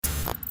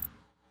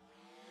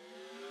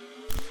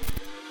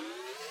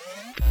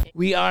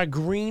We are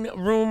Green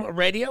Room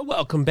Radio.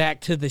 Welcome back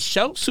to the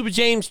show. Super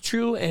James,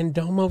 True, and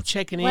Domo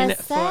checking in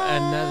What's for up?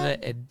 another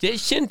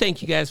edition.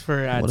 Thank you guys for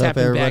What up,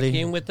 tapping back everybody?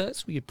 in with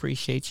us. We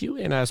appreciate you.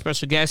 And our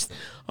special guest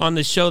on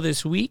the show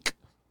this week,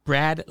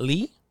 Brad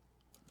Lee.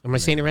 Am I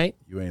saying it right?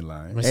 You ain't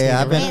lying. Am I Hey, saying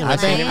I've it right? been, Am I I've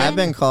saying been, it right? I've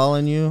been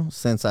calling you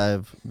since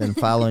I've been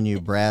following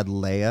you. Brad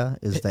Leia,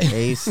 is the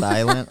A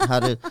silent? How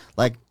did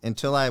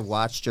until I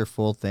watched your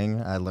full thing,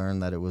 I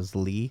learned that it was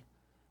Lee.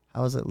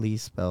 How is it Lee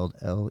spelled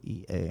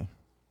Lea?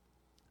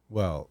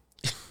 Well,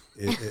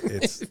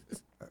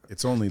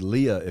 it's only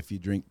Leah if you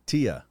drink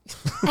Tia.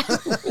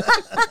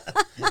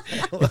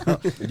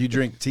 You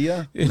drink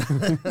Tia?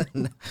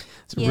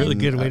 It's a really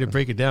good way to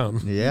break it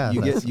down. Yeah.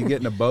 You that's- get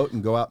in a boat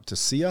and go out to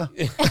Sia?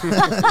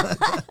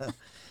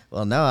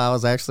 well, no, I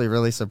was actually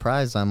really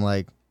surprised. I'm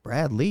like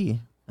Brad Lee,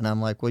 and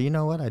I'm like, well, you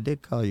know what? I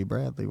did call you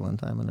Bradley one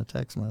time in a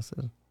text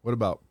message. What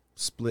about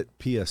split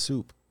pea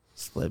soup?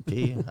 Split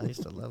pea. I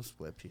used to love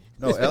split pea.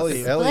 No,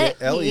 Split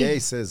pea. Lea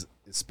says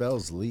it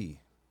spells Lee.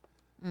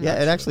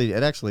 Yeah, it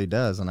actually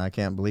does, and I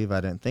can't believe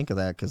I didn't think of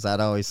that because I'd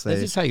always say.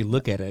 That's just how you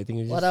look at it. I think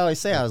it's What just, I always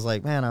say, I was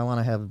like, man, I want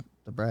to have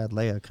the Brad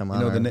Leia come You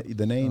on. know, our-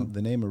 the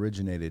name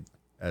originated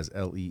as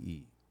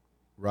Lee.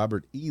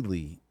 Robert E.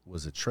 Lee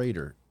was a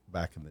trader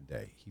back in the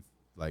day. He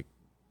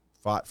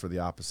fought for the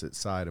opposite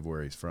side of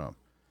where he's from.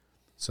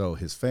 So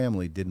his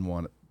family didn't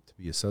want to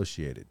be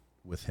associated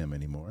with him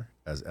anymore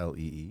as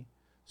Lee.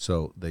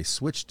 So they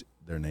switched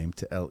their name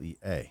to Lea.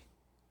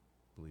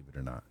 Believe it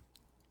or not.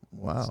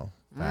 Wow.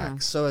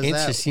 Facts. So is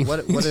Interesting.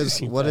 that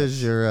Interesting what fact.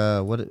 is your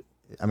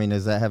I mean,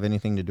 does that have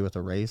anything to do with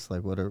a race?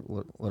 Like, what are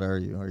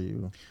you? Are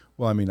you?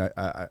 Well, I mean,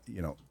 I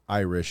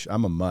Irish.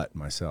 I'm a mutt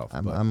myself.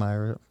 I'm but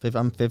Irish.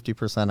 I'm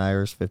 50%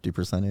 Irish,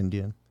 50%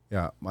 Indian.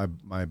 yeah,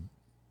 my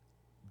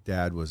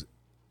dad was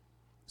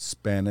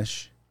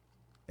Spanish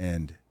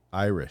and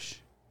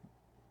Irish.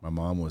 My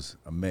mom was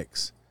a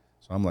mix,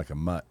 so I'm like a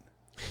mutt.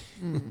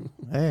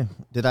 Hey,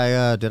 did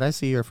I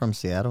see you're from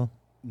Seattle?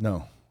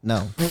 No,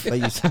 No,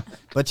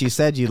 but you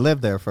said you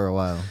lived there for a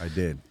while. I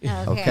did.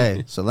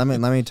 Okay, so let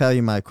me tell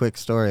you my quick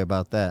story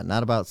about that.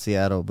 Not about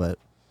Seattle, but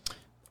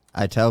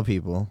I tell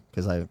people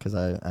because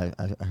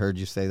I heard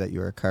you say that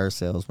you were a car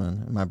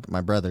salesman. And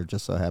my brother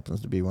just so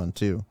happens to be one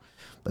too.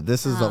 But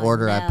this is the Oh,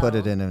 order I put no.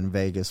 it in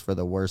Vegas for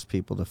the worst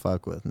people to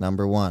fuck with.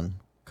 Number 1,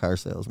 car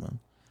salesman.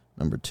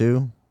 Number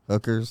 2,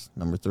 hookers.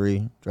 Number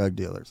 3, drug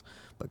dealers.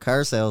 But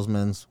car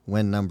salesmen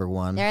win number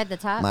 1. They're at the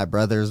top. My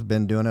brother's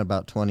been doing it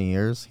about 20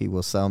 years. He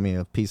will sell me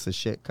a piece of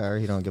shit car.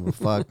 He don't give a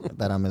fuck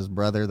that I'm his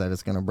brother, that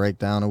it's going to break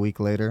down a week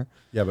later.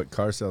 Yeah, but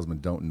car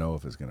salesmen don't know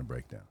if it's going to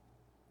break down.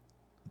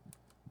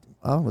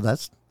 Oh, well,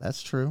 that's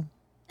true.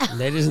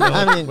 They just know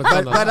I mean, what's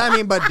on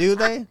the- but do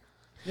they?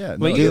 Yeah,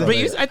 Well, no,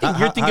 I think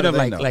you're thinking do of they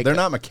like- know? like- they're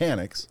not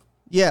mechanics.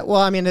 Yeah,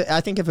 well, I mean,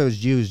 I think if it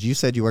was used, you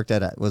said you worked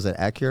at, was it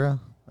Acura?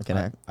 Like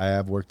an I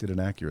have worked at an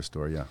Acura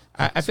store. Yeah,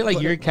 I feel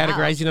like you're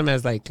categorizing them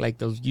as like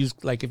those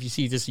used, like if you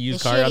see just a used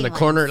The car on the shitty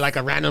corner, ones. like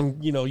a random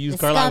used The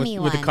car lot scummy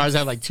with the cars ones. that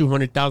have like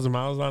 200,000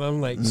 miles on them.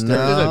 Like there's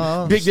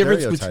No. a big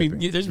difference between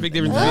Stereotyping. there's a big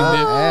difference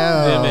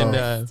Oh. between them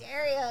and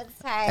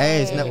Stereotype.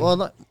 Hey, it's well,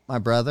 look, my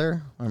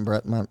brother,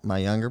 my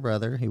younger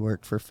brother, he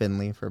worked for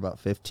Finley for about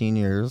 15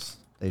 years.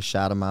 They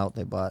shot him out.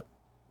 They bought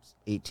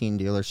 18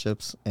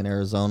 dealerships in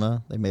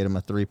Arizona. They made him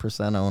a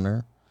 3%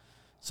 owner.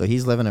 So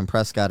he's living in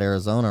Prescott,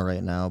 Arizona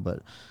right now. But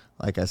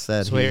like I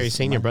said, so wait, are you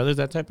saying your brother's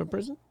that type of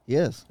person? He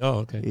is. Oh,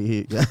 okay. I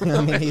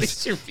mean, At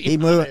least you're being he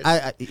moved.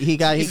 honest.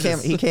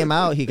 He came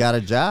out. He got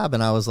a job,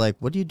 and I was like,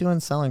 "What are you doing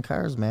selling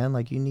cars, man?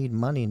 Like, you need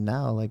money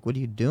now. Like, what are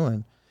you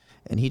doing?"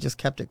 And he just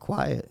kept it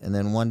quiet. And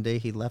then one day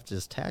he left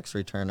his tax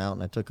return out,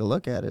 and I took a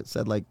look at it. It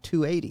said like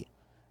 280,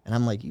 and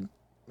I'm like, "You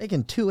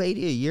making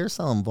 280 a year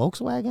selling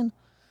Volkswagen?"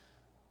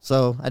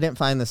 So I didn't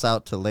find this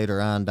out till later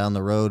on down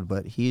the road,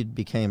 but he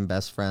became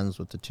best friends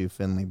with the two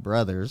Finley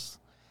brothers,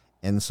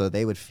 and so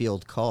they would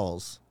field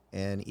calls.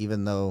 And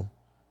even though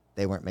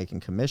they weren't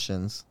making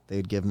commissions,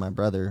 they'd give my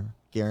brother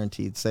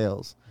guaranteed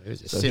sales. It was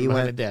just So sitting he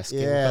behind went, the desk.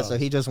 yeah. So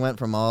he just went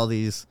from all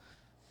these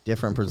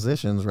different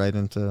positions right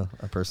into a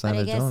But I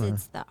percentage guess owner.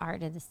 it's the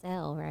art of the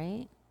sale,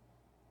 right?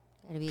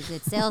 Got to be a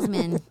good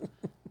salesman.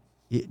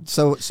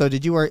 So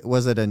did you work?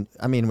 Was it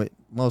I mean,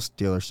 most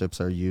dealerships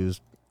are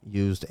used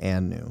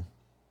and new.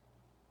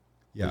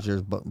 yeah, Was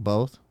yours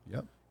both?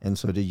 yep. And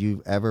so, did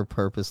you ever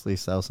purposely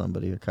sell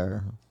somebody a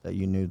car that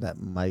you knew that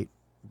might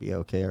be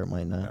okay or it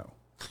might not?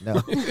 No,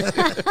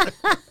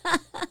 No.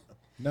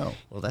 no.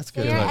 Well, that's So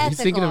good. you're enough.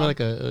 He's thinking of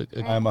ethical. like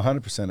a I'm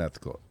 100%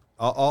 ethical.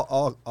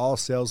 All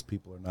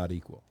salespeople are not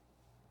equal.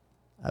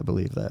 I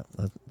believe that.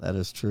 That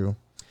is true.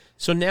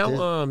 So now,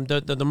 Yeah.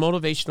 the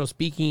motivational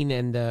speaking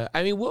and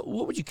I mean, what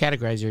would you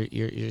categorize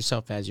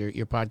yourself as? Your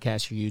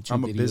podcast, your YouTube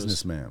I'm a videos?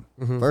 businessman.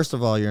 First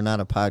of all, you're not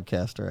a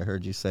podcaster. I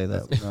heard you say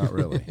that. Not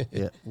really.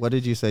 Yeah. What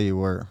did you say you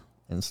were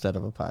instead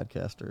of a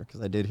podcaster?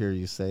 Because I did hear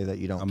you say that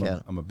you don't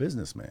get. I'm a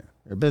businessman.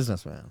 You're a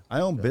businessman.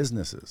 I own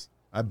businesses.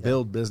 I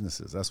build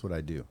businesses. That's what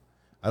I do.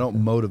 I don't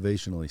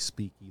motivationally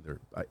speak either.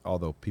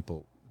 Although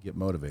people get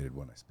motivated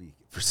when I speak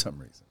for some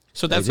reason.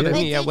 So that's They what I do.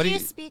 mean. Wait, Yeah. did What do you you?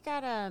 speak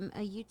at a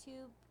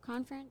YouTube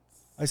conference?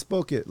 I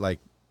spoke it like,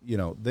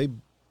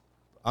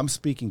 I'm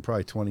speaking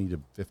probably 20 to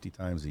 50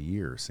 times a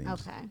year, it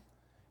seems. Okay.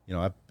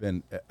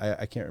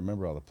 I can't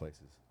remember all the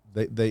places.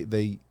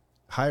 They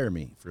hire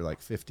me for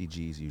like 50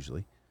 G's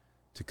usually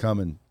to come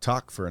and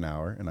talk for an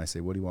hour. And I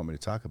say, what do you want me to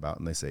talk about?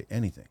 And they say,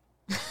 anything.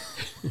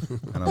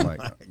 And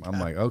I'm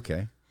like,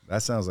 okay,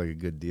 that sounds like a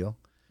good deal.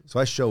 So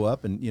I show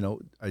up and,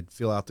 I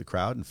fill out the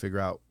crowd and figure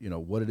out,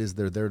 what it is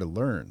they're there to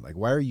learn. Like,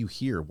 why are you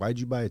here? Why'd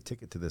you buy a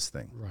ticket to this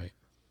thing? Right.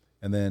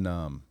 And then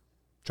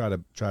try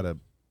to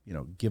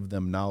give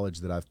them knowledge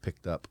that I've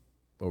picked up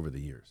over the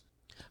years.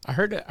 I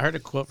heard a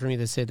quote from you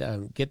that said,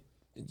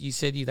 you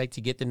said you'd like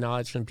to get the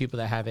knowledge from people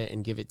that have it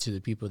and give it to the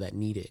people that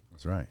need it.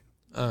 That's right.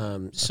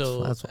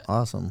 So that's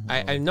awesome.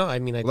 I know. I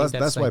mean, I Well,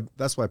 think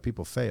that's why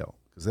people fail,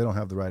 because they don't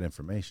have the right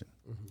information.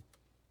 Mm-hmm.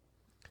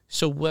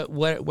 So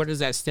what does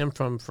that stem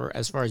from for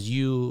as far as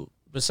you,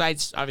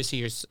 besides obviously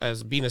you're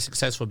as being a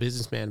successful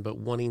businessman, but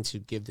wanting to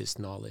give this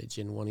knowledge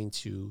and wanting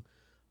to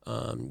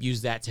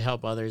use that to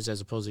help others as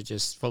opposed to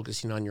just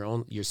focusing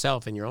on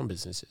yourself and your own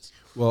businesses?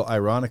 Well,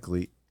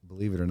 ironically,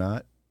 believe it or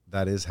not,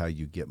 that is how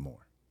you get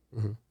more.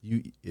 Mm-hmm.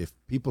 If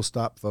people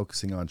stop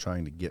focusing on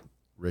trying to get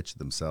rich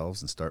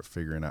themselves and start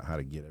figuring out how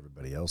to get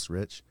everybody else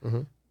rich,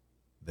 mm-hmm.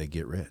 they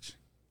get rich.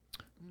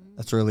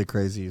 That's really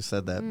crazy you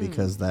said that,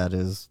 because that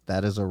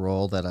is a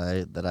role that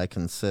I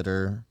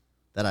consider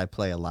that I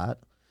play a lot.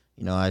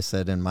 I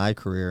said in my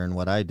career and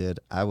what I did,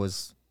 I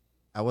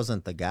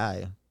wasn't the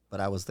guy, but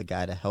I was the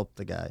guy to help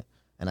the guy.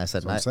 And I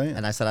said, I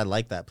said I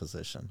like that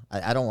position.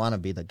 I don't want to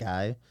be the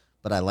guy,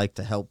 but I like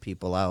to help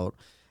people out.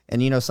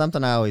 And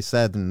something I always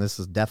said, and this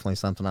is definitely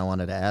something I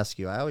wanted to ask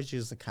you. I always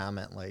use the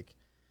comment like,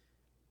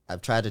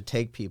 I've tried to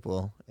take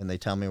people and they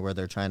tell me where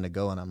they're trying to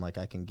go, and I'm like,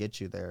 I can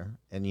get you there.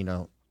 And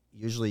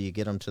usually you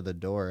get them to the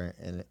door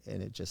and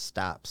it just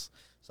stops.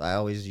 So I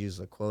always use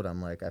a quote.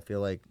 I'm like, I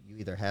feel like you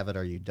either have it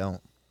or you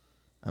don't.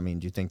 I mean,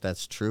 do you think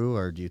that's true,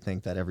 or do you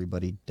think that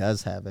everybody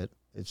does have it?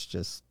 It's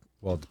just,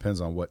 well, it depends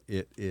on what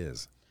it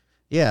is.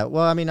 Yeah.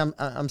 Well, I mean,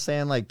 I'm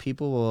saying like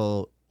people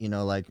will,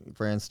 like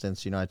for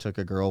instance, I took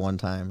a girl one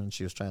time and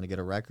she was trying to get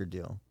a record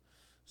deal.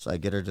 So I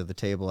get her to the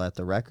table at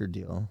the record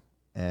deal,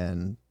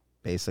 and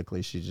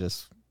basically she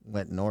just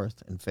went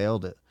north and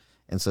failed it.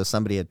 And so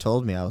somebody had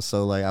told me, I was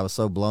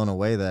so blown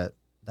away that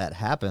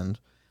happened,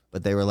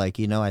 but they were like,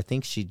 I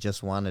think she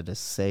just wanted to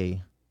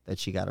say that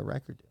she got a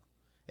record deal.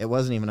 It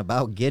wasn't even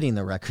about getting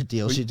the record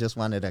deal. She just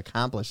wanted to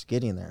accomplish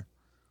getting there.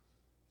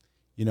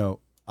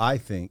 I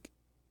think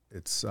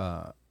it's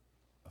a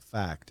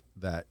fact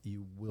that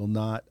you will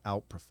not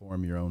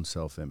outperform your own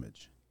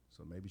self-image.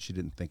 So maybe she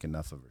didn't think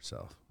enough of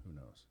herself. Who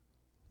knows?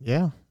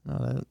 Yeah,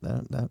 no,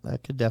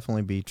 that could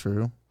definitely be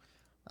true.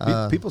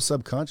 People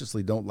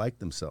subconsciously don't like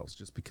themselves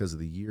just because of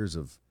the years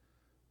of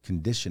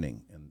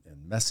conditioning and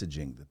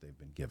messaging that they've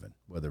been given,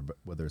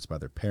 whether it's by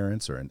their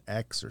parents or an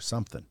ex or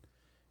something.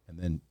 And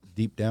then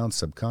deep down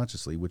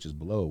subconsciously, which is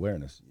below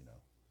awareness,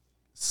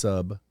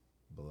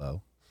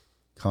 below,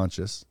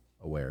 conscious,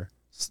 aware,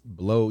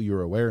 below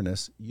your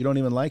awareness, you don't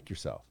even like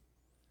yourself.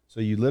 So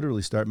you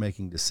literally start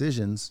making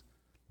decisions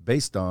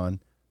based on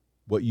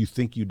what you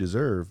think you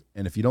deserve.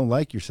 And if you don't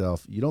like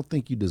yourself, you don't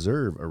think you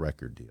deserve a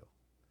record deal.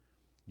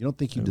 You don't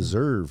think you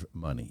deserve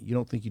money. You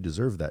don't think you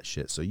deserve that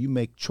shit. So you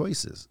make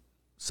choices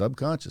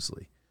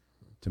subconsciously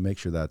to make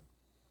sure that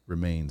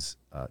remains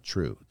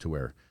true, to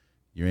where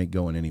you ain't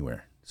going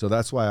anywhere. So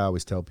that's why I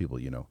always tell people,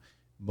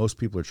 most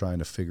people are trying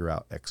to figure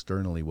out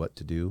externally what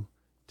to do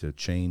to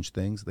change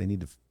things. They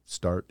need to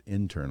start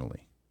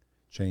internally,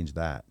 change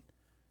that,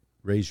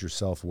 raise your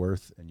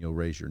self-worth, and you'll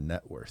raise your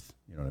net worth.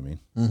 You know what I mean?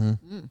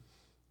 Mm-hmm.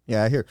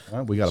 Yeah, I hear.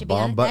 We got a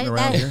bomb button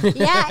around here.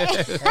 Yeah,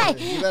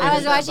 I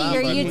was watching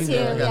your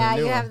YouTube. Yeah,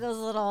 you have those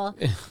little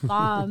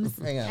bombs.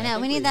 Hang on, I know.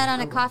 We need that on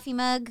a coffee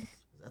mug. Is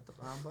that the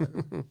bomb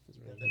button?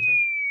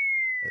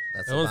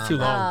 That's That one's too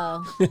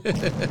long. Oh,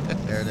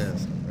 There it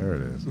is. There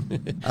it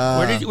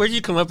is. Where did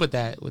you come up with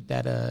that?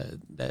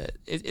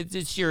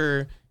 It's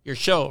your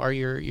show or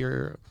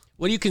your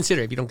what do you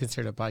consider if you don't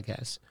consider it a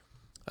podcast?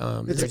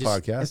 It's a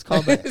podcast. It's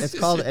called.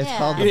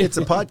 It's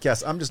a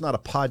podcast. I'm just not a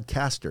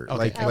podcaster. Okay.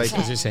 Like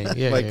What you're saying.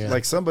 Yeah,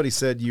 like somebody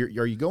said,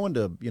 are you going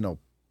to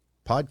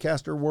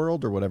podcaster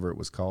world or whatever it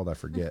was called? I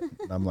forget.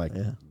 And I'm like,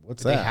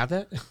 what's Do that? they have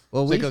that?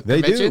 Well, Like a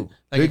They convention? do.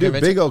 Like They a do.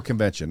 convention? Big O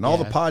convention. All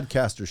the Yeah.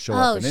 podcasters show oh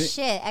up. And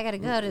shit! I gotta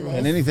go to this.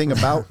 and anything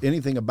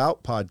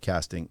about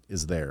podcasting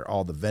is there.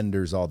 All the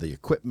vendors, all the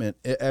equipment,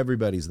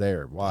 everybody's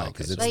there. Why?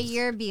 Because But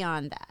you're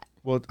beyond that.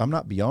 well, I'm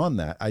not beyond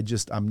that.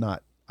 I'm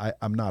not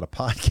a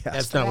podcaster.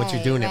 That's not what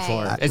you're doing it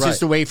for. Right. It's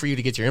just a way for you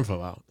to get your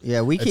info out.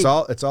 Yeah, we keep.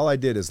 It's all I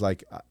did is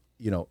like,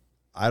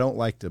 I don't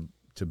like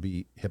to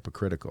be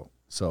hypocritical.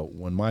 So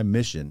when my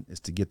mission is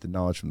to get the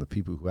knowledge from the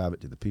people who have it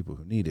to the people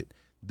who need it,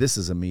 this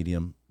is a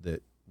medium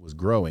that was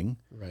growing.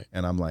 Right.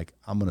 And I'm like,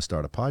 I'm going to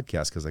start a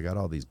podcast because I got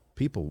all these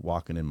people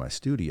walking in my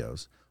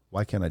studios.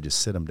 Why can't I just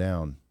sit them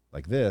down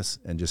like this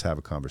and just have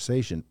a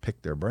conversation,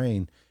 pick their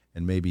brain,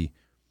 and maybe,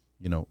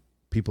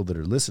 people that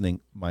are listening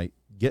might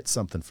get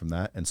something from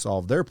that and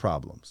solve their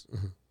problems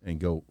and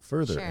go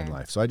further in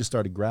life. So I just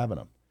started grabbing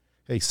them.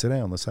 Hey, sit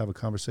down. Let's have a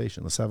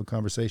conversation. Let's have a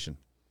conversation.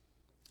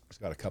 It's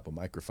got a couple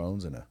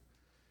microphones and a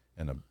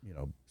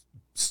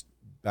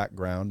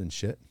background and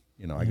shit.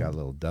 I got a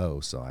little dough,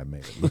 so I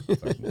made it look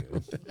fucking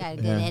good. You got a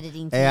good editing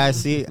team. Hey, I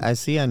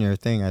see on your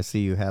thing. I see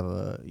you have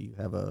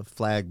a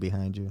flag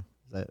behind you.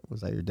 Was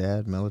that your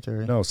dad,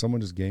 military? No,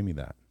 someone just gave me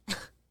that.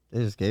 They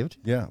just gave it to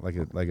you? Yeah, like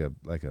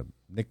a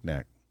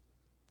knick-knack.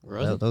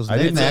 Really? Those I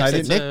didn't- I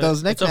knickknacks, didn't-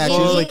 those knickknacks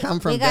full- usually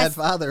come from we got- dead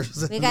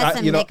fathers. We got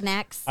some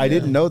knickknacks. I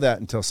didn't know that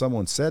until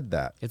someone said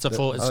that. It's a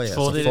full. It's Oh, yeah, it's a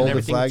folded and folded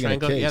everything. flag in a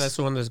Triangle. Yeah, case. that's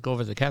the one that's go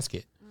over the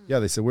casket. Yeah,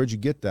 they said, "Where'd you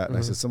get that?" And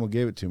I said, "Someone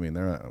gave it to me." And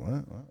they're like,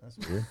 "What?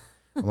 That's weird."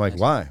 I'm like,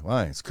 "Why?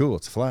 Why? It's cool.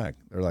 It's a flag."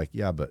 They're like,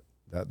 "Yeah, but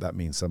that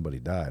means somebody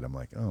died." I'm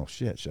like, "Oh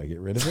shit, should I get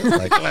rid of it?"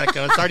 Like,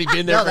 It's already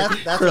been there No, for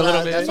that's a what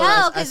little I- bit. that's what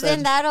No, I because said-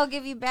 then that'll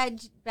give you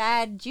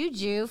bad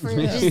juju for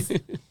just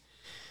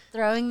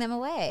throwing them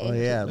away. Well,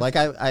 yeah, like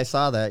I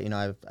saw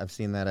that. I've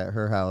seen that at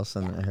her house,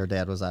 and her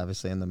dad was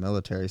obviously in the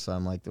military. So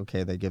I'm like,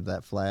 okay, they give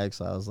that flag.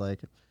 So I was like,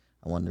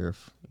 I wonder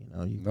if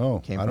you no,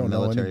 came I from don't a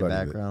know military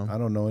anybody. background. I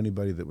don't know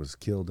anybody that was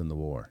killed in the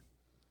war.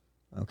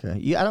 Okay,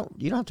 you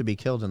don't have to be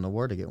killed in the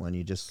war to get one.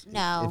 You just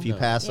No. if you No.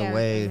 pass You're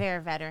away, a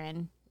very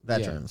veteran.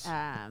 veterans.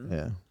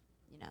 Yeah.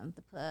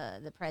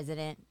 The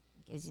president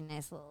gives you a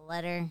nice little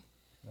letter.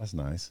 That's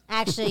nice.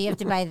 Actually, you have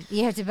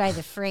to buy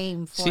the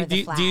frame for See,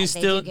 the flag. do you They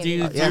still give do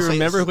you, you- do you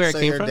remember where it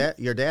came your from?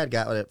 Your dad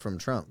got it from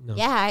Trump. No.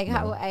 Yeah, I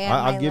got. I have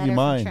I'll my give you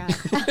letter mine.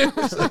 from Trump.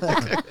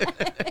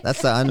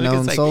 That's the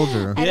unknown like-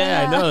 soldier. I Yeah,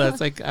 I don't know. know. That's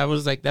like I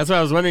was like that's why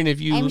I was wondering if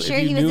you. I'm if sure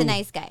you he was knew, a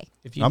nice guy.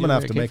 If you I'm knew gonna where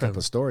have it to came make up from.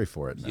 a story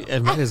for it now. Yeah,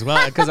 might as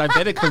well because I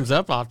bet it comes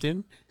up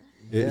often.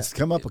 It's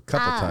come up a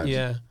couple times.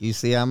 Yeah. You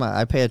see,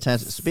 I pay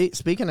attention.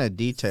 Speaking of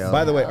detail.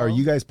 By the way, are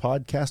you guys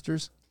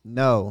podcasters?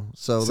 No.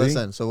 So See?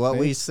 listen. So what See?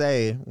 we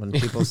say when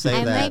people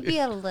say I that, might be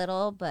a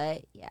little,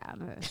 but yeah,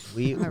 I'm a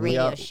we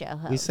radio all- show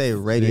host. we say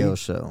radio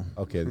See? show.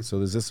 Okay,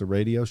 so is this a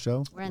radio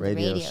show? We're on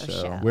radio the radio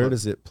show. show. Where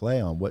does it play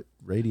on? What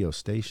radio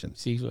station?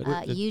 See what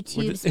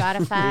YouTube,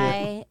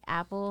 Spotify,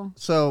 Apple.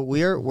 So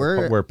we're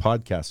Where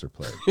podcasts are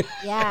played.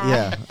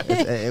 Yeah.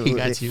 yeah. He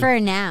got you. For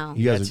now.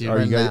 You guys Got you.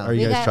 are you guys Now. are you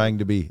We guys got- trying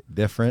to be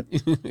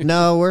different?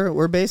 No,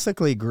 we're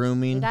basically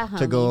grooming We got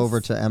to go homies.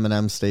 over to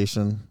Eminem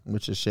station,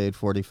 which is Shade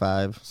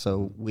 45.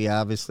 So we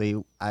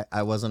obviously,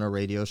 I wasn't a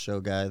radio show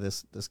guy.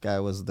 This guy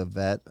was the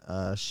vet.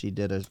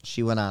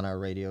 She went on our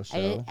radio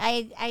show.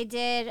 I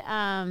did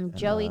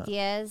Joey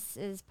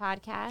Diaz's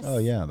podcast. Oh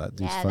yeah, that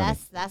dude's Yeah, funny.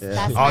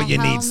 that's All my you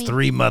need's homie.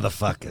 3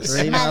 motherfuckers.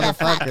 Three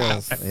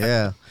motherfuckers.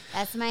 Yeah.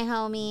 That's my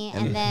homie.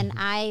 And then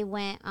I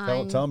went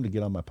on. Tell him to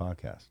get on my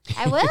podcast.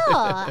 I will.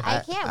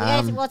 I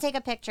can't. We'll take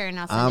a picture and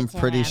I'll send I'm it to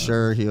pretty him.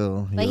 sure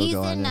he'll But he's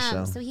go on in. the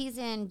show. So he's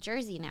in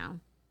Jersey now.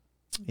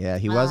 Yeah,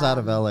 he was out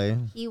of LA.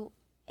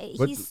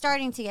 He's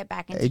starting to get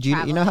back into Hey, do you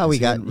know traveling. how we Is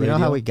he got? on You know how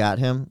radio? we got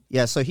him?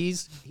 Yeah. So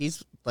he's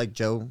like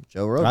Joe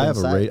Rogan. I have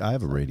side. I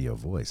have a radio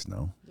voice.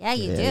 No. Yeah,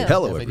 you Yeah. do.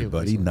 Hello, Definitely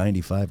everybody. do.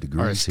 95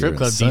 degrees Or a strip here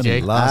club in sunny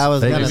DJ. Las I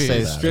was gonna Vegas.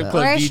 say strip that.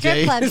 club Or a DJ.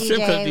 strip club Strip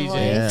club DJ DJ. voice.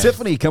 Yeah.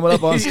 Tiffany coming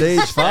up on stage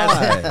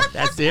 5.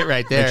 That's it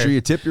right there. Make sure you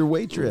tip your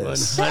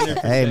waitress. 100%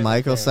 Hey, Michael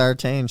right there.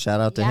 Sartain,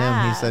 shout out to him.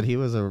 Yeah. He said he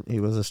was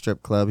a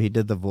strip club. He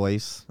did the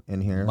voice in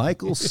here.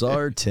 Michael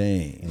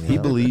Sartain. He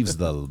believes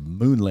the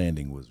moon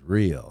landing was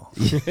real.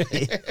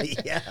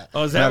 Yeah.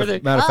 Oh, is that what they?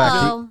 Matter of fact,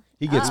 Uh-oh.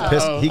 he gets Uh-oh.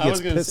 pissed. He I gets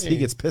was gonna pissed. say. He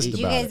gets pissed Did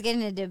you about guys it. get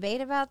in a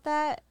debate about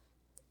that?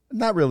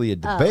 Not really a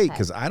debate okay.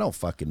 because I don't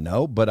fucking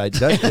know, but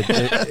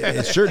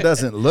it sure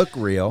doesn't look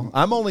real.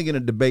 I'm only going to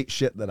debate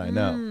shit that I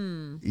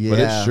know, but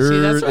Yeah. it sure See,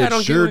 that's why I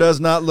don't get when- does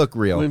not look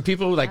real. When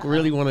people like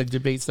really want to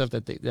debate stuff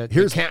that they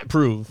Here's- can't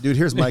prove. Dude,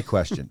 here's my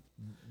question.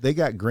 They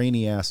got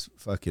grainy ass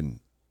fucking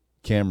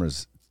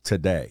cameras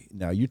today.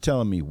 Now you're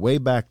telling me way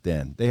back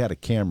then they had a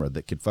camera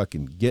that could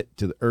fucking get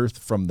to the Earth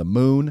from the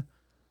moon?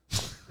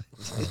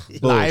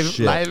 Bullshit.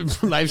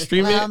 live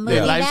streaming. Well, it? movie They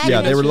live magic. stream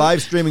Yeah, they it? were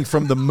live streaming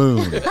from the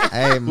moon.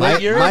 Hey,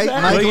 year was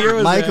that? What year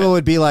was Michael that?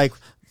 would be like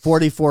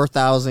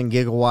 44,000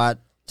 gigawatt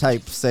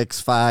type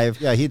 6.5.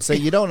 Yeah, he'd say,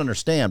 you don't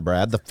understand,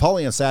 Brad. The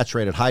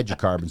polyunsaturated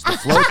hydrocarbons that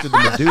flow through the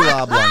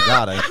medulla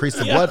oblongata increase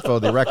the blood flow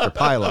of the erector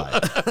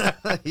pili.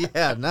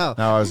 Yeah, no.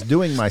 Now, I was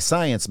doing my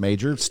science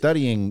major,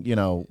 studying,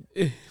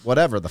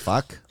 whatever the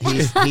fuck.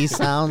 He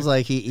sounds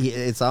like he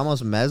it's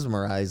almost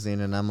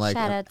mesmerizing, and I'm like,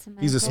 Shout out to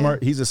Michael.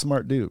 He's a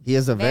smart dude. he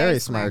is a very Very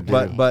smart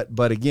smart dude. guy.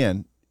 But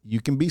again,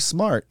 you can be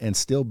smart and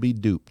still be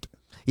duped.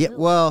 Yeah,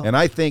 well, And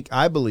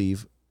I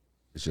believe,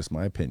 it's just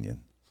my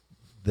opinion,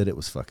 that it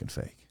was fucking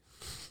fake.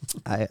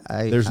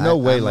 There's no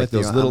way I'm like with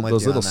you. those little I'm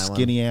with you on that one.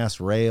 skinny ass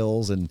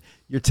rails, and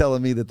you're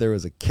telling me that there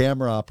was a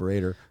camera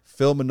operator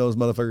filming those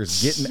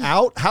motherfuckers getting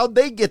out? How'd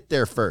they get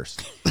there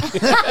first?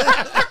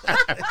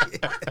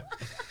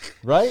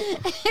 Right?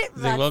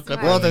 They woke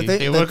up. Well, the early. thing-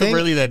 They the woke up thing-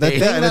 early that the day.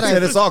 thing And that it's, I-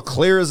 and it's all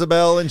clear as a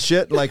bell and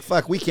shit. Like,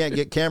 fuck, we can't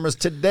get cameras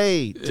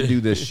today to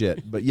do this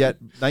shit. But yet,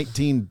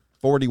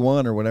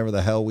 1941 or whatever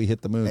the hell we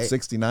hit the moon,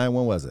 69,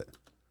 when was it?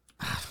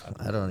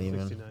 I don't even.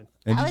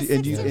 And I was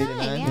 69,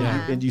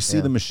 yeah. and you see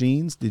the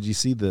machines? Did you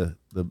see the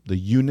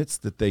units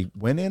that they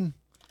went in?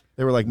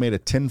 They were like made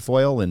of tin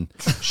foil and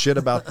shit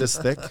about this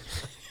thick.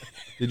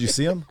 Did you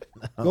see them?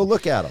 Go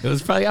look at It him.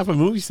 was probably off a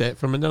movie set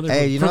from another.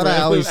 Hey, you know from what I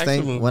another always action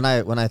think movie.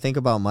 when I think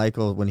about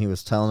Michael when he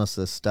was telling us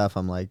this stuff,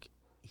 I'm like,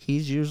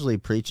 he's usually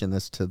preaching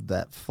this to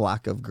that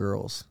flock of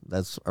girls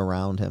that's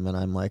around him, and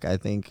I'm like, I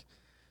think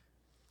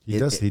He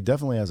does. He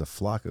definitely has a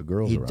flock of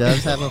girls. he around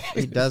does him.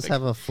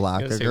 have a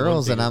flock Gotta of say one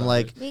girls, thing and I'm about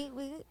like, We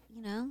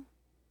you know,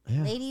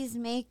 yeah. ladies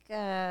make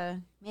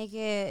the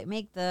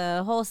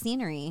whole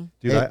scenery.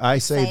 Dude, I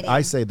say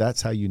Exciting.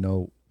 that's how you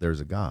know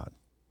there's a God.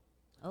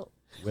 Oh.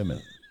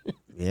 Women.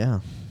 yeah.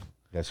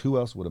 Guess who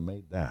else would have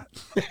made that?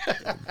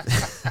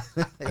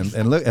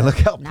 and look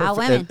how Not perfect,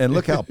 women. and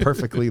look how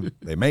perfectly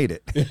they made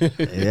it.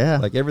 Yeah.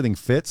 Like everything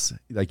fits.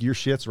 Like your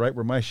shit's right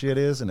where my shit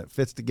is, and it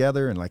fits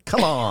together. And like,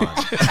 come on,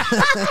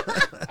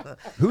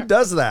 who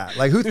does that?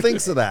 Like, who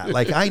thinks of that?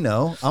 Like, I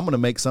know I'm gonna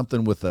make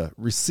something with a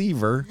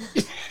receiver.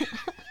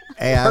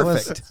 Hey,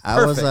 Perfect.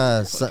 I was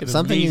Fucking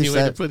something you amazing way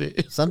to said put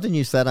it. something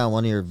you said on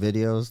one of your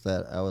videos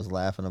that I was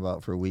laughing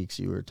about for weeks.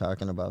 You were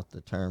talking about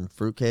the term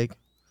fruitcake.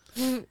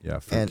 Yeah,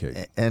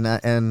 fruitcake.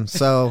 And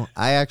so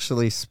I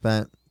actually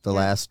spent the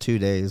last 2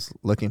 days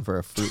looking for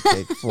a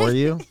fruitcake for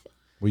you.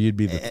 Well, you'd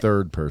be the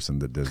third person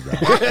that does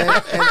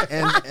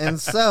that. and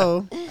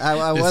so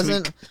I This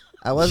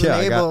wasn't Yeah,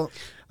 able.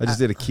 I just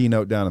did a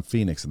keynote down in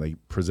Phoenix, and they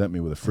present me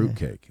with a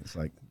fruitcake. It's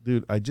like,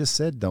 dude, I just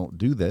said don't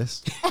do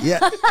this. Yeah.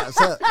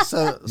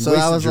 So You wasted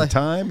I was your like,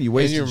 time. You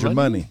wasted your your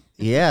money? money.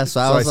 yeah. So So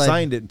I was like,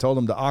 signed it and told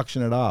them to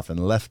auction it off and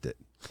left it.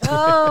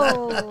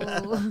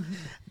 Oh,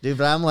 dude,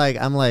 but I'm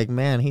like,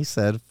 man, he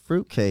said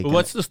fruitcake. But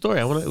what's the story?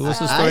 I want to. What's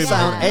the I story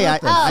sound, behind hey, I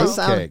Fruitcake.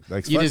 sound.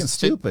 Like You fucking just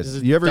stupid. is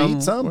it You ever dumb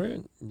eat some?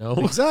 word? No.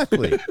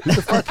 Exactly. Who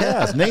the fuck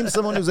has? Name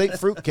someone who's ate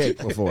fruitcake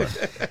before.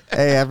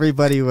 Hey,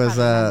 everybody was.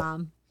 probably my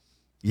mom.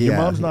 Yeah. Your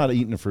mom's not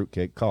eating a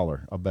fruitcake. Call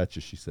her. I'll bet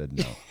you she said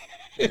no.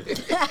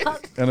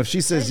 And if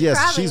she says She yes,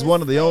 probably she's was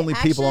one of the like, only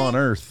people on actually-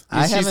 earth.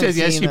 I She haven't says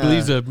yes. seen, She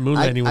believes the moon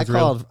landing was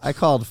real. I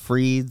called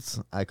Freed's.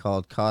 I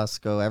called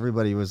Costco.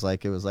 Everybody was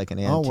like, it was like an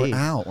antique.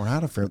 We're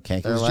out of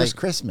fruitcake. They're like-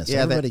 Christmas.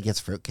 yeah, Everybody gets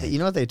fruitcake. You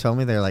know what they told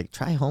me? They're like,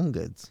 try Home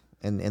Goods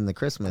in the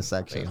Christmas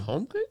section. Wait,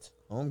 Home Goods?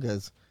 Home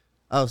Goods.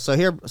 Oh, so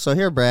here,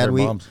 Brad, Her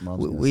we mom's gonna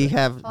we say.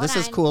 have. Hold this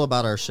is on. cool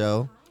about our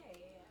show.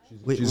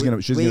 She's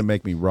gonna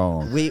make me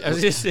wrong. We I was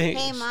just saying.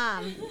 Hey,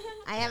 Mom,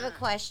 I have a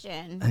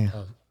question.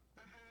 Oh.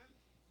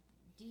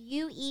 Do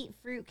you eat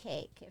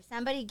fruitcake? If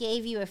somebody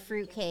gave you a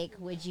fruitcake,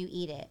 would you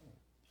eat it?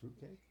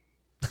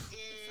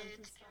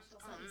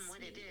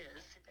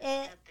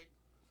 It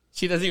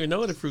She doesn't even know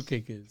what a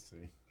fruitcake is.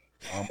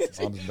 Mom's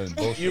been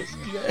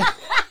bullshitting me.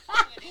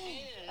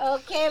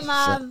 okay,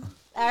 Mom.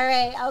 All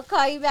right, I'll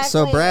call you back.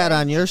 so later. Brad,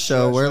 on your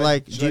show, we're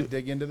like, Should do I you,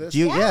 dig into this? do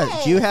you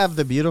Yes. do you have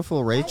the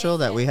beautiful Rachel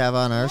that we have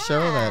on our show?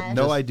 That Yes.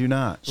 No, I do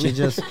not. she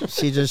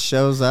just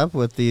shows up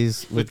with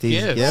these With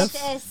these gifts. gifts,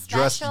 It's a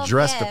special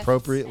Dressed gift.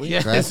 appropriately.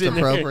 Yeah, dressed it's in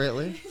there.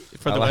 appropriately.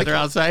 For the I like weather it.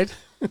 outside.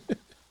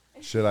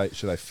 Should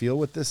I feel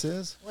what this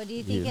is? What do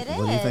you think it is?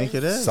 What do you think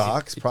it is?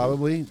 Socks,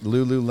 probably.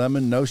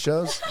 Lululemon no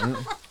shows.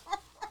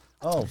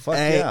 Oh fuck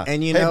Hey, yeah!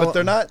 and you hey, know- but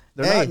they're not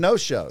hey, no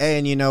shows. Hey,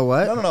 and you know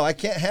what? No, I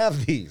can't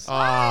have these.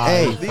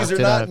 Hey, These are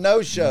not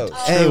no shows.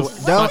 Hey, True.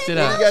 don't. Fucked it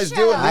What are up. you guys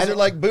doing? These I- are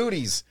like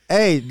booties.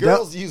 Hey,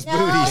 Girls don't, use No,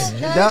 booties.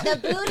 the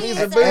booties These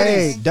are are booties.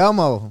 hey,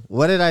 Domo.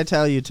 What did I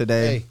tell you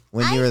today Hey.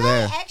 when I you were got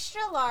there?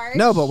 extra large.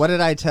 No, but what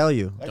did I tell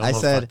you? Domo I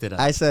fucked it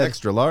up. said,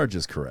 Extra large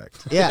is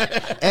correct. yeah.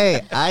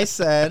 Hey, I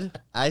said,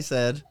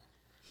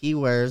 he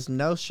wears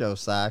no-show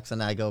socks,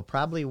 and I go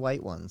probably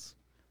white ones.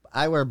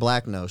 I wear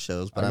black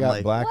no-shows, but I I'm got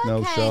like, black What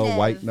no kind show, of-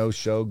 white no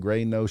show,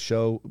 gray no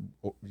show,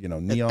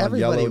 neon Everybody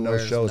yellow no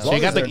wears show. no- As So long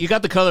you got as they're- you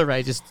got the color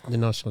right. Just the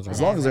no shows. as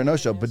long as they're no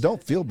show, but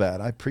don't feel bad.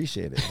 I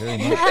appreciate it very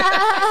much.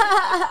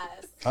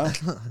 Huh?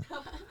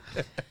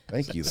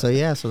 Thank you. so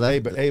yeah. So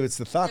that. hey, it's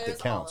the thought that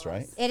counts,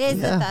 right? It is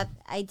Yeah. the thought.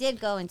 I did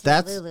go into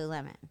That's-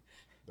 Lululemon.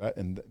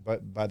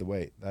 But by the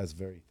way, that's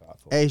very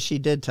thoughtful. Hey, she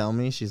did tell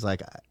me. She's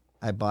like,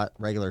 I bought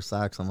regular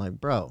socks. I'm like,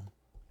 bro,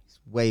 it's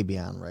way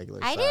beyond regular.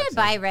 I socks. didn't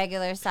buy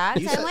regular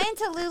socks. You I said- went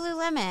to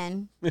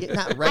Lululemon. Yeah,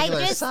 not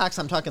regular just- socks.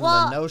 I'm talking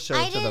well, the no-show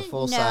I to the didn't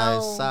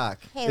full-size know- sock.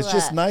 Hey, It's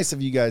just look. nice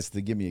of you guys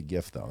to give me a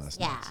gift, though. That's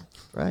Yeah. nice.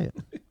 Right.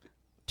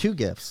 2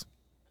 gifts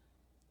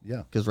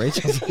Yeah. because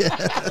Rachel's.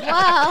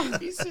 Well,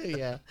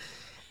 yeah.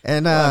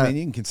 And Well, I mean,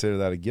 you can consider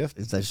that a gift.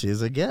 it's that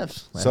she's a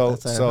gift. So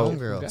That's our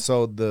homegirl.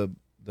 so the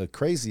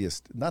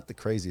craziest, not the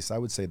craziest, I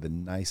would say the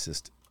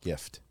nicest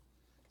gift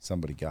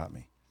somebody got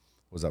me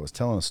was I was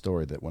telling a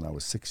story that when I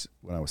was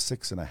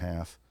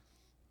 6.5,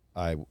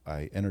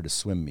 I entered a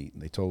swim meet,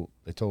 and they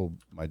told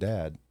my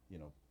dad,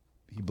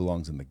 he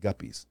belongs in the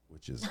guppies,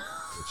 which is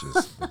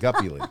the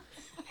guppy league.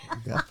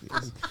 Yeah,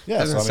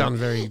 Doesn't so, I sound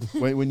mean,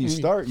 very. when you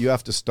start, you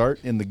have to start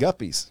in the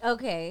guppies.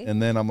 okay.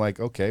 And then I'm like,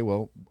 okay,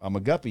 well, I'm a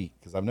guppy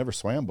because I've never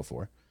swam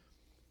before.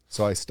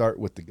 So I start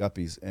with the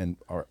guppies, and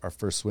our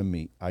first swim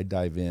meet, I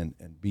dive in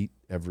and beat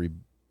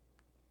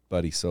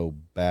everybody so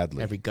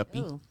badly Every guppy.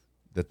 Ooh.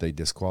 that they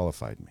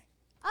disqualified me.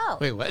 Oh.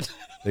 Wait, what?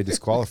 They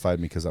disqualified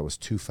me because I was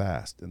too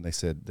fast, and they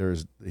said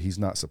he's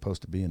not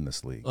supposed to be in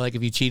this league. Like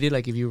if you cheated,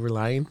 like if you were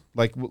lying.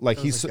 Like was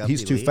he's a guppy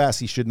too league? fast.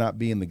 He should not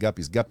be in the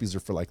guppies. Guppies are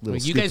for like little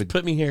Like, you guys stupid.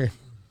 put me here.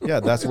 Yeah,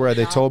 that's where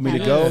they told me to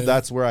go.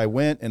 That's where I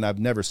went, and I've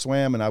never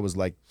swam, and I was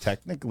like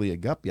technically a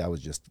guppy. I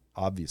was just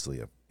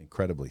obviously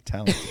incredibly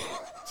talented.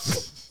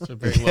 It's a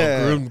very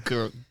well-groomed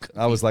girl.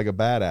 I was like a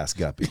badass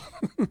guppy.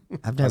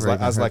 I've never.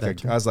 I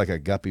was like a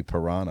guppy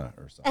piranha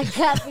or something. A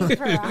guppy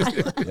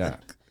piranha. Yeah,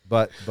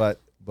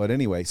 but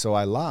anyway, so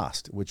I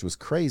lost, which was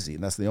crazy,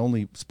 and that's the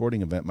only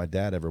sporting event my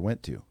dad ever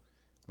went to.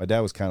 My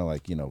dad was kind of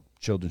like,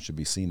 children should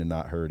be seen and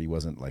not heard. He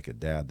wasn't like a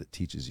dad that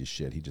teaches you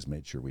shit. He just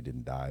made sure we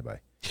didn't die by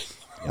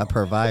a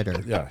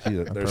provider. Yeah,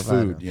 there's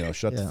provider. food.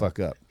 Shut the fuck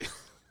up.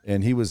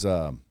 And he was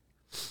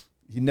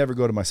he'd never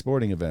go to my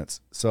sporting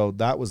events, so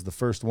that was the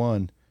first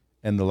one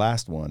and the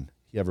last one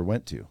he ever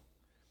went to,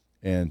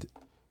 and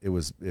it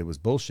was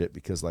bullshit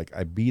because like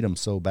I beat him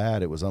so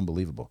bad it was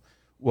unbelievable.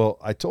 Well,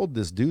 I told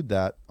this dude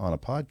that on a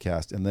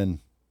podcast, and then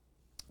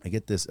I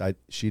get this.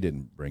 She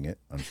didn't bring it,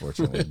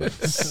 unfortunately,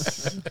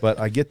 but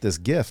I get this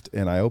gift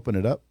and I open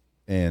it up,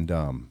 and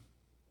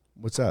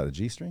what's that? A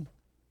G-string?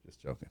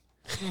 Just joking.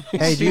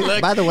 Hey,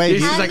 by the way,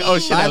 she's like, oh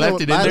shit, I left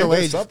it in there.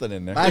 There's something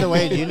in there. By the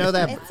way, do you know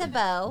that? It's a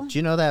bow. Do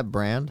you know that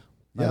brand?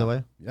 By the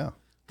way, yeah.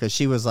 Because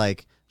she was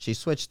like, she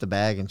switched the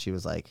bag and she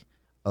was like,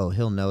 "Oh,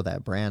 he'll know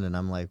that brand." And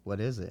I'm like, "What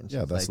is it?" And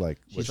Yeah, that's like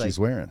what she's like,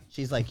 wearing.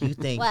 She's like, "You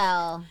think?"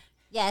 Well,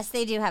 yes,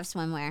 they do have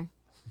swimwear.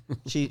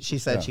 She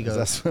said Yeah, she is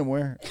goes. that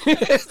swimwear?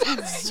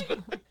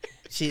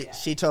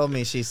 She told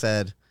me, she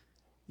said,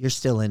 "You're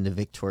still into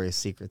Victoria's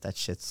Secret. That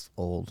shit's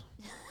old."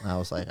 And I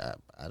was like,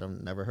 I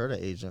don't never heard of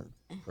Agent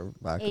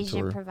Provocateur.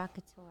 Agent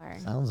Provocateur.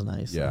 Sounds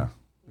nice. Yeah,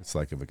 it's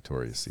like a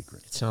Victoria's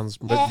Secret. It sounds.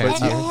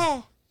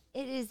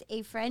 It is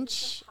a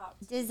French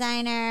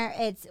designer.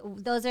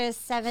 Those are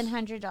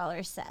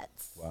 $700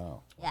 sets.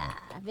 Wow. Yeah,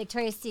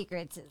 Victoria's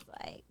Secrets is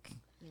like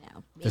maybe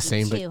The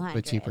same, $200.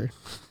 but cheaper.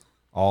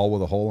 All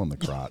with a hole in the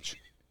crotch.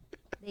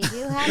 They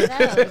do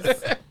have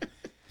those.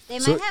 They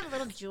So- might have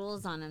little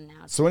jewels on them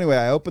now. So anyway,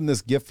 I opened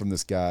this gift from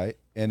this guy,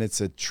 and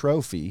it's a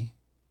trophy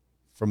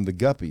from the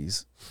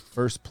Guppies,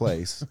 first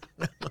place,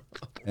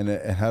 and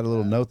it had a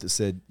little note that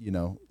said,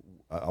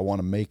 I want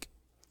to make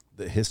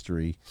the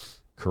history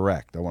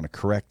correct. I want to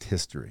correct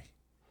history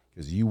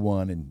because you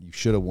won and you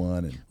should have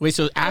won. And Wait,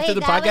 so after Wait, the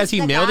that podcast, was he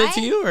the mailed it guy?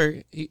 to you, or?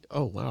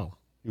 Oh wow.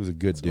 he was a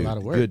good dude. a lot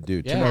of work. Good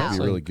dude. Yeah. Turned out to be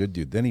Yeah. a really good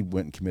dude. Then he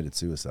went and committed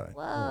suicide.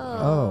 Whoa.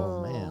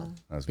 Oh man.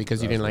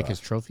 Because you didn't like his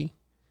trophy.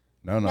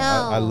 No, No.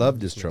 I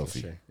loved his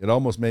trophy. Sure. It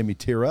almost made me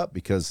tear up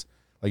because,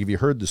 like, if you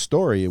heard the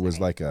story, it was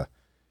like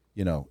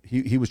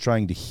he was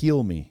trying to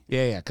heal me.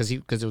 Yeah, because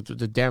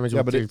the damage Yeah,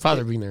 with but your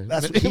father being there.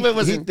 That's But he, it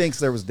wasn't. he thinks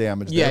there was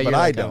damage Yeah, there, but you're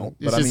I like, don't.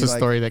 it's But just I mean, a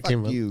story that fuck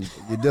came up. you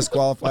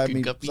disqualified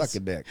me. Fucking guppies. Suck a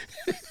dick.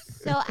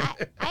 So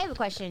I have a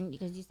question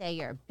because you say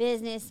you're a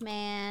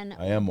businessman.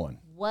 I am one.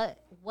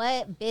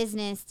 What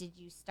business did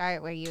you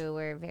start where you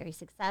were very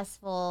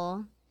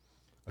successful?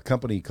 A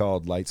company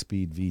called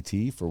Lightspeed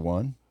VT for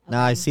one.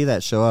 Now I see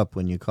that show up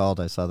when you called.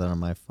 I saw that on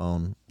my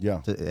phone.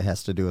 Yeah. It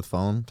has to do with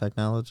phone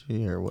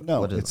technology or what? No,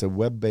 what is it's a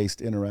web-based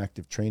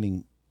interactive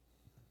training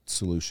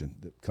solution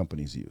that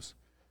companies use.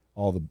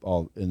 And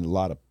a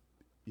lot of,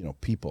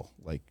 people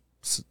like,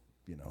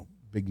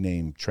 big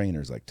name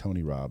trainers like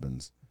Tony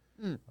Robbins.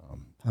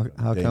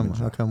 How Damon come?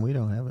 How come we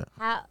don't have it?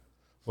 How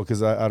Well,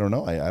 because I don't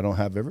know. I don't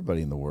have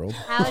everybody in the world.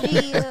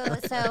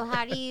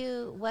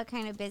 what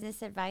kind of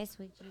business advice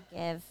would you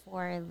give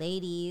for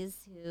ladies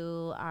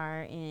who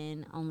are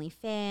in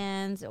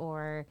OnlyFans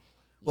or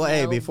Well,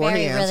 hey, before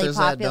he very, really answers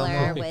that, popular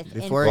Domo, with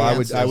before he Well,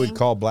 answers- I would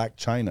call Black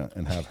China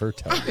and have her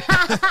tell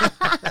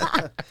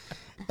you.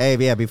 Hey,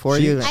 yeah, before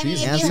you I mean,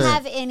 if answer, you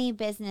have any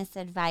business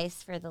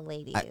advice for the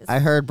ladies. I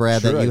heard,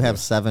 Brad, Sure that I you do. have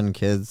 7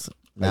 kids.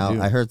 Now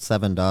do. I heard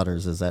 7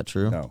 daughters. Is that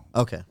true? No.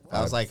 Okay.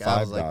 I was like,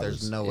 five there's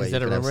daughters. no way. Is you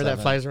that a could have rumor that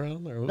 7. flies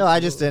around? Or No, I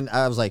just didn't.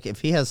 I was like, if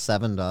he has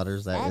 7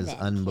 daughters, that is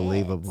 7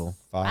 unbelievable. kids.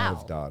 5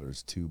 Wow.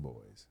 daughters, 2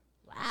 boys,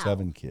 Wow.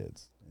 7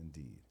 kids.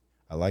 Indeed,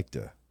 I like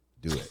to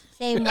do it.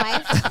 Same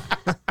wife,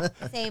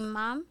 same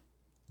mom.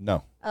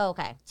 No, Oh,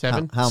 okay.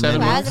 Seven? How Seven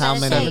many? I was How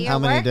about to many? say, How you're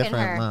many working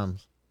different her.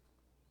 moms?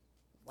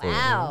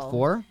 Wow.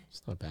 4.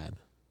 It's not bad.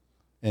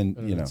 and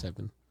Better you than know,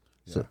 7.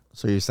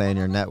 So you're saying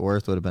your net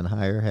worth would have been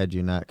higher had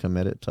you not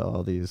committed to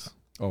all these?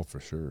 oh for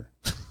sure.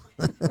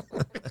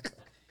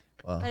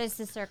 But it's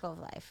the circle of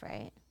life,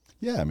 right?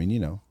 Yeah, I mean,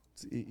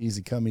 it's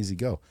easy come, easy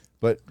go.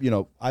 But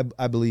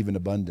I believe in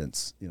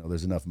abundance.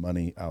 There's enough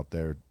money out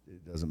there.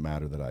 It doesn't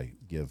matter that I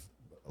give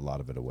a lot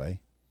of it away.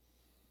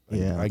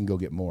 I can go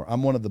get more.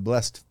 I'm one of the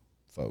blessed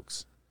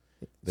folks.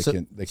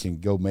 They can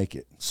go make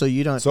it. So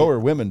you don't. So are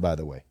women, by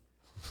the way.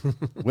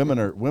 women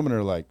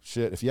are like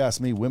shit. If you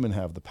ask me, women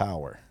have the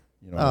power.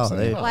 You know what I'm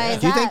saying? Why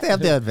is do you think that? they have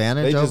the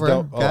advantage They just over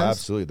don't. Oh, guys?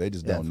 absolutely. They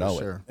just Yeah, don't for know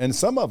sure. it, and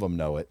some of them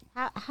know it.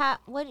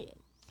 What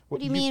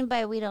do you mean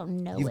by we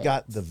don't know You've it?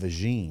 got the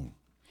vagine.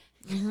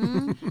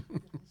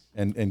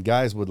 And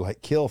guys would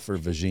like kill for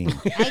vagine.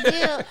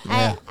 I do.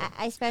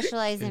 I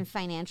specialize in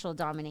financial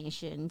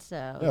domination.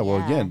 So Yeah,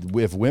 well, again,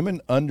 if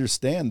women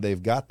understand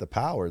they've got the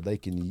power, they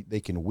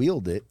can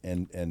wield it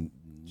and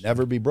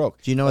never be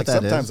broke. Do you know what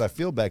that sometimes is? I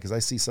feel bad because I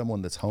see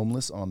someone that's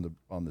homeless on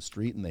the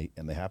street and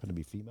they happen to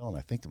be female, and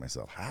I think to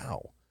myself,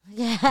 how?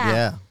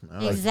 Yeah. I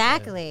like-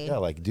 Exactly. Yeah,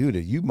 like, dude,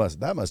 you must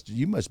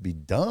be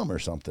dumb or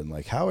something.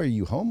 Like, how are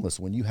you homeless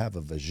when you have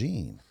a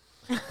vagine?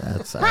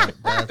 That's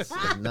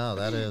no,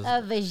 that is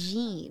A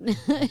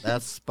vagine.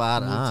 that's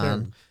spot New on.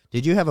 term.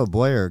 Did you have a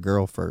boy or a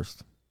girl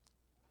first?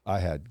 I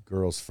had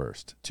girls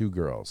first, 2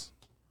 girls,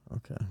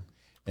 Okay.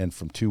 and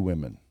from 2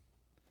 women.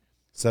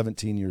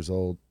 17 years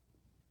old.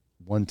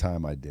 One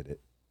time I did it.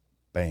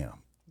 Bam.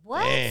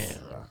 What? Damn.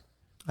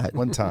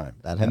 One time.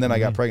 That And then happened I to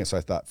got me. pregnant, so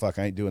I thought, fuck,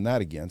 I ain't doing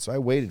that again. So I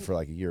waited for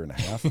like a year and a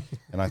half,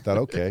 and I thought,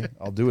 okay,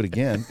 I'll do it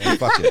again. And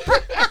fuck it.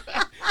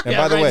 And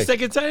by the right, way,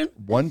 second time,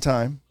 one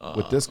time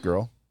with this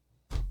girl,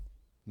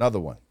 another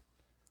one.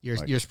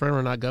 your sperm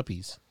are not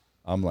guppies.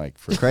 I'm like,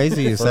 for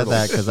Crazy you said fertile.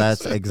 that because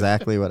that's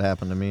exactly what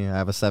happened to me. I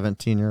have a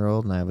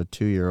 17-year-old and I have a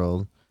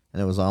 2-year-old,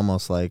 and it was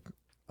almost like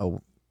a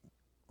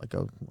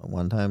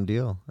one-time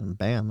deal, and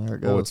bam, there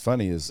it Well, what's goes.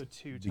 funny is The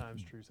 2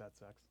 times Drew's had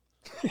sex.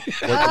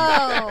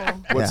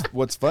 Oh.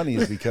 what's funny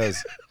is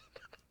because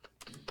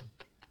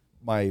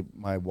my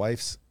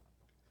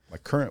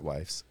current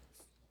wife's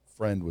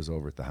friend was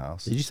over at the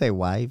house. Did you say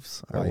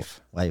wives? Or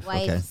Wife. Wife.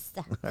 Okay. Wife's.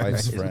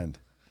 Wife's friend.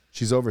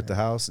 She's over at the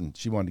house and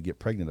she wanted to get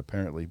pregnant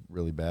apparently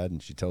really bad,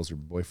 and she tells her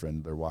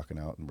boyfriend they're walking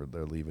out and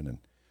they're leaving, and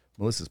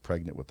Melissa's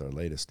pregnant with our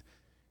latest.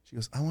 She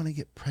goes, I want to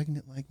get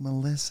pregnant like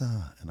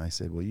Melissa. And I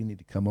said, well, you need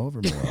to come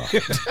over more often.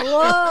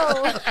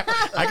 Whoa.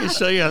 I can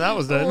show you how that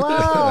was done.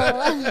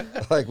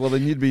 Whoa. Like, well,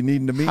 then you'd be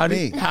needing to meet How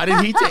me. did how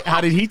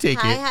did he take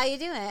Hi, it? how you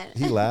doing?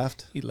 He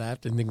laughed. He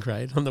laughed and then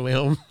cried on the way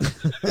home.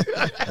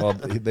 Well,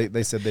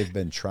 they said they've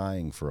been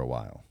trying for a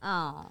while.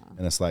 Oh.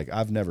 And it's like,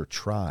 I've never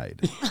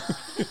tried.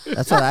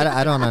 That's what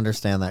I don't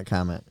understand that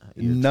comment.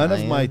 You're None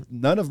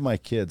trying? of my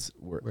kids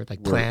were Were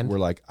like planned? were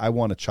like, I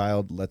want a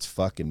child, let's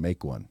fuck and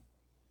make one.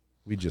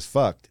 We just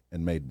fucked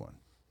and made one.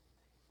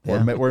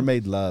 Yeah. Or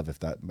made love, if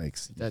that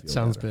makes you That feel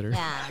sounds better.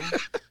 better. Yeah.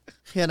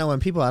 Yeah, no, I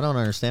don't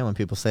understand when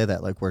people say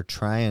that, like, we're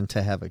trying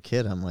to have a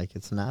kid. I'm like,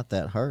 it's not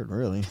that hard,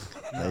 really.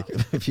 Like,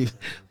 if you,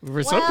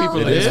 For some Well, people,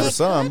 It it is is. for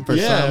some. for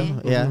Yeah.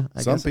 some, yeah.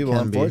 I Some guess it people,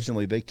 can be.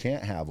 unfortunately, they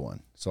can't have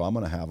one. So I'm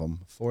going to have them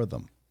for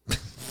them.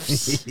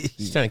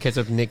 He's trying to catch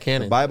up to Nick The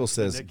Cannon. Bible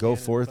says, Nick go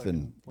Cannon forth fucking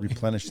and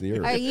replenish the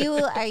earth.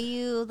 Are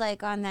you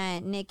like on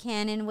that Nick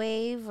Cannon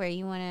wave where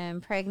you want to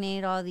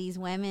impregnate all these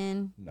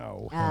women?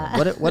 No.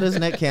 What is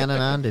Nick Cannon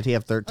on? Did he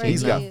have 13?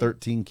 He's now? got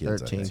 13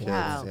 kids. 13 I think. kids.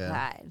 Oh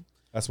yeah. God.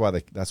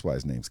 That's why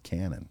his name's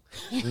Cannon.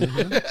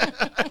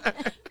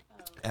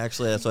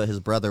 Actually, that's what his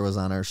brother was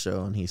on our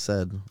show, and he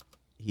said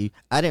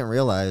I didn't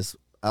realize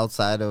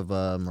outside of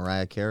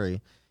Mariah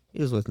Carey,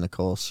 he was with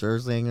Nicole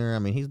Scherzinger. I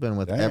mean, he's been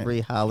with Dang. every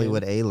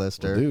Hollywood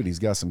A-lister. Well, dude, he's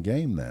got some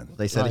game then.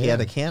 They said Oh, he yeah.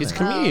 had a cannon. He's a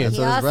comedian. That's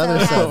He what his also brother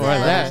has said. a- His brother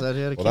That. said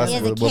he had a Well, cannon. He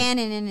has a Well,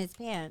 cannon in his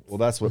pants. Well,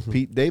 that's what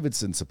Pete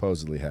Davidson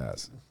supposedly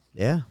has.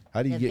 Yeah.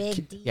 How do you The get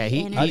big D Yeah,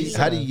 he- energy.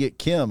 how do you get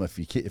Kim if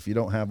you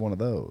don't have one of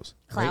those?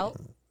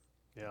 Clout?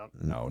 Yeah.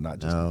 No, not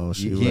just No, he,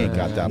 she he ain't was-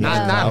 got that Not,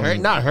 much not clout. her.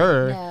 Not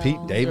her. No.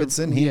 Pete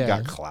Davidson, he ain't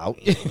Yeah. got clout.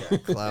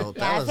 Clout.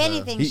 Yeah, if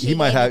anything, He she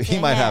might gave have it he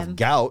to might him. have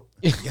gout.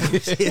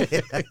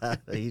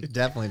 He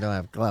definitely don't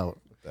have clout.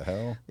 The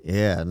hell?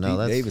 Yeah, no, Pete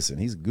that's Davidson,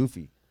 he's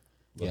goofy.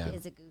 Yeah.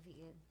 He's a goofy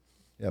kid.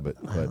 Yeah, but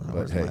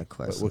those are hey, my but what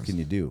questions. can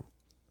you do?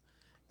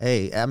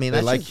 Hey, I mean, They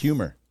that like should-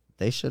 humor.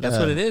 They should. That's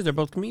what it is. They're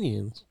both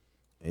comedians.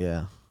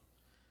 Yeah.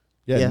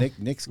 Yeah, Yeah.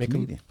 Nick's Make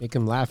comedian.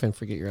 him laugh and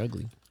forget you're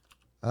ugly.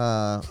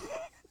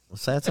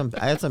 So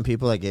I had some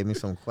people that gave me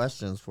some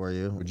questions for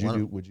you. Would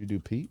you do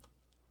Pete?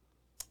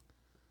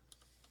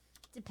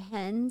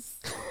 Depends.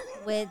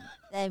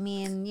 I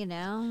mean, you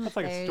know. That's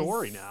like a there's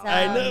story now.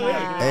 I know, some,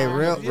 yeah. Hey,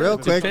 real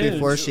quick Depends.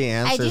 before she I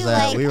answers do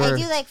that, like I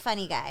do like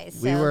funny guys.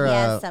 So we were, he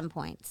has some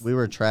points. we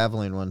were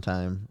traveling one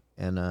time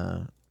and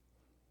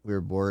we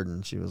were bored,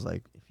 and she was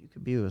like, if you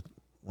could be with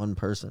one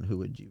person, who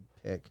would you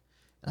pick?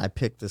 And I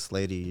picked this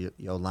lady,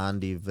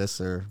 Yolandi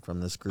Visser,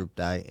 from this group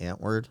Die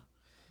Antwoord.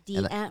 D.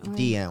 And Antwoord.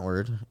 D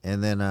Antwoord.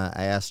 And then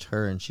I asked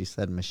her, and she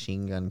said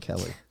Machine Gun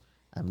Kelly.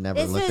 I've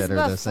never This looked was at her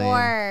the same.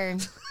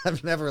 before.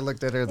 I've never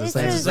looked at her the This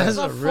same. was That's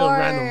a real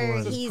random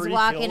before one. he's Pre-pill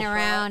walking shot.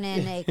 around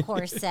in a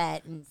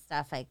corset and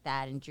stuff like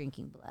that and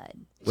drinking blood.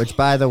 Which,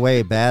 by the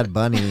way, Bad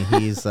Bunny,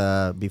 he's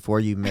before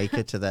you make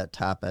it to that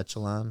top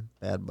echelon,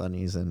 Bad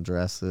Bunny's in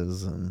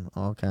dresses and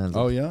all kinds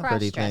Oh of yeah.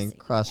 pretty things. Cross-dressing,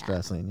 Cross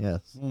dressing,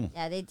 yes.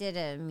 Yeah, they did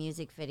a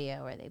music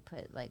video where they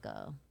put like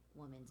a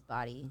woman's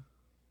body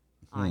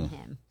on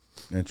him.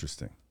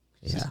 Interesting.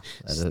 Yeah,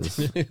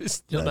 that is.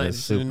 Still That not is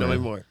interested in super.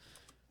 knowing more.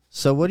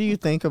 So, what do you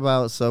think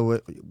about?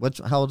 So,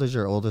 how old is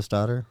your oldest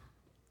daughter?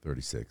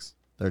 36.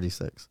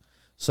 36.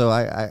 So,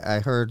 I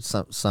heard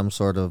some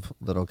sort of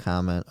little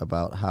comment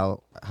about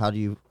how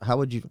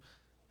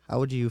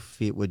would you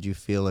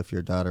feel if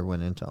your daughter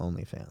went into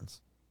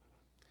OnlyFans?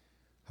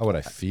 How would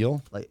I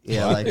feel? Like,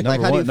 yeah, Well, like number how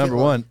do you one, number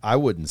feel- one, I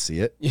wouldn't see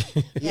it.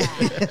 Yeah.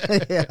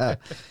 yeah,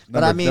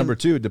 but I mean, number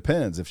two, it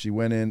depends. If she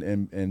went in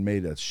and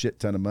made a shit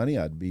ton of money,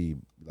 I'd be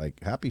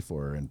like happy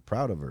for her and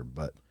proud of her.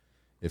 But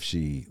if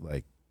she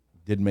like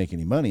didn't make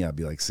any money, I'd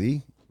be like,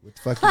 see, What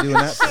the fuck you doing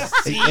that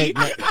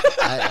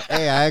for?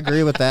 I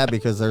agree with that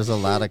because there's a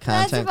lot of That's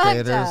content fucked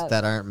creators up.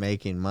 that aren't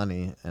making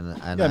money, and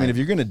Yeah, I mean, if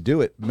you're gonna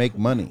do it, make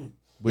money.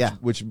 Which,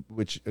 Yeah.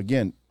 which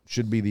again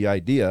should be the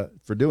idea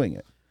for doing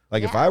it.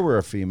 Like if Yeah. I were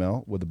a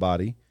female with a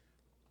body,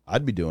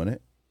 I'd be doing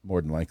it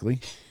more than likely.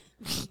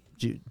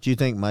 do you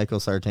think Michael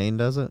Sartain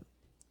does it?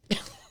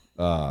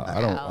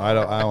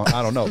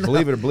 I don't know.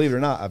 Believe it or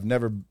not, I've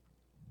never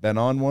been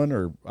on one,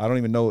 or I don't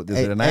even know. Is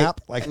it an Hey,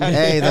 app? Like how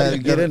Hey, do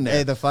you get in there?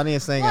 Hey, the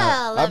funniest thing.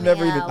 Well, I've let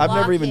never me, even- I've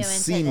never walk even you into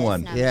seen this.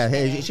 one. No, I'm Yeah, just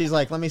hey, kidding. she's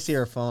like, let me see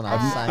her phone. I'll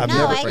sign I've you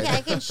no, up never- right I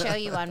now. can show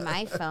you on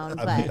my phone,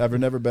 I've but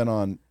never been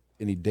on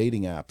any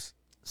dating apps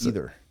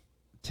either.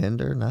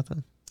 Tinder,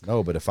 nothing.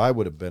 No, but if I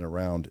would have been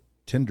around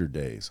Tinder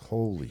days,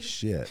 holy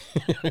shit,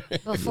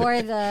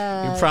 before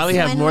the You probably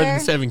have more than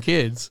swindler- 7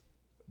 kids.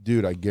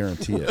 dude, I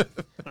guarantee it.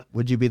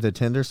 Would you be the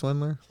Tinder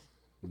swindler?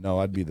 No,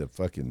 I'd be the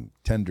fucking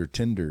Tinder.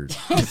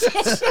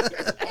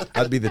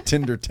 I'd be the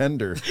Tinder.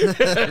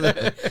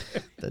 The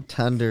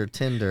Tinder.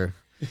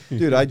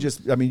 Dude,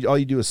 I mean, all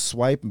you do is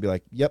swipe and be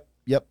like, yep.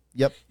 And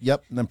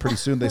then pretty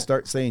soon they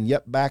start saying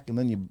yep back, and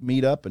then you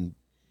meet up and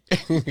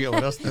Yeah,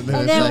 what else? And it's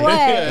then like- what?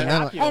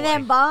 and And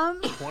then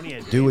bomb, 20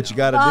 a day do what you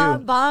now. got to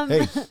do. bomb,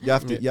 Hey, you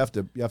have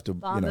to,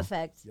 bomb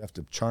effect. you have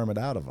to charm it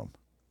out of them.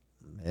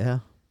 Yeah.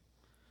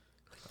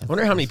 I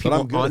wonder how many But I'm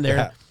people good on at there.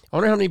 that. I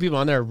wonder how many people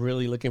on there are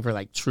really looking for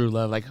like true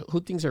love. Like, who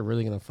thinks they're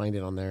really gonna find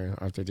it on there,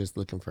 or if they're just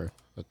looking for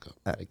hookup?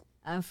 Like,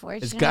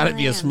 Unfortunately, gotta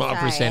be a I'm small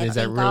sorry. percentage I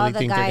that think really all the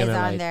think they're guys gonna,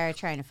 on like- there are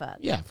trying to fuck.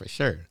 yeah, for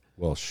sure.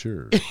 Well,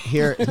 sure.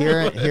 Here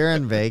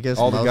in Vegas,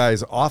 All the most-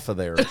 guys off of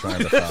there are trying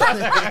to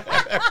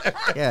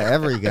fuck. Yeah,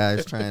 every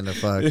guy's trying to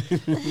fuck.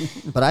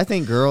 But I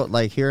think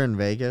like here in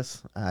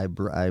Vegas, I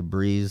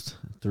breezed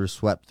through,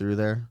 swept through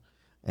there,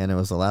 and it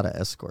was a lot of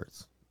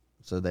escorts.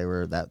 So they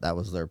were that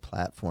was their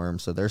platform.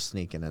 So they're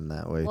sneaking in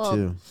that way Well,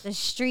 too. the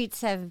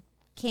streets have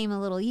came a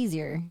little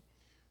easier.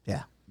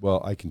 Yeah.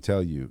 Well, I can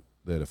tell you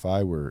that if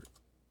I were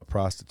a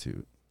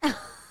prostitute,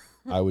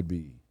 I would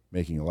be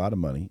making a lot of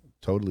money,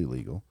 totally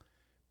legal,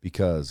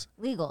 because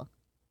Legal.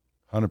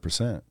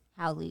 100%.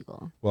 How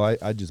legal? Well,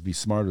 I'd just be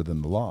smarter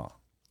than the law.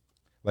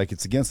 Like,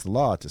 it's against the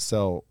law to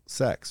sell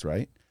sex,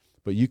 right?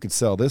 But you could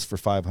sell this for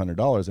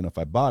 $500, and if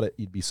I bought it,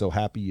 you'd be so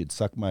happy you'd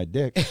suck my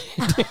dick.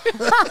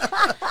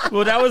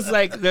 Well, that was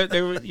like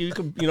you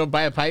could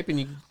buy a pipe and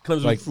you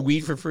comes Like- with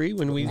weed for free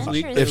when weed's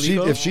Interesting.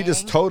 legal. If she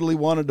just totally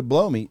wanted to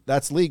blow me,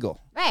 that's legal.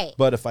 Right.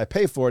 But if I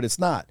pay for it, it's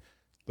not.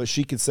 But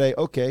she could say,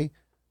 okay,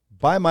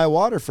 buy my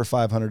water for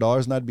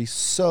 $500, and I'd be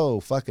so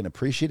fucking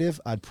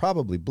appreciative. I'd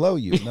probably blow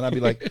you, and then I'd be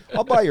like,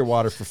 I'll buy your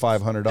water for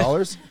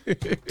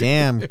 $500.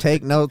 Damn,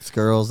 take notes,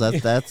 girls.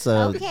 That's a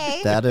Okay.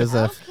 that is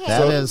a Okay.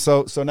 that is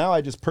So now I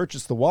just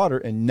purchased the water,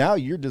 and now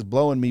you're just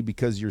blowing me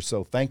because you're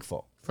so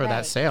thankful. for that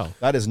Right. sale.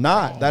 That is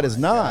not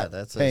God,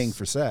 that's paying a-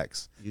 for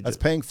sex. You That's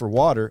ju- paying for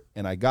water,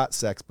 and I got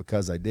sex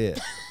because I did.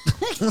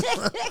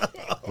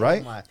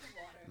 Right?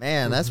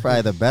 man. That's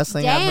probably the best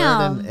thing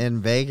I've heard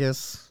in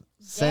Vegas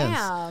since.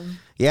 Damn.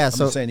 Yeah. I'm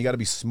So just saying you got to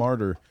be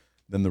smarter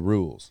than the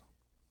rules.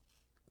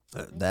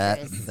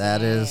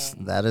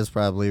 that is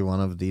probably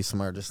one of the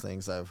smartest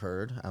things I've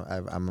heard.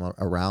 I'm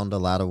around a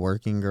lot of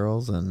working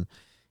girls, and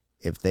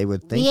if they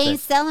would think We ain't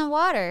that selling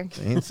water.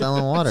 they ain't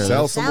selling water, Sell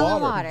that's- some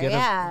Selling water. water. Get a-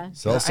 Yeah.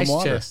 Sell some Ice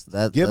water. chest.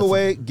 that's Give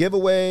away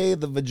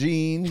the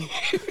vagine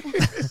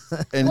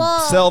and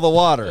Well, sell the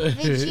water.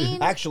 Vagine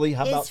Actually,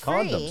 how about is free.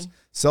 condoms?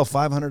 Sell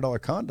 $500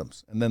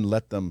 condoms and then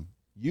let them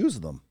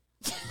use them.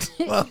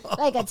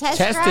 like a test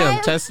Test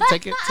drive. him.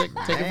 Take it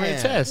for a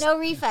Man. test. No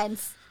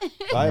refunds.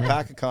 Buy a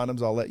pack of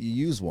condoms. I'll let you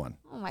use one.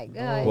 Oh my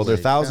god. Well, they're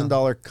Holy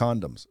 $1,000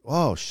 condoms.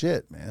 Oh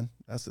shit, man,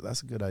 that's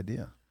a good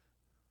idea.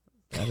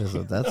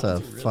 that's a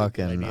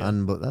fucking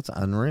that's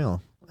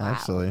unreal, Wow.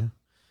 actually.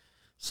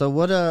 So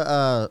what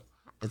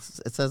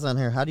it says on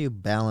here, how do you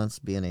balance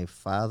being a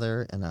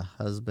father and a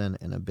husband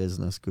and a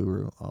business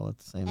guru all at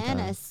the same and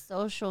time? a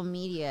social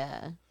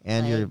media.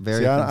 And like- you're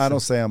very See, I don't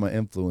consistent. say I'm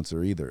an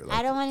influencer either.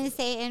 I don't want to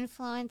say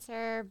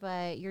influencer,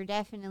 but you're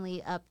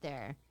definitely up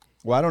there.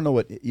 Well, I don't know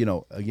what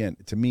Again,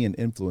 to me, an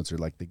influencer,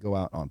 like, they go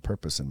out on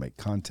purpose and make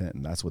content,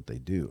 and that's what they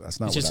do.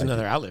 That's not It's what just I do.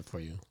 another outlet for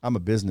you. I'm a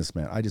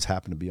businessman. I just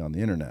happen to be on the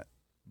internet.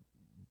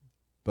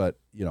 But,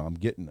 I'm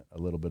getting a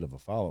little bit of a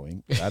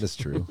following. That is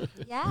true.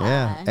 Yeah.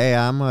 Yeah. Hey,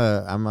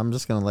 I'm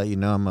just gonna let you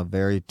know I'm a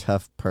very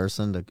tough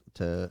person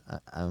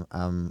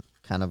I'm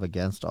kind of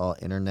against all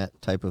internet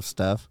type of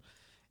stuff.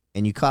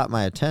 And you caught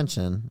my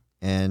attention,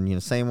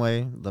 and same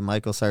way the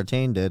Michael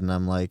Sartain did, and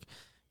I'm like,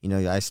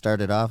 I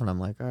started off and I'm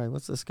like, all right,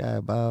 what's this guy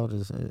about?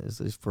 Is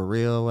this for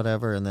real,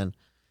 whatever? And then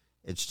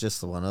it's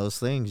just one of those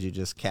things. You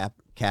just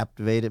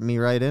captivated me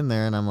right in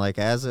there, and I'm like,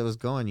 as it was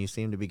going, you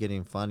seem to be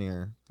getting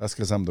funnier. That's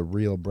because I'm the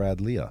real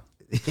Brad Leah.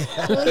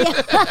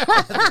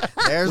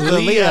 There's the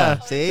Leah.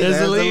 See, There's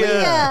the the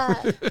Leah.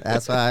 Yeah.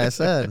 That's why I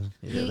said.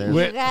 You, there's-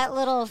 Where- you got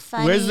little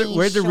funny.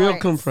 Where'd the real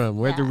come shorts. from?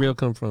 Where'd the Yeah. real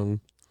come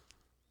from?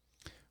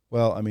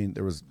 Well, I mean,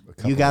 there was a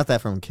couple. You got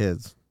that from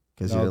kids.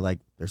 Because No. you're like,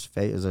 there's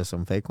fake. Is there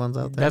some fake ones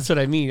out there? That's what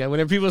I mean.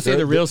 Whenever people say There-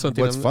 the real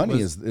something, What's I'm-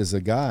 funny was- is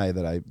a guy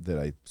that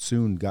I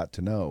soon got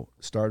to know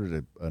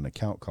started an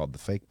account called the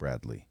Fake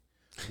Bradley,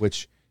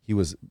 which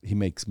he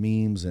makes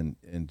memes and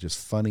just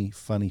funny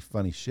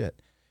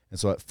shit. And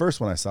so at first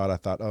when I saw it, I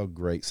thought, oh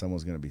great,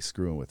 someone's going to be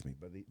screwing with me.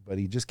 But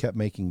he just kept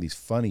making these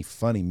funny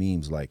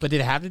memes like. But did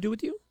it have to do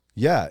with you?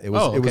 Yeah, it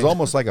was. Oh, It was okay.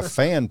 almost like a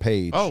fan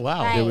page. Oh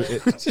wow. Right.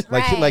 It was,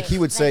 Right. like he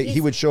would say Like he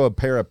would show a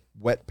pair of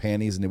wet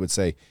panties and it would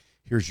say,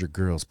 "Here's your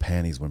girl's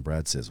panties." When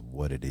Brad says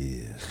what it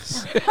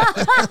is,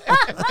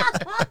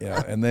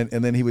 yeah, and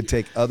then he would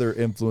take other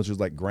influencers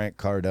like Grant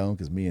Cardone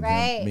because me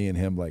and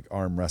him like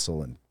arm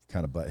wrestle and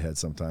kind of butt heads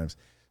sometimes.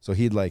 So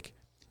he'd like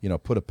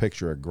put a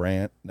picture of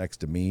Grant next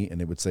to me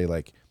and it would say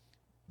like,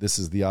 this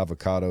is the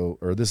avocado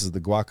or this is the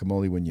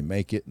guacamole when you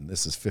make it, and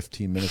this is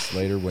 15 minutes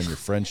later when your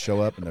friends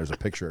show up and there's a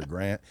picture of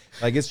Grant.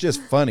 Like it's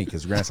just funny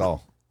because Grant's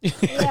all.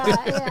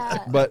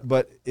 Yeah.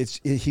 But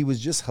he was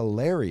just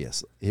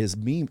hilarious. His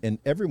meme, and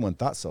everyone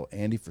thought so.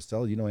 Andy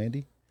Frisell, you know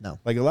Andy? No.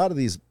 Like a lot of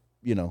these,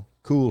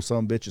 cool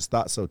some bitches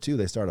thought so too.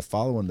 They started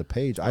following the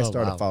page. I Oh,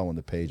 started wow. following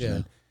the page, Yeah.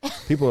 and then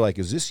people are like,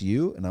 "Is this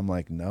you?" And I'm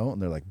like, "No."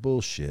 And they're like,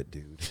 "Bullshit,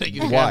 dude."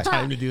 You didn't Why? have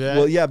time to do that.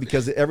 Well, yeah,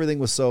 because everything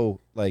was so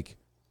like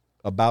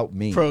about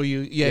me. Pro you.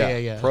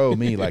 Yeah. Pro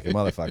me like a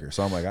motherfucker.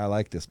 So I'm like, I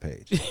like this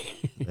page.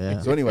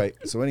 Yeah. So anyway,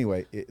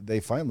 they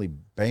finally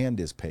banned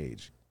his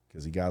page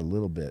because he got a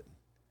little bit,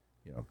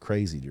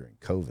 crazy during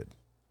COVID.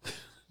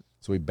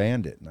 So we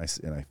banned it, and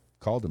I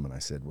called him and I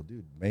said, "Well,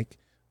 dude, make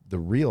the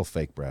real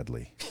Fake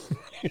Bradley."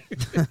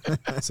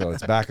 So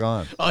it's back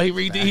on. Oh,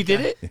 he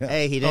did it.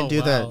 Hey, he didn't Oh, do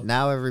wow. that.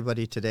 Now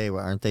everybody today,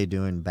 aren't they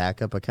doing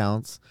backup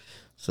accounts?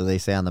 So they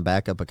say on the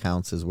backup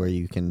accounts is where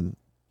you can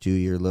do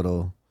your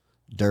little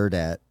dirt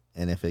at,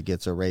 and if it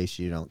gets erased,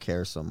 you don't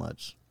care so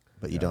much.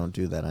 But you don't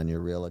do that on your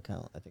real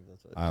account. I think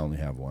that's what. I only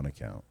have one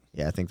account.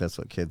 Yeah, I think that's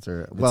what kids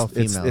are.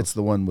 It's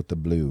the one with the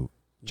blue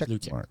check Blue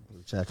check. mark,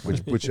 check.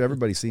 which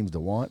everybody seems to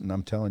want, and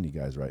I'm telling you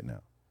guys right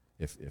now,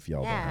 if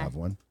y'all Yeah. don't have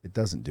one, it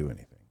doesn't do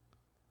anything.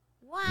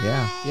 What?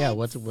 Yeah.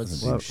 What's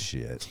Doesn't do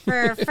shit.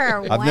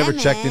 for I've never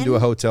checked into a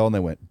hotel and they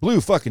went blue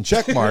fucking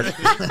check mark.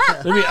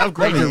 Let me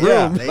upgrade your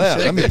Yeah, room. yeah,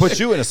 let me put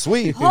you in a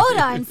suite. Hold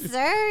on,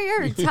 sir.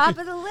 You're top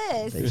of the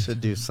list. They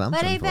should do something.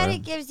 But I for bet it.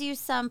 it gives you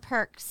some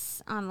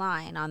perks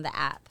online on the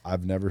app.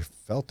 I've never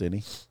felt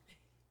any.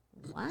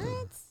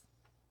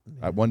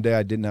 What? One day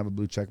I didn't have a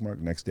blue check mark.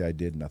 Next day I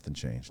did. Nothing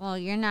changed. Well,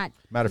 you're not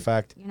Matter of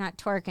fact,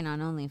 twerking on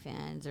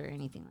OnlyFans or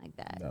anything like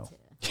that No.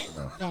 to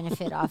No.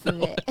 benefit off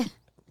of it.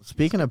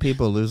 Speaking of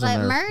people losing But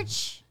their,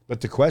 merch,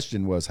 but the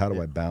question was, how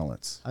do I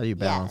balance? how do you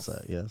balance Yes.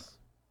 that? Yes,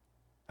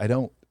 I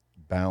don't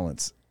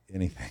balance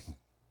anything.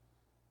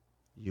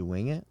 you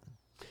wing it.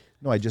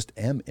 No, I just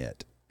am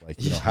it. Like,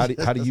 how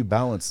do you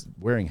balance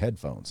wearing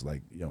headphones,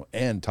 like,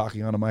 and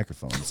talking on a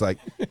microphone? It's like,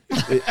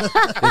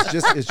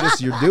 it's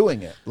just you're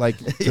doing it. Like,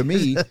 to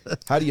me,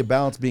 how do you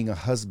balance being a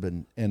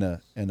husband and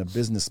a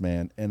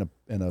businessman and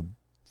a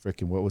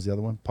freaking, what was the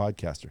other one?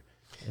 Podcaster.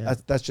 Yeah.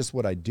 That's just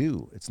what I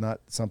do. It's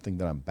not something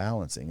that I'm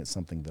balancing. It's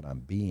something that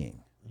I'm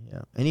being.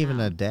 Yeah, and even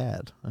a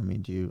dad. I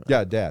mean, do you?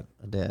 Yeah, Dad.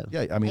 A dad.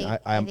 Yeah, I mean, I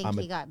I'm think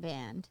a, he got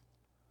banned.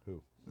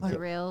 who? The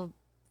real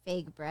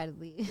fake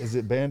Bradley. Is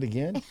it banned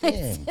again?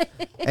 Dang.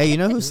 Hey, you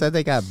know who said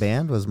they got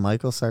banned was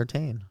Michael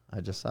Sartain.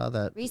 I just saw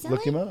that. Recently?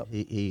 Look him up.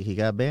 He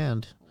got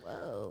banned.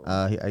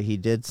 Whoa. He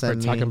did We're send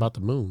me. talking about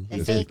the moon. The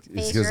It's fake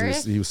because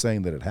faker? he was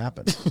saying that it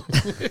happened.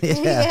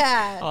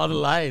 yeah. All the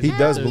lies. He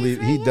does he's believe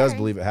right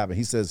here. it happened.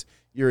 He says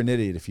you're an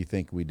idiot if you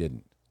think we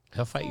didn't.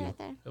 He'll fight you. Right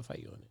there. He'll fight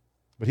you on it.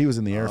 But he was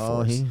in the Air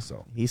Oh, Force,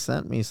 so he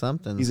sent me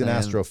something. he's an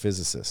saying-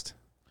 astrophysicist.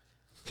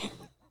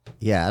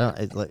 Yeah,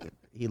 I don't.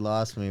 He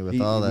lost me with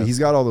all that. He's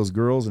got all those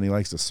girls, and he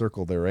likes to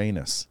circle their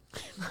anus.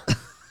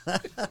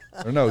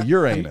 Or no,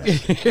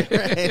 Uranus.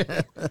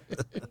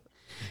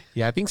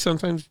 Yeah, I think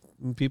sometimes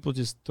people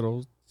just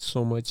throw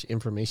so much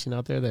information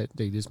out there that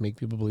they just make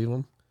people believe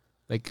them.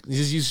 Like, they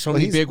just use so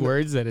many big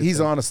words that it's He's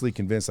like- honestly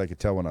convinced. I could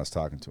tell when I was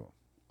talking to him.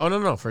 Oh,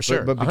 no, for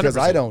sure. But because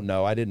 100%. I don't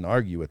know, I didn't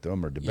argue with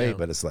them or debate. Yeah.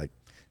 But it's like,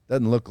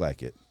 doesn't look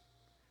like it.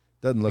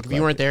 Doesn't look. If like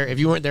you weren't it. there, if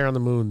you weren't there on the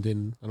moon,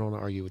 then I don't want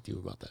to argue with you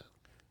about that.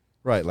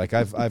 Right. Like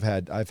I've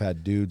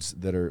had dudes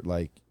that are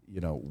like,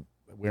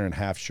 wearing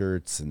half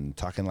shirts and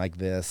talking like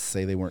this,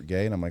 say they weren't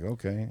gay, and I'm like,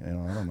 okay, I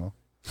don't know.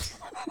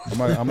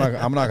 I'm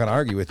not gonna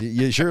argue with you.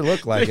 You sure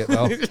look like it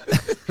though.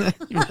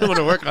 You might want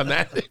to work on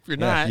that if you're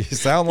Yeah, not. you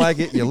sound like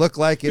it. You look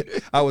like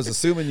it. I was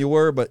assuming you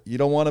were, but you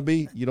don't want to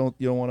be. You don't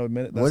want to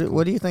admit it. That's cool.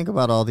 What do you think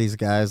about all these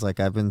guys? Like,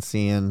 I've been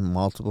seeing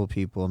multiple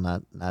people,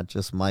 not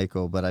just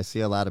Michael, but I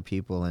see a lot of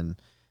people, and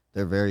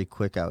they're very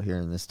quick out here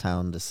in this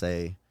town to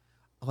say,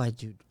 "Oh, I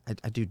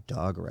do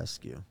dog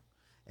rescue."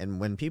 And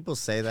when people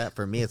say that,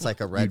 for me, it's like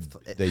a red.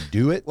 They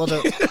do it. Well,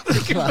 does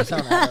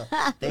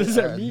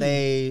that mean?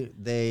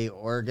 they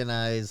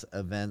organize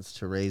events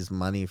to raise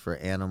money for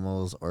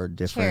animals or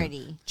different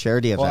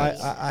Charity. Well,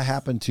 events. I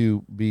happen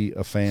to be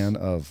a fan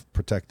of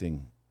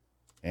protecting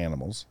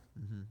animals,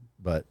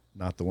 but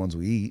not the ones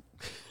we eat.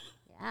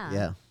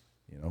 Yeah.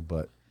 Yeah.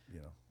 But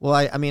Well,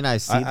 I mean, I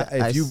see that.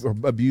 if you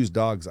abuse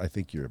dogs, I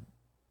think you're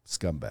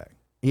scumbag.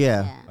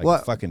 Yeah. Yeah. Like Well,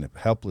 a fucking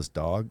helpless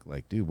dog.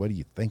 Like, dude, what are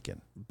you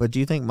thinking? but do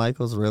you think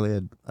Michael's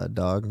really a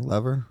dog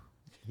lover?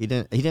 He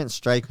didn't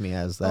strike me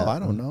as that. Oh, I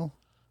don't know.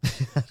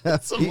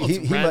 That's the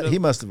most He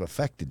must have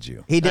affected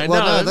you. He I did.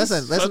 Well, know, no,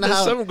 there's listen to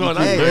how. something going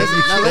on. Hey, There's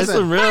listen,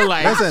 some real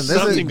life. Listen,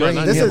 something going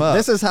on. this here. is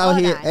this is how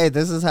Hold he. on. Hey,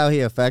 this is how he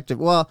affected.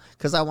 Well,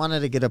 because I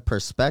wanted to get a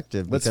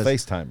perspective. Let's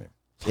because, FaceTime him.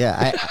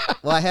 Yeah,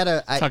 I had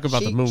a. Talk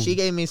about the moon. She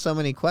gave me so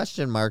many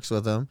question marks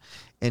with him,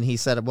 and he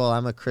said, "Well,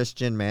 I'm a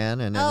Christian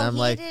man," and I'm he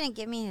like, didn't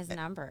give me his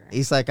number.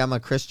 he's like, "I'm a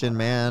Christian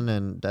man,"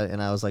 and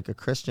I was like, a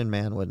Christian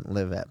man wouldn't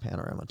live at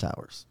Panorama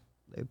Towers.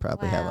 They'd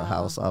probably have a Wow.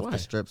 house off Why? the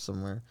strip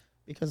somewhere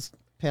because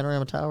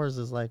Panorama Towers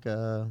is like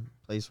a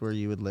place where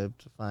you would live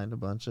to find a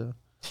bunch of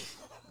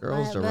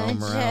girls to roam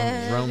the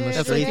That's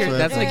like streets your, with.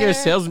 that's like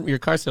your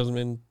car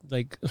salesman,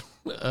 like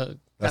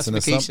That's an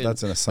classification.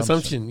 that's an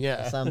assumption.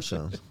 Yeah.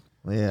 Assumption.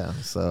 Yeah,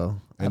 so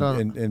I And,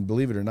 don't. and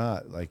believe it or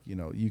not, like, you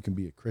know, you can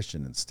be a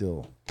Christian and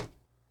still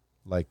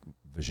like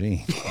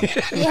vagine.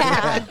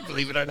 Yeah.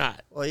 Believe it or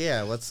not. Well,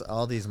 yeah. What's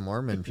all these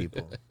Mormon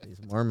people?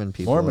 These Mormon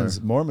people. are-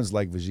 Mormons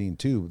like vagine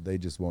too. They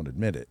just won't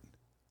admit it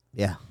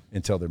yeah.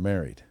 until they're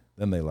married.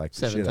 Then they like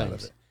the 7 shit out of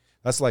times. it.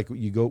 That's like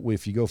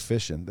if you go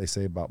fishing, they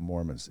say about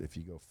Mormons, if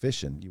you go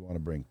fishing, you want to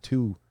bring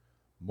 2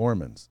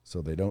 Mormons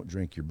so they don't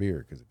drink your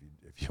beer, because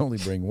if you only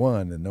bring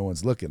one and no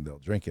one's looking, they'll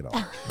drink it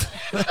all.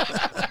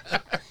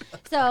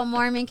 So a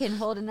Mormon can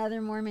hold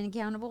another Mormon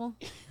accountable.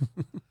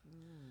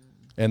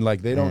 And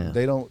like they Yeah.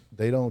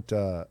 don't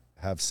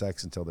have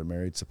sex until they're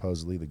married,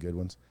 supposedly the good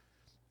ones.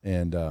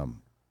 And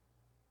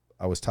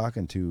I was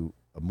talking to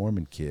a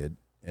Mormon kid,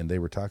 and they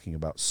were talking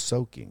about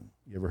soaking.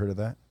 You ever heard of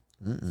that?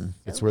 Mm-mm.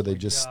 It's where they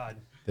just God.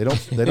 they don't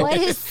What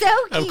is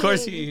soaking? Of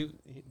course, this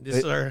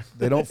is They- our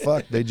they don't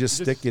fuck. They just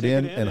stick it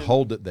in and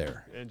hold it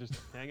there. And just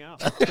hang out.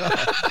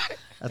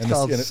 That's And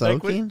called and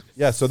soaking.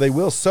 Yeah, so they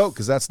will soak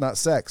because that's not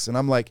sex. And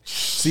I'm like,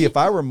 see, if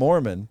I were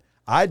Mormon,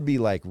 I'd be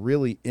like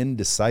really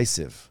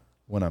indecisive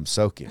when I'm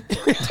soaking. Wait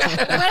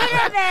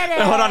a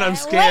minute. Hold on, I'm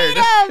scared. Wait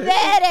a minute.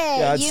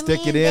 Yeah, I'd You stick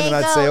it mean in and they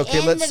I'd say, go okay,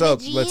 in let's the soak.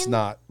 vagine? Let's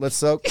not. Let's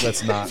soak.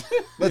 Let's not.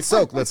 Let's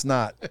soak. Let's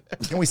not.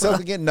 Can we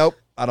soak again? Nope.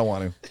 I don't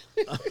want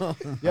to.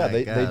 Yeah, my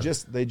they God.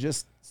 just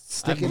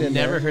stick I've it in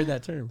never there. heard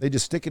that term. They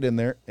just stick it in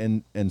there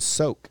and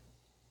soak.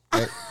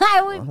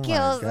 I would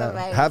kill God.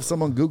 somebody. Have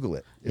someone Google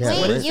it. It's Yeah, Wait,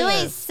 what is you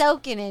that? ain't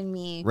soaking in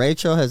me.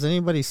 Rachel, has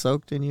anybody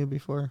soaked in you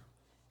before?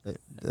 They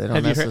don't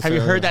Have you necessarily.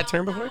 heard that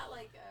term before? Not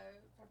like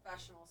a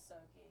professional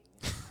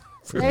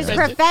soaking. There's I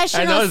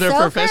professional know they're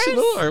soakers?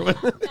 professional or what?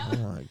 Oh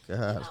my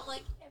God. Not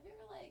like, have you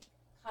ever like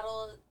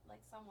cuddled like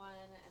someone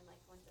and like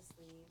went to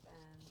sleep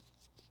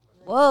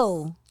and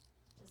Whoa.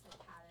 just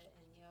like had it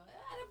and you know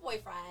I had a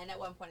boyfriend at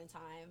one point in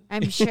time.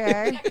 I'm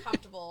sure. Got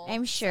comfortable.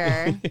 I'm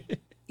sure.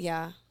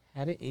 yeah.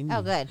 Had it in Oh,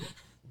 you. good.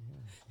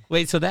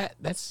 Wait, so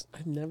that's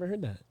I've never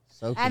heard that.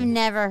 Soaking. I've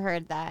never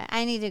heard that.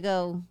 I need to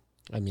go.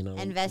 I mean, I don't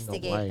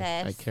Investigate know why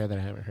this. I care that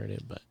I haven't heard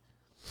it,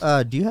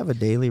 but Do you have a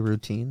daily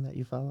routine that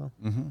you follow?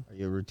 Mm-hmm. Are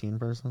you a routine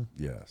person?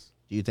 Yes.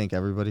 Do you think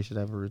everybody should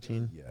have a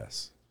routine?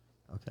 Yes.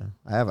 Okay.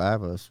 I have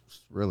a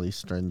really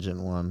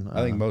stringent one.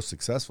 I think most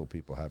successful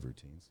people have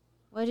routines.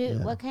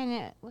 Yeah. What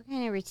kind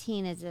of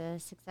routine is a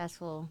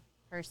successful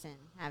person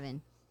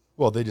having?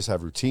 Well, they just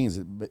have routines.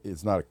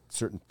 It's not a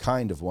certain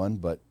kind of one,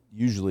 but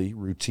usually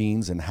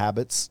routines and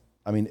habits.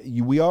 I mean,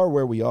 we are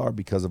where we are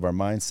because of our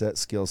mindset,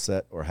 skill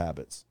set, or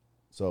habits.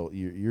 So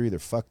you're either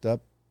fucked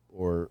up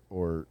or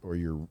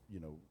you're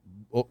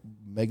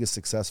mega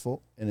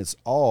successful, and it's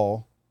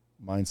all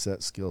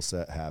mindset, skill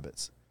set,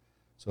 habits.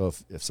 So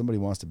if somebody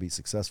wants to be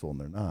successful and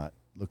they're not,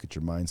 look at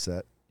your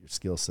mindset, your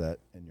skill set,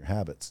 and your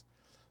habits.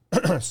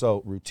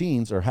 So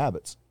routines are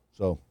habits.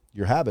 So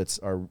your habits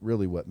are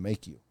really what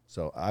make you.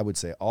 So I would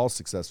say all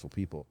successful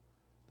people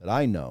that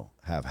I know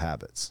have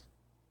habits,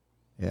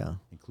 Yeah.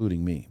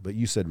 including me. But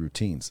you said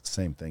routines,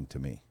 same thing to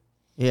me.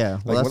 Yeah.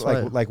 Well, Like, that's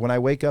like, what. like when I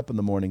wake up in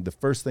the morning, the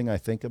first thing I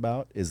think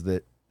about is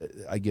that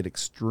I get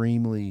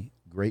extremely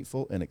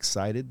grateful and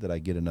excited that I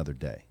get another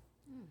day.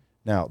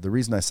 Now, the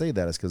reason I say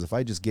that is because if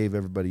I just gave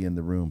everybody in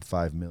the room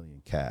 $5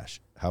 million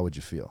cash, how would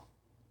you feel?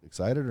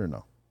 Excited or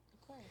no?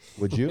 Of course.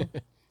 Would you?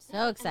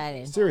 So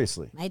excited.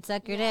 Seriously. Might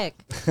suck your dick.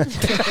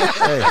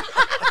 Hey,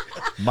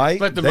 Mike,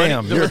 but the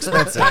damn, money, you're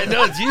expensive. I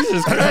know,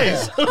 Jesus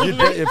Christ.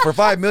 For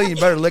 $5 million, you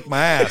better lick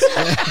my ass.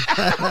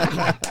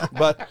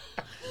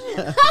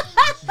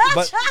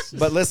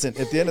 But listen,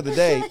 at the end of the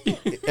day,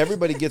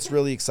 everybody gets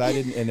really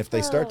excited, and if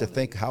they start to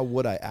think, how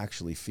would I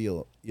actually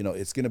feel? You know,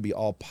 it's going to be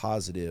all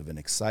positive and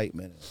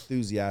excitement, and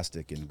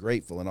enthusiastic and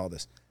grateful and all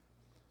this.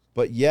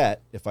 But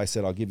yet, if I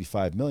said I'll give you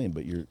 $5 million,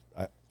 but you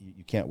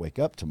can't wake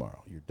up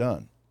tomorrow, you're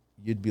done,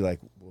 you'd be like,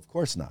 well, of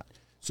course not.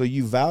 So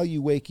you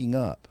value waking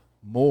up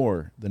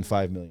more than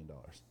 $5 million.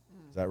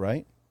 Is that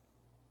right?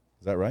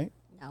 Is that right?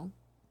 No.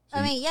 So I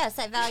you- mean, yes,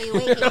 I value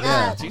waking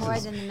up Jesus. more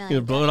than the million.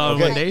 You blow it all in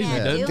dollars. one day, I you're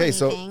can't done. do Okay,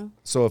 anything.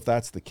 so if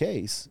that's the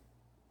case,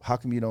 how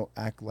come you don't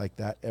act like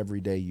that every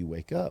day you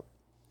wake up?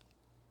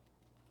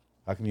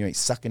 How come you ain't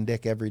sucking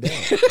dick every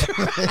day?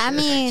 I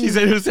mean, She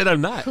said, "Who said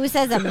I'm not?" who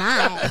says I'm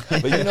not?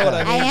 But you know what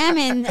I mean? I am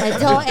in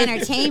adult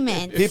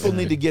entertainment. People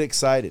need to get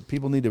excited.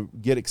 People need to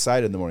get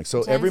excited in the morning.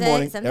 So Sometimes every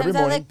morning, sometimes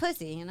I like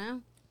pussy, you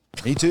know.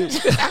 me too.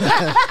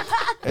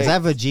 Is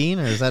that vagine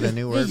or is that a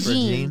new word for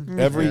Vagine.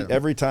 gene?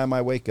 Every time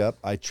I wake up,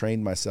 I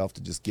train myself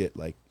to just get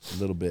like a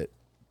little bit.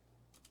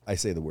 I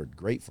say the word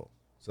grateful.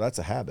 So that's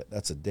a habit.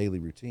 That's a daily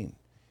routine,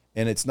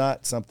 and it's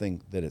not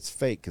something that it's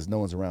fake because no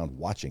one's around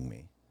watching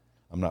me.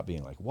 I'm not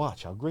being like,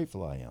 watch how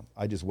grateful I am.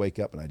 I just wake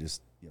up and I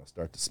just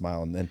start to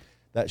smile, and then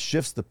that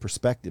shifts the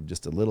perspective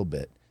just a little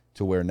bit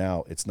to where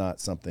now it's not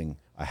something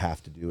I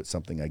have to do. It's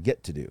something I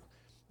get to do,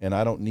 and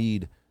I don't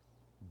need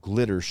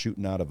glitter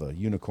shooting out of a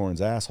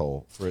unicorn's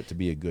asshole for it to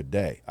be a good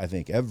day. I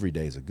think every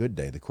day is a good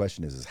day. The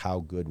question is how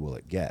good will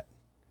it get?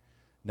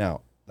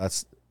 Now,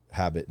 that's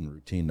habit and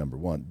routine number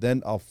one.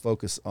 Then I'll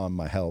focus on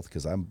my health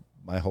because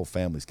my whole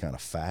family's kind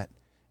of fat,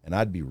 and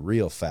I'd be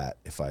real fat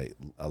if I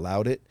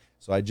allowed it.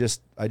 So I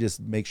just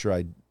make sure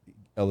I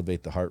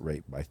elevate the heart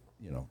rate by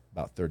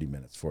about 30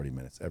 minutes, 40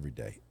 minutes every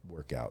day.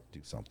 Work out, do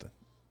something,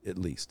 at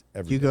least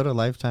every Do you day. go to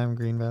Lifetime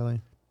Green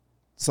Valley?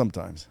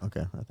 Sometimes.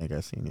 Okay, I think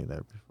I've seen you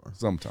there before.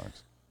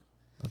 Sometimes.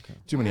 Okay.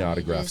 Too many You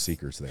autograph just-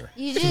 seekers there.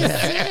 You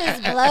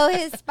just blow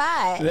his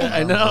spot.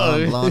 I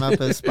know. Blowing up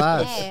his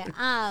spots. Hey,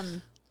 I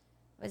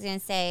was gonna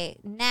say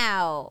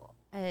now.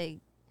 I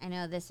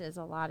know this is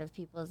a lot of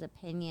people's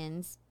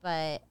opinions,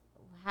 but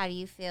how do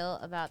you feel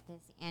about this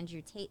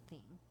Andrew Tate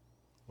thing?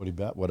 What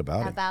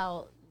about him?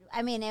 About,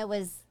 I mean, it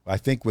was. I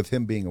think with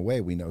him being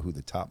away, we know who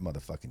the top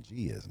motherfucking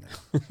G is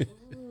now.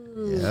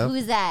 Ooh, Yep.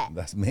 Who's that?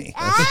 That's me.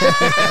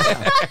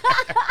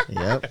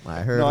 Yep,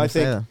 I heard No, him I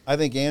say that.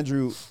 think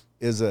Andrew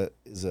is a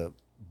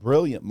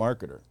brilliant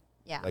marketer.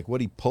 Yeah. Like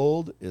what he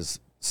pulled is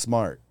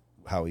smart.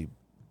 How he,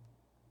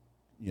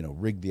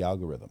 rigged the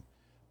algorithm.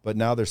 But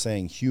now they're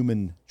saying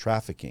human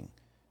trafficking.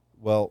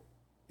 Well,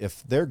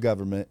 if their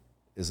government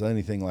is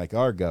anything like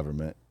our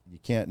government, you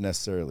can't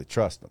necessarily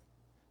trust them.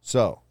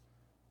 So,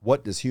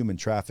 what does human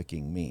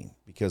trafficking mean?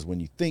 Because when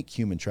you think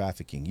human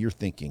trafficking, you're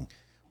thinking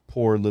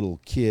poor little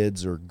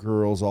kids or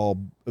girls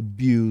all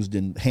abused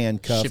and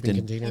handcuffed Shipping and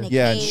container. In a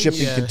yeah, and cage.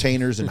 shipping Yeah.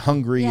 containers and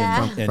hungry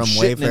Yeah. and From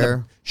shitting,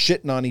 Wayfair.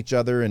 shitting on each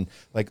other and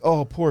like,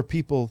 oh, poor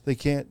people, they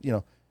can't,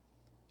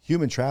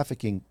 Human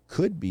trafficking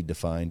could be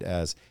defined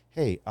as,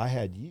 hey, I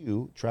had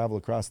you travel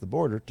across the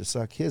border to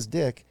suck his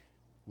dick,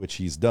 which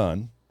he's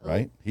done,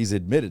 right? He's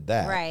admitted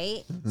that.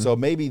 Right. So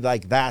maybe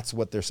like that's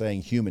what they're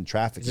saying, human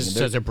trafficking. Just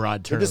And as a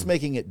broad they're term. just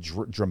making it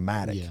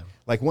dramatic. Yeah.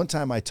 Like one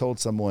time I told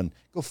someone,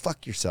 go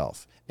fuck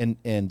yourself.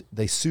 And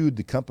they sued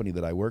the company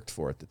that I worked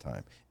for at the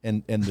time.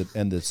 And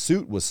the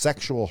suit was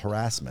sexual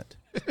harassment.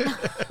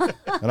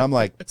 And I'm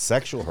like,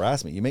 sexual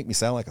harassment? You make me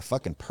sound like a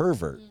fucking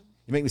pervert.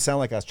 You make me sound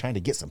like I was trying to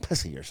get some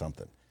pussy or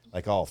something.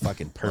 Like all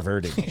fucking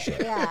perverted and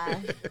shit. Yeah.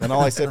 And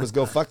all I said was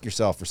go fuck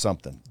yourself or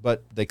something.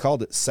 But they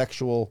called it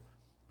sexual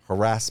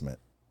harassment.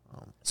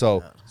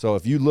 So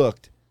if you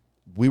looked,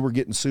 we were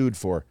getting sued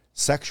for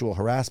sexual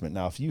harassment.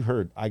 Now, if you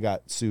heard I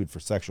got sued for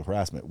sexual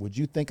harassment, would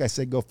you think I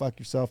said go fuck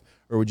yourself,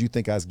 or would you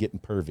think I was getting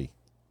pervy?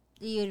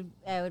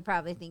 I would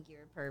probably think you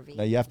were pervy.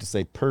 Now you have to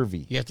say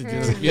pervy. You have to do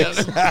it. Yeah.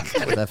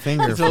 With that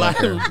finger It's a lot.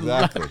 flicker.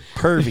 Exactly.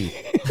 Pervy.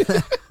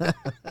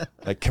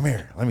 Like, come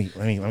here. Let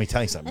me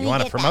tell you something. You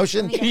want a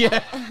promotion?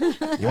 Yeah.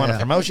 You want a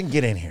promotion?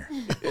 Get in here.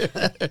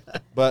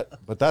 But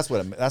that's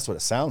what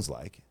it sounds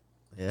like.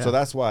 Yeah. So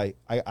that's why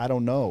I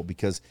don't know,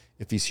 because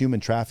if he's human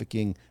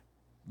trafficking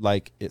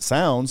like it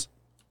sounds,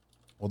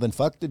 well then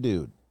fuck the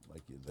dude.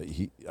 Like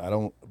I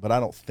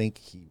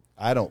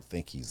don't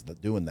think he's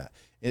doing that.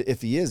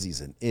 If he is,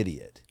 he's an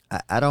idiot.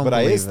 I don't But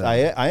believe it.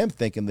 I am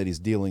thinking that he's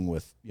dealing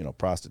with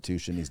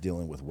prostitution. He's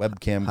dealing with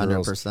webcam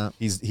girls. 100%.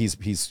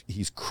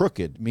 He's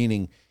crooked,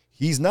 meaning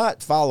he's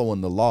not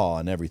following the law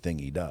in everything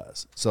he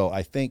does. So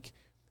I think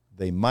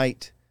they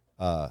might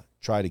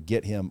try to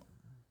get him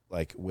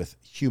like with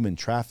human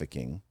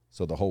trafficking,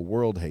 so the whole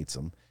world hates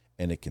him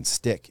and it can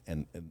stick,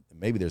 and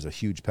maybe there's a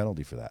huge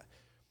penalty for that.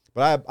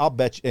 But I'll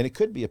bet you, and it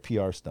could be a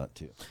PR stunt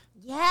too.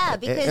 Yeah,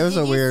 because it was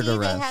did a you weird see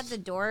arrest. They had the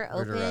door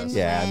Weird open. arrest.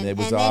 Yeah, and it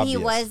was then he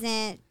obvious.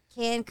 wasn't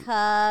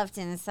handcuffed,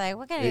 and it's like,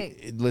 what kind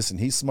of? Listen,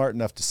 he's smart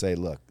enough to say,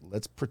 look,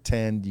 let's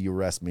pretend you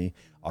arrest me.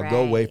 I'll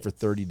go away Right. for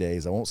 30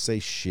 days. I won't say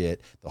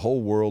shit. The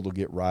whole world will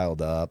get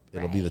riled up.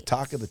 It'll be the Right.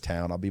 talk of the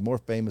town. I'll be more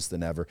famous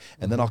than ever.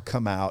 And then I'll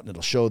come out and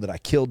it'll show that I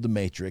killed the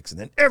Matrix. And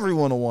then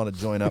everyone will want to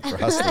join up for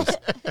Hustlers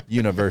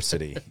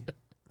University.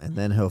 And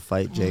then he'll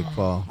fight Jake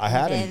Paul. I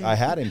Then-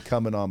 had him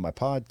coming on my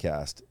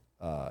podcast,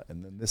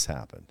 and then this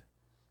happened.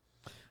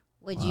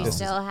 Would you This is-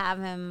 still have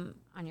him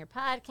on your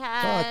podcast?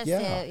 Fuck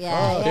yeah.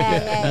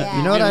 Yeah.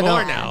 You know what I Even more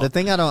don't? now. The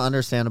thing I don't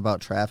understand about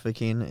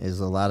trafficking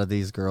is a lot of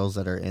these girls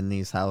that are in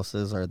these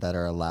houses or that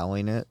are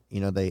allowing it.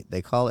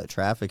 They call it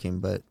trafficking,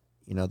 but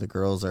the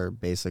girls are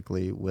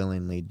basically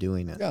willingly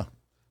doing it. Yeah.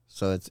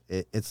 So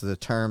it's the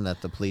term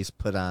that the police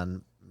put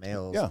on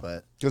males. Yeah.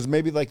 But Because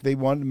maybe like they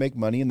wanted to make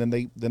money, and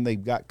then they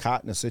got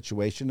caught in a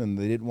situation, and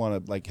they didn't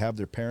want to like have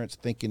their parents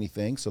think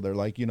anything, so they're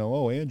like,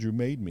 oh, Andrew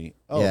made me.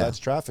 Oh, Yeah. that's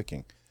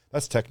trafficking.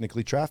 That's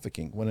technically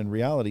trafficking. When in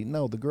reality,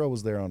 no, the girl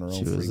was there on her own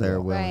She free was there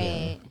will.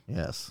 willingly. Right.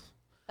 Yes.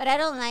 But I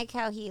don't like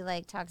how he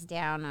like talks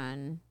down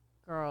on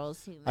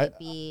girls who might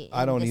be in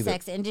I don't the either.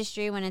 sex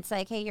industry when it's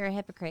like, hey, you're a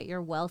hypocrite.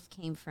 Your wealth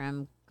came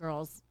from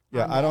girls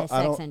Yeah, on I the don't-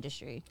 sex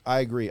industry. I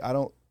agree.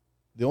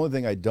 The only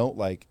thing I don't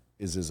like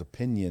is his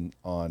opinion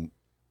on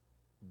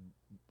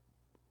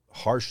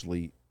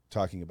harshly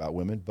talking about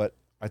women, but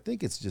I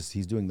think it's just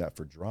he's doing that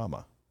for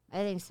drama. I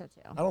think so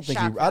too. I don't think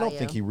Shock I don't value.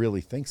 think he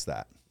really thinks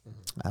that.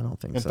 I don't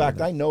think In so. fact,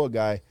 either. I know a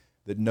guy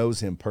that knows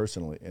him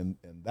personally, and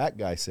that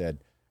guy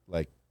said,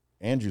 like,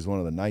 Andrew's one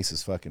of the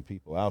nicest fucking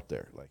people out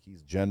there. Like,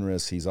 he's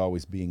generous. He's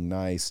always being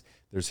nice.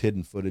 There's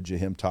hidden footage of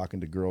him talking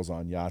to girls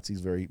on yachts.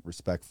 He's very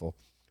respectful.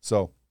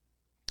 So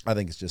I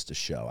think it's just a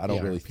show. I don't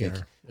PR, really think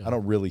yeah. I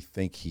don't really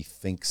think he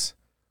thinks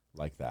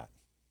like that.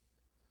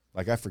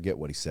 Like, I forget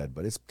what he said,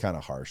 but it's kind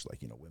of harsh. Like,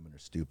 women are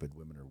stupid,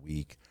 women are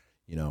weak.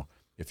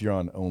 If you're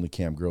on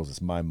OnlyCam Girls,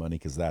 it's my money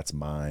because that's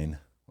mine.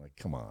 Like,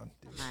 come on,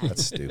 dude,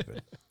 that's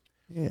stupid.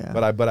 Yeah.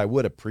 But I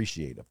would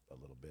appreciate a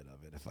little bit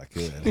of it if I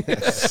could.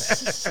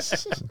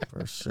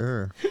 For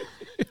sure.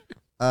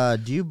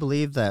 Do you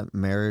believe that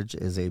marriage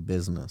is a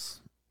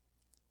business?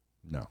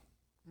 No.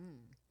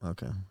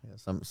 Okay.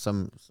 Yeah,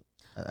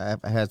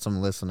 I had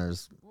some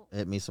listeners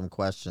hit me some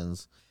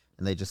questions,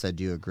 and they just said,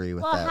 "Do you agree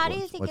with Well, that?" how do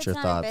you think What's it's your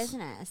not thoughts? a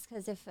business?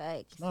 Because if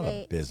like It's not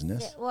a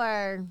business.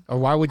 or Or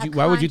why would you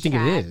think it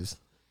contract. is?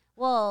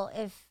 well,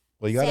 if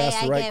Well, you got to say ask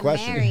the I right get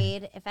question.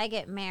 married, if I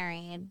get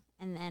married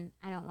and then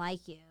I don't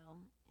like you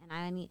and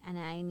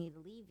I need to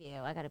leave you,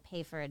 I got to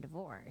pay for a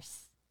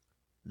divorce.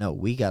 No,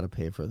 we got to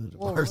pay for the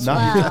Well, divorce.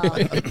 well,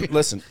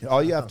 Listen,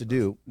 all you have to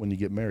do when you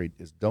get married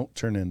is don't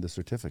turn in the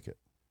certificate.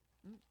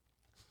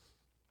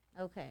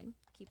 okay,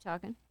 keep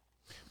talking.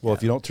 Well,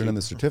 if you don't turn in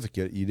the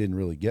certificate, you didn't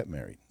really get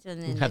married. So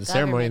then Have the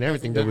ceremony and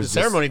everything. doesn't The was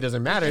ceremony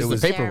doesn't matter. It's it the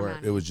was- paperwork.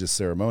 Ceremony. It was just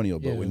ceremonial.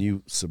 But Yeah. when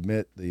you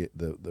submit the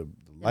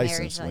marriage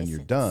license, when you're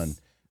license. done,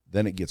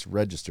 then it gets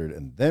registered.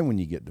 And then when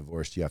you get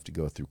divorced, you have to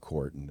go through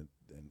court and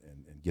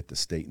get the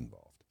state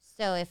involved.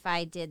 So if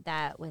I did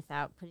that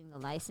without putting the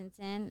license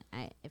in,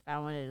 if I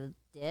wanted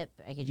to dip,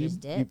 I could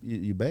just dip.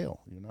 You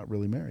bail. You're not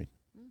really married.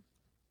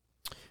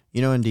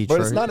 In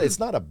Detroit, But it's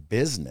not a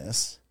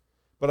business.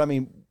 But I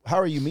mean, how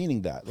are you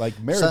meaning that? Like,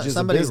 marriage is a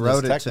somebody business. wrote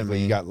it to Technically,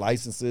 me. you got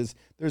licenses.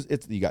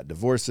 You got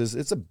divorces.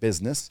 It's a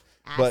business.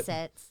 But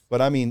Assets.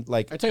 I mean,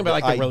 like, Are you talking about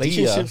like the idea-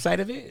 relationship side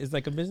of it? Is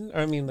like a business? Or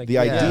I mean, like The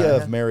idea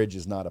Yeah. of marriage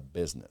is not a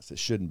business. It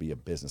shouldn't be a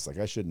business. Like,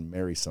 I shouldn't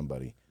marry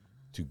somebody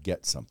to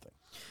get something.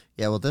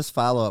 Yeah, well, this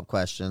follow-up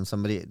question,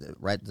 somebody,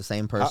 right, the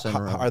same person.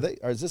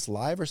 Is this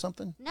live or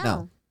something?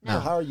 No. No.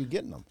 How are you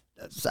getting them?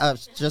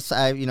 I've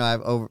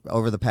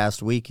over the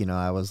past week,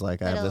 I was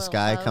like, I Put have a this little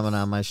guy post. coming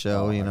on my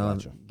show, Oh, I and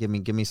gotcha.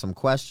 give me some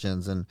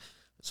questions. And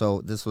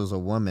so this was a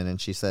woman, and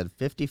she said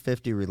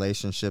 50-50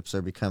 relationships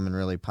are becoming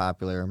really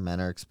popular. Men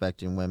are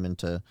expecting women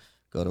to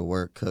go to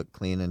work, cook,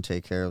 clean, and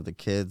take care of the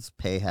kids,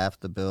 pay half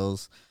the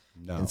bills,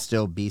 No. and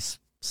still be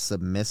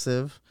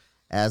submissive.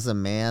 As a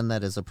man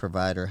that is a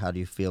provider, how do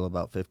you feel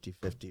about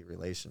 50-50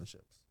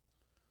 relationships?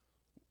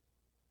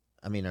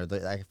 I mean,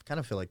 I kind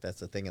of feel like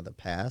that's a thing of the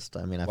past.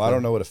 I mean, Well, I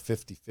don't know what a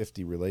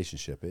 50-50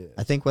 relationship is.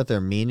 I think what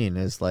they're meaning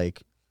is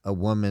like a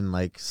woman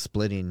like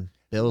splitting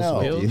bills No,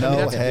 with you. I mean, no,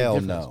 that's a big hell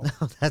difference.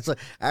 no. That's what,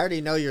 I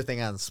already know your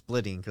thing on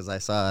splitting because I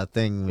saw a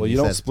thing. When Well, you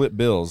don't said, split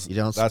bills. You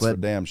don't That's split-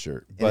 for damn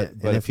sure.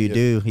 and if you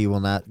do, he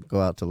will not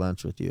go out to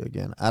lunch with you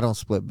again. I don't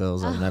split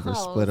bills. I've never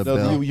Oh, split a No,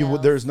 bill.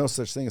 Bills. there's no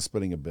such thing as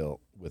splitting a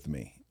bill with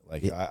me.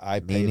 Like, Yeah, I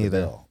me pay the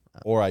neither. bill,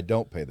 or I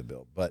don't pay the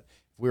bill. But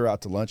if we were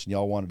out to lunch and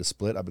y'all wanted to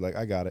split, I'd be like,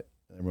 I got it.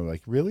 And we're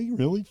like, really?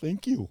 Really?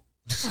 Thank you.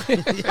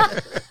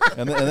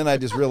 and then I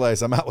just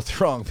realized I'm out with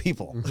the wrong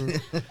people.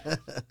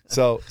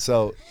 so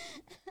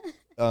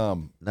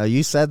No,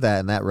 you said that,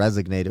 and that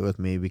resonated with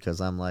me because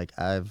I'm like,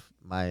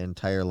 my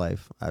entire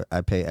life,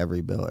 I pay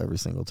every bill every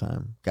single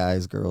time.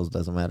 Guys, girls,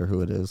 doesn't matter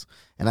who it is.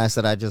 And I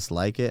said I just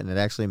like it, and it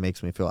actually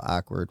makes me feel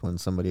awkward when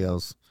somebody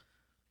else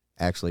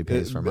actually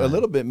pays for mine. a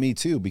little bit me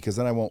too, because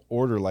then I won't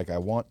order like I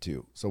want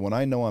to. So when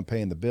I know I'm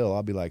paying the bill,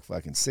 I'll be like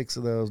fucking 6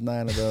 of those,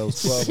 9 of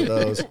those, 12 of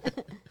those,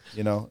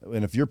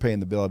 and if you're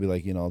paying the bill, I'll be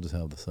like, I'll just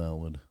have the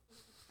salad.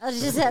 I was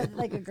just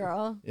like a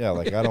girl. Yeah,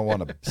 like I don't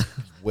want to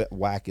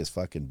whack his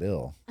fucking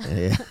bill.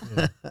 Yeah.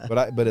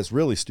 But it's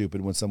really stupid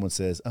when someone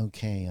says,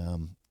 "Okay,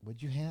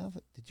 what'd you have?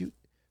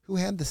 Who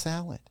had the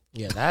salad?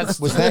 Yeah, that's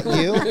Was that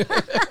you?"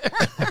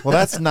 Well,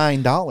 that's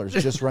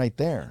 $9 just right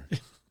there.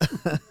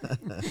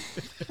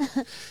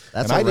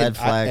 That's and a red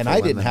flag. and for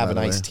I didn't women, have by an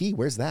the way. iced tea.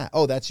 Where's that?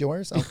 Oh, that's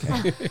yours.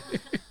 Okay.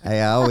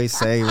 I always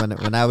say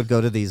when I would go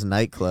to these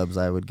nightclubs,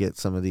 I would get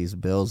some of these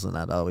bills, and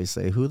I'd always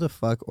say, "Who the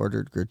fuck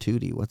ordered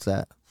gratuity? What's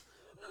that?"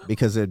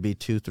 Because it'd be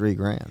 $2-3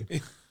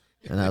 grand,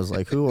 and I was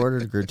like, "Who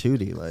ordered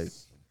gratuity?" Like,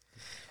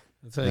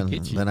 that's how they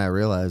get you. then I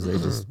realized they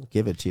just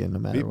give it to you no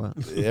matter what.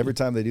 Every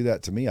time they do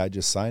that to me, I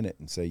just sign it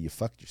and say, "You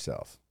fucked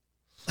yourself."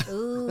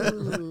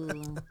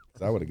 Ooh.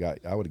 'Cause I would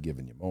have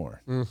given you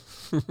more.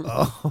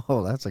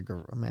 Oh, that's a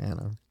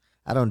man.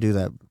 I don't do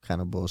that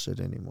kind of bullshit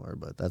anymore,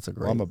 but that's a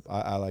great. Well,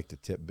 I like to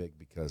tip big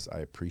because I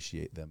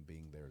appreciate them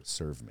being there to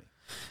serve me.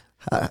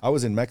 I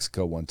was in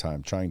Mexico one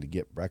time trying to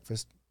get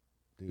breakfast.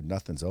 Dude,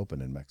 nothing's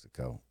open in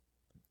Mexico.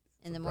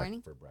 In the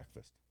morning? For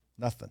breakfast.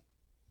 Nothing.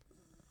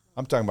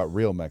 I'm talking about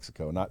real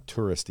Mexico, not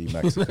touristy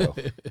Mexico.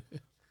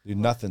 Dude,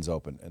 nothing's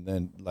open. And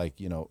then, like,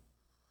 you know,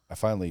 I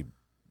finally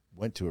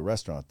went to a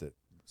restaurant that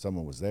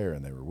someone was there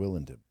and they were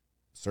willing to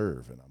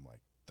serve. And I'm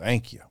like,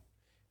 thank you.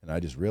 And I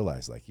just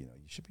realized, like, you know,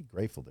 you should be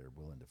grateful they're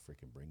willing to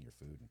freaking bring your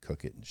food and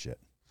cook it and shit.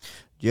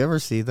 Do you ever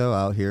see, though,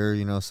 out here,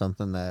 you know,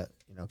 something that,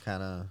 you know,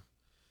 kind of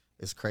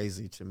is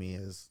crazy to me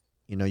is,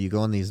 you know, you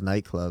go in these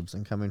nightclubs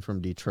and coming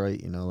from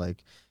Detroit, you know,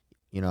 like,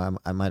 you know,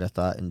 I might have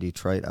thought in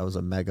Detroit I was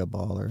a mega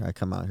baller. I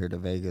come out here to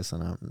Vegas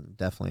and I'm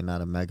definitely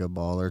not a mega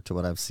baller to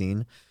what I've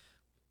seen.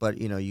 But,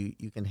 you know, you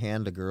can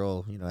hand a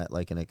girl, you know, at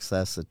like an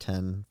excess of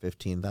 $10,000,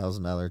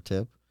 $15,000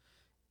 tip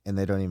and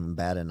they don't even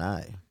bat an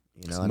eye.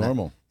 You know, It's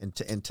normal. And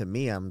to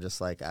me, I'm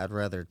just like, I'd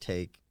rather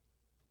take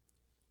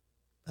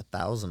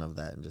 1,000 of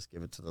that and just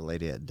give it to the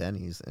lady at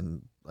Denny's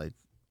and like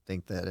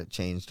think that it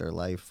changed her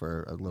life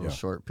for a little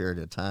short period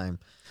of time.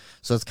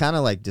 So it's kind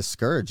of like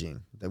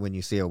discouraging that when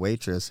you see a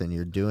waitress and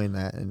you're doing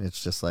that and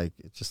it's just like,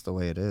 it's just the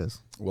way it is.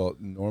 Well,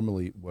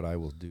 normally what I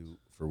will do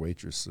for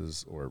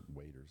waitresses or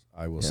waiters,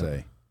 I will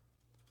say,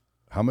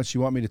 how much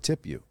you want me to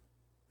tip you?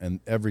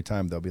 And every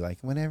time they'll be like,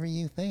 whatever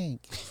you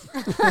think.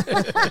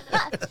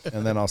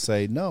 And then I'll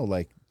say, no,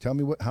 like, tell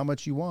me how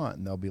much you want.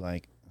 And they'll be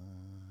like,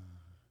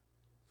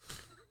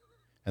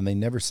 and they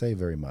never say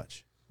very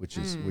much, which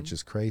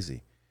is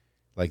crazy.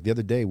 Like the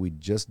other day, we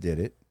just did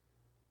it.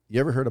 You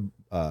ever heard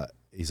of,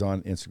 he's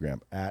on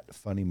Instagram, at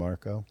Funny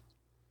Marco?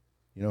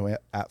 You know,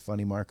 at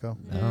Funny Marco?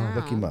 No.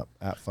 Look him up,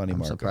 at Funny I'm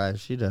Marco. surprised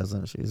she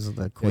doesn't. She's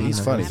the Yeah, queen. he's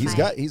of funny.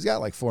 it. He's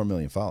got like 4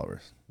 million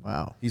followers.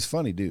 Wow. He's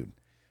funny, dude.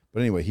 But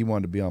anyway, he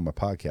wanted to be on my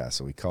podcast,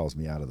 so he calls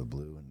me out of the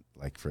blue and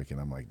like freaking.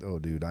 I'm like, oh,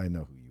 dude, I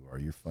know who you are.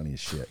 You're funny as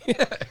shit.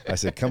 I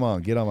said, come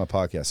on, get on my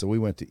podcast. So we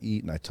went to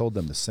eat, and I told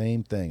them the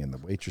same thing. And the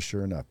waitress,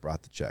 sure enough,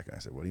 brought the check. And I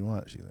said, what do you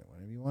want? She said,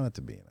 whatever you want it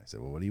to be. And I said,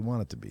 well, what do you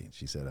want it to be? And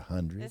she said,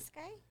 100. This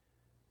guy?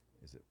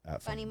 Is it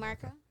at Funny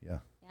Marco? Yeah.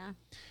 Yeah.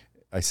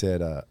 I said,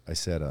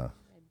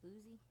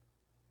 Boozy.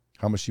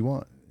 how much you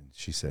want? And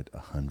she said,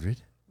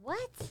 100.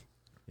 What?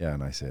 Yeah,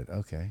 and I said,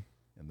 okay.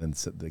 And then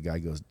the guy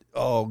goes,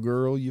 oh,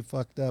 girl, you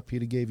fucked up.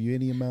 He'd have gave you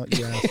any amount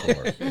you asked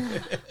for.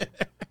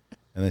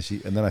 And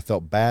then I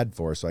felt bad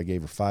for her, so I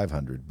gave her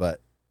 500.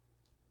 But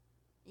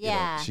you know,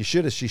 Yeah. she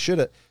should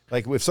have.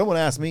 Like, if someone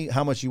asked me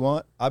how much you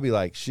want, I'd be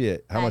like,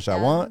 shit, how much I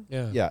want?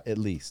 Yeah. At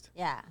least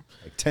Yeah.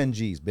 like 10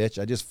 G's, bitch.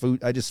 I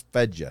just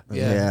fed you.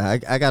 Yeah,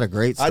 I got a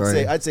great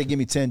story. I'd say give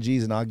me 10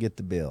 G's and I'll get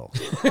the bill.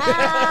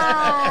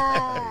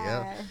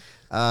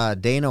 Ah.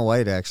 Dana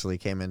White actually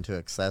came into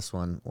Excess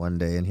one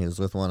day, and he was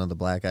with one of the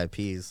Black Eyed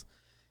Peas,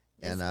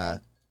 and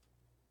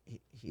he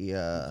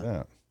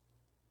Yeah.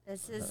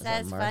 This Is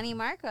that says Mark? Funny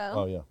Marco.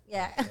 Oh yeah,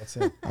 Yeah. that's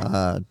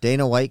it.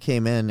 Dana White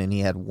came in and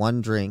he had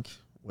one drink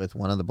with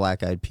one of the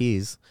Black Eyed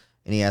Peas,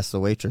 and he asked the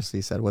waitress,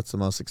 he said, what's the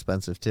most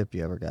expensive tip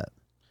you ever got?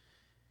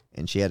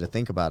 And she had to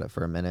think about it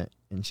for a minute,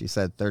 and she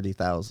said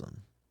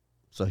 30,000.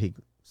 So he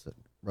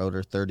wrote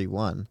her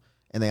 31,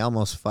 and they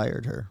almost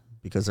fired her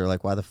because they're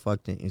like, why the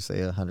fuck didn't you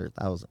say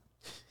 100,000?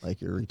 Like,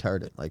 you're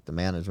retarded. Like, the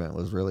management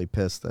was really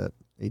pissed that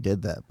he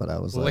did that, but I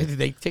was Well, like, did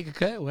they take a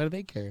cut? Why did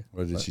they care?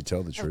 Or did she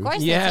tell the Of truth?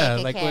 course Yeah, they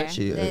take like a care. what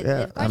she- They- yeah,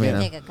 of I course mean,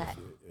 they take a cut.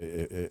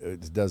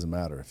 It doesn't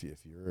matter if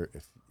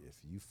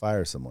you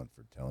fire someone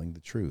for telling the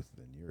truth,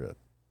 then you're a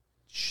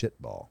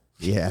shitball.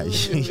 yeah,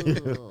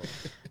 Ooh.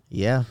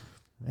 yeah,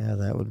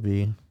 that would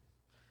be.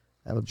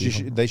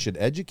 They should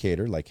educate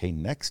her, like, hey,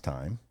 next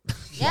time.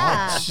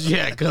 Yeah.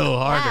 Yeah, go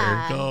harder.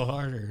 Yeah. Go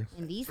harder.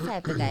 And these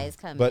type of guys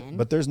come in.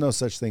 But there's no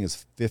such thing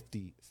as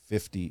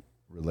 50-50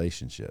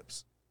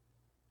 relationships.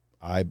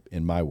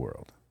 In my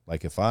world,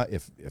 like if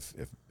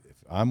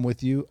I'm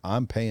with you,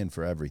 I'm paying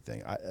for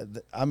everything.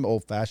 I'm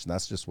old fashioned.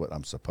 That's just what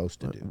I'm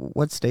supposed to do.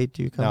 What state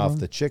do you come Now, from? if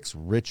the chick's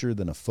richer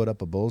than a foot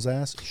up a bull's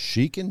ass,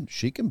 she can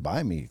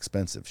buy me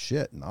expensive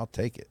shit, and I'll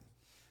take it.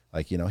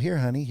 Like, you know, here,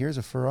 honey, here's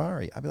a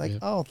Ferrari. I'd be like,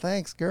 oh,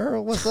 thanks,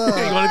 girl. What's up?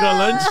 You want to go to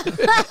lunch?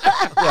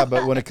 Yeah,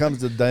 but when it comes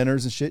to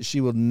dinners and shit,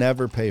 she will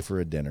never pay for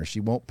a dinner.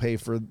 She won't pay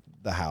for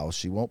the house.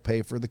 She won't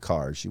pay for the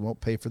cars. She won't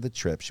pay for the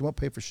trip. She won't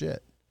pay for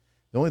shit.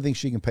 The only thing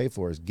she can pay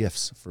for is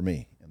gifts for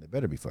me, and they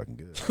better be fucking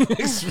good.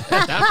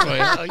 At that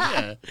point, oh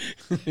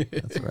yeah.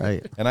 That's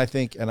right. And I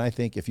think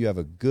if you have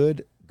a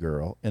good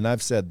girl, and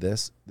I've said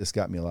this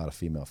got me a lot of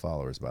female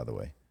followers, by the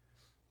way.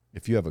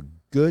 If you have a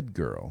good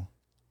girl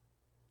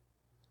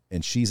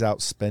and she's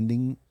out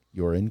spending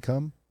your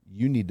income,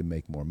 you need to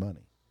make more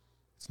money.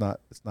 It's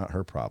not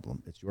her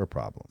problem. It's your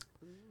problem.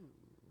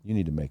 You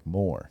need to make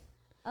more.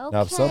 Okay.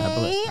 Now, if some-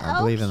 I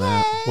believe in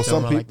that. Well,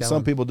 Don't like that some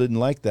one. people didn't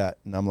like that,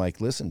 and I'm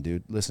like, listen,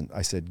 dude, listen.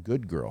 I said,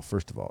 good girl.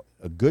 First of all,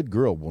 a good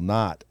girl will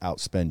not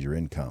outspend your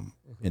income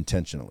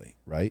intentionally,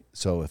 right?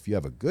 So if you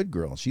have a good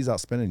girl and she's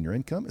outspending your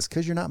income, it's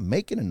because you're not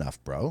making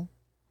enough, bro.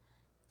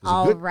 'Cause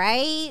All a good,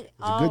 right.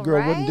 'cause a good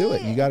girl wouldn't do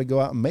it. You got to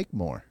go out and make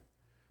more.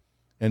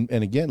 And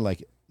again,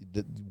 like,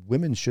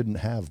 women shouldn't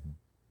have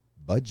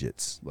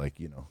budgets.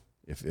 Like, you know,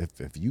 if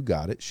you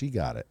got it, she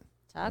got it.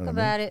 Talk know what I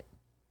about it.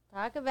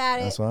 Talk about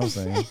That's it. what I'm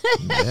saying.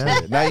 Yeah.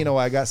 Now you know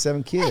why I got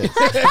 7 kids.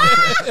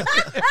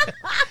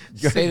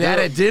 Say that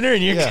at dinner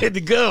and you're Yeah. good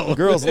to go.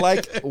 Girls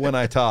like when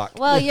I talk.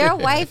 Well, your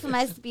wife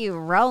must be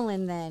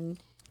rolling then.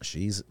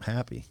 She's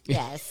happy.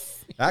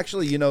 Yes.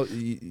 Actually, you know,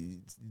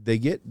 they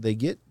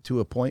get to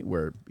a point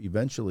where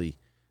eventually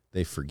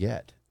they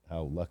forget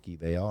how lucky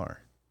they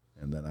are,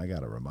 and then I got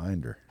to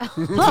remind her. No,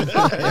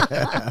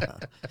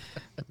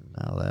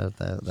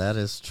 that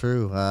is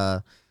true.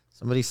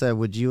 Somebody said,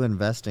 "Would you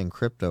invest in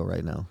crypto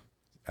right now?"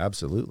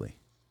 Absolutely,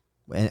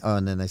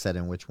 And then they said,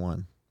 "In which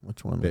one?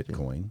 Which one?" would you-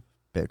 Bitcoin.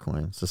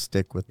 Bitcoin. So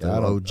stick with Yeah, the I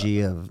don't-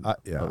 OG of yeah,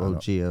 the I don't-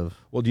 OG of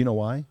Well, do you know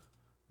why?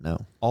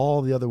 no.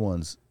 All the other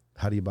ones,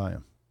 how do you buy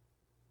them?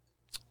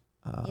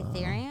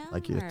 Ethereum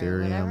like or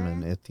Ethereum whatever?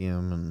 and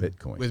Ethereum and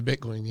Bitcoin. With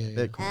Bitcoin, yeah.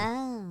 Bitcoin.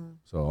 Oh.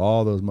 So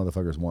all those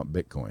motherfuckers want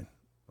Bitcoin.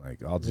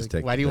 Like I'll just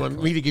take. Why do you want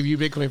Bitcoin. me to give you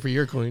Bitcoin for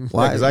your coin?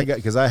 Why?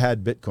 Because I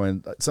had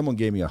Bitcoin. Someone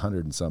gave me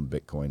 100 and some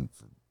Bitcoin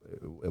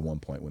at one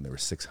point when they were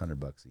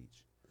 $600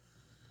 each,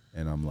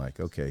 and I'm like,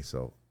 okay,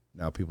 so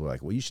now people are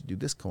like, well, you should do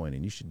this coin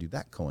and you should do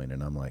that coin,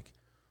 and I'm like,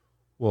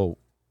 well,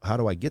 how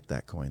do I get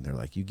that coin? They're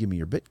like, you give me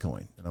your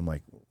Bitcoin, and I'm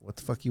like, what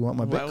the fuck you want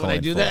my Why Bitcoin would I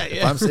do for? that?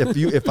 If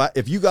Yeah.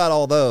 if you got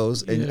all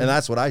those and, Yeah. and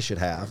that's what I should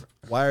have,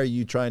 why are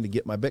you trying to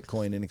get my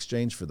Bitcoin in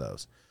exchange for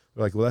those?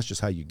 They're like, well, that's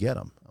just how you get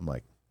them. I'm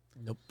like,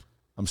 Nope.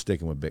 I'm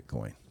sticking with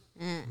Bitcoin.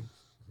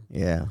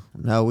 Yeah.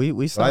 No,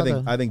 we So saw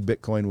I think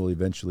Bitcoin will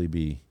eventually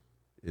be,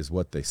 is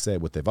what they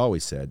said, what they've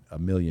always said, $1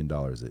 million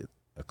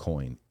a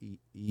coin,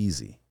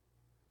 easy.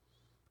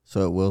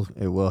 so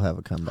it will have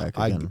a comeback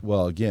again.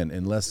 Again,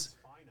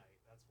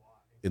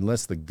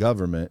 unless the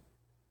government,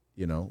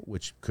 you know,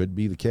 which could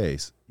be the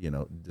case, you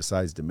know,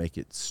 decides to make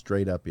it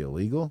straight up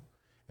illegal,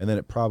 and then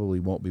it probably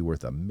won't be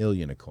worth $1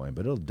 million a coin,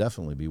 but it'll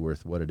definitely be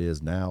worth what it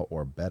is now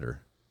or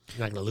better.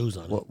 You're not going to lose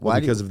on it. Well, Well, why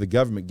do because if the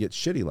government gets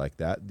shitty like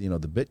that, you know,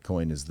 the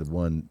Bitcoin is the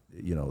one,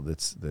 you know,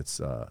 that's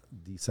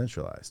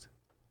decentralized.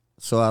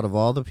 So out of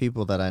all the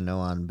people that I know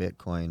on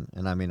Bitcoin,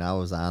 and I mean, I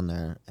was on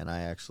there and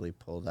I actually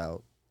pulled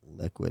out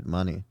liquid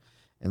money.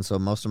 And so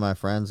most of my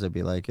friends would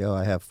be like, yo,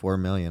 I have 4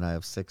 million, I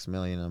have 6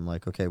 million. I'm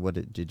like, okay,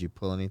 did you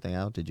pull anything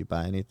out? Did you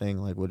buy anything?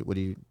 Like, what are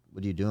you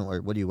doing?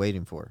 Or what are you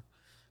waiting for?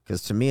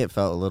 Because to me, it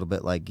felt a little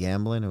bit like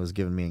gambling. It was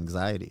giving me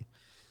anxiety.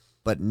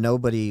 But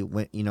nobody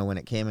went, you know, when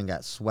it came and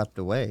got swept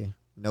away,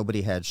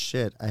 nobody had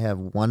shit. I have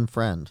one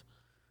friend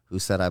who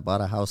said I bought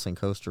a house in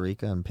Costa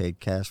Rica and paid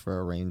cash for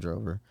a Range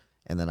Rover,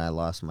 and then I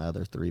lost my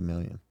other 3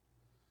 million.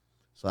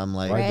 So I'm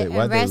like, Why'd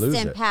they lose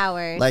rest in it?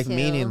 power. like to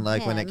meaning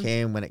like when it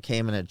him.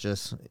 came and it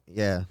just,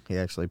 yeah, he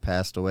actually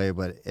passed away.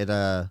 But it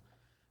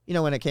you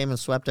know, when it came and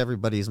swept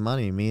everybody's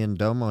money, me and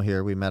Domo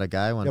here, we met a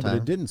guy one Yeah, time. but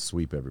it didn't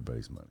sweep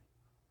everybody's money.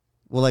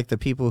 Well, like the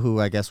people who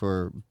I guess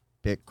were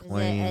a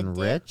Bitcoin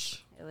dip?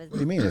 rich. It was What do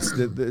you mean?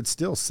 It's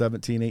still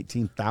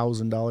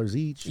 $17,000-$18,000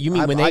 each. You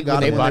mean I when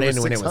got they them bought were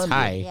in when it was 600.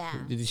 high? Yeah.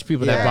 These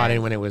people that Yeah. bought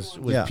in when it was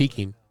Yeah.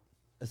 peaking.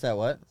 Is that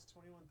what?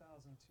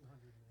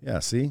 Yeah,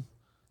 see,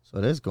 So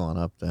it is going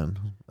up then.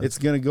 it's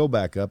going to go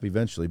back up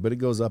eventually, but it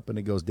goes up and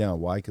it goes down.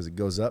 Why? Because it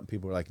goes up.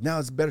 People are like, "Now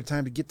it's a better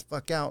time to get the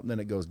fuck out," and then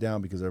it goes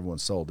down because everyone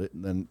sold it,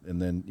 and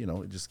then you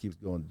know it just keeps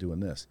going doing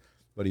this.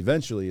 But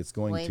eventually, it's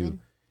going Waving.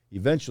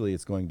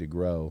 to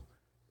grow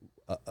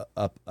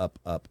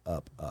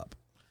up.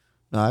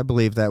 No, I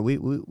believe that.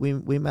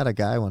 We met a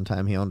guy one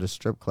time. He owned a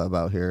strip club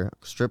out here.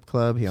 Strip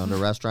club. He owned a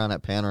restaurant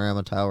at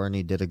Panorama Tower, and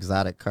he did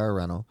exotic car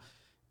rental.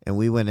 And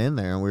we went in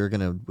there, and we were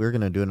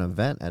gonna do an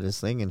event at his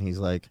thing. And he's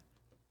like,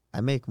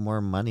 "I make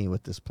more money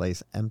with this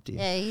place empty.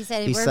 Yeah, he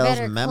said He we're sells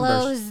better members.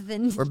 closed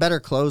than We're better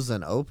closed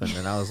than open."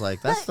 And I was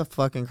like, "That's the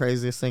fucking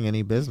craziest thing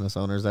any business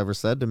owner's ever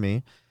said to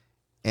me."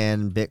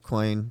 And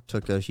Bitcoin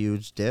took a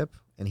huge dip,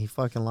 and he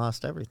fucking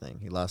lost everything.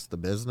 He lost the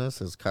business,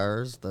 his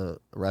cars, the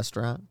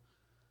restaurant.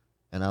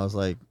 And I was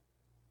like,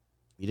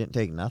 "You didn't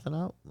take nothing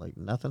out? Like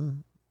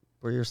nothing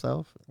for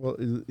yourself?" Well,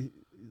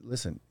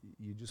 listen,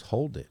 you just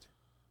hold it.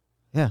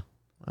 Yeah.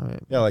 I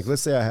mean, Yeah, like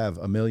let's say I have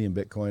 1 million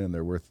Bitcoin and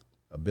they're worth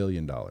 $1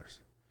 billion,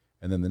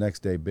 and then the next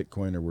day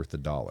Bitcoin are worth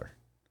 $1.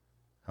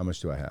 How much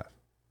do I have?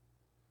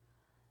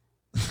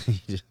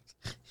 you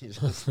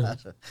just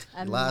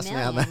a lost me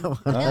on million. that one.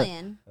 A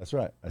million. That's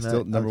right. I No,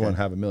 still number okay. one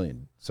have 1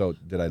 million. So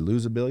did I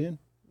lose $1 billion?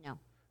 No.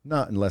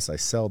 Not unless I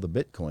sell the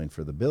Bitcoin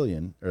for the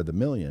billion or the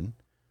million,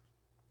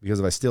 because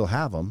if I still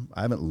have them,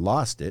 I haven't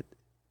lost it.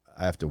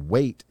 I have to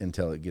wait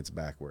until it gets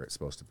back where it's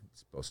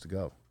supposed to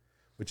go,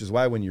 which is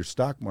why when your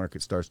stock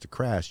market starts to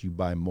crash, you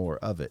buy more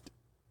of it.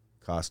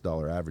 Cost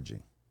dollar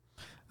averaging.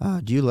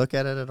 Do you look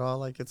at it at all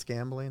like it's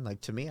gambling?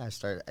 Like to me, I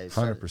started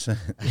 100%.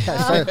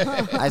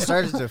 I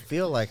started to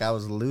feel like I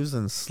was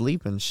losing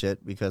sleep and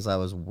shit because I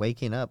was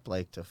waking up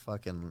like to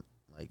fucking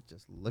like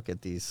just look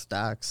at these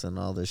stocks and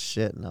all this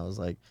shit, and I was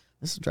like,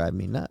 this is driving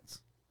me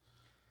nuts.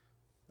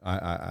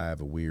 I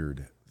have a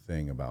weird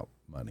thing about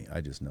money.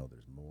 I just know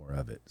there's more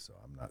of it, so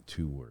I'm not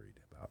too worried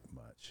about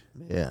much.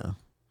 Yeah,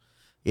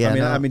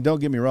 yeah. I mean, don't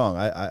get me wrong.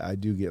 I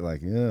do get like,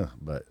 yeah,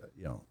 but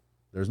you know,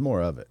 there's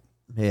more of it.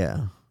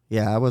 yeah.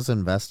 I was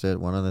invested.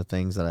 One of the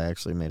things that I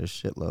actually made a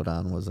shitload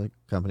on was a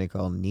company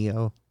called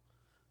Neo.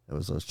 It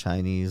was those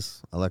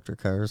Chinese electric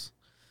cars.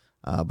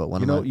 But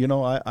one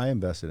I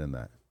invested in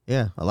that.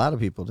 yeah, a lot of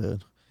people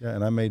did. Yeah,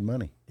 and I made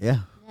money. Yeah,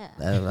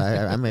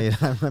 Yeah. I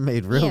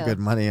made real Neo. good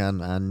money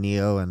on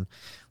Neo, and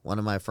one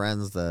of my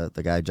friends, the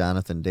guy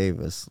Jonathan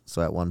Davis.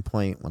 So at one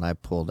point when I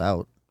pulled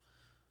out,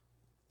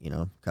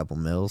 a couple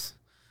mils,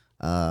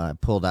 I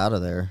pulled out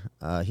of there.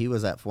 He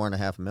was at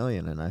 4.5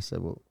 million, and I said,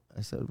 why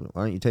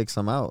don't you take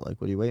some out?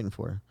 Like, what are you waiting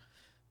for?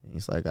 And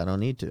he's like, I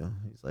don't need to.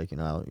 He's like,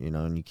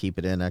 and you keep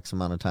it in X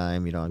amount of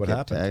time. You don't What get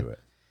happened tagged. to it?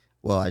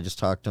 Well, I just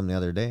talked to him the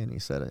other day, and he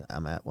said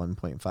I'm at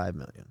 1.5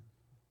 million.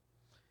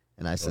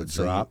 And I said, it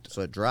dropped?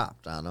 So it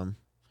dropped on him.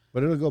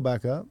 But it'll go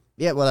back up.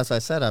 Yeah, well, that's what I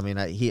said. I mean,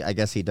 I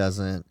guess he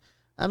doesn't.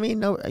 I mean,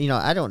 no,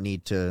 I don't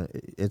need to.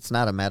 It's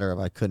not a matter of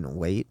I couldn't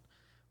wait,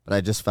 but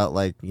I just felt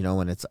like,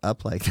 when it's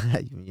up like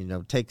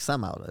that, take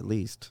some out at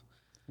least.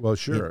 Well,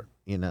 sure.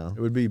 It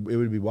would be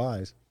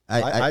wise.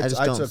 I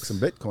just don't. took some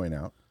Bitcoin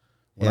out.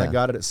 When I Yeah.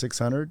 got it at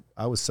 600,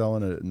 I was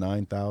selling it at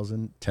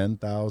 9,000,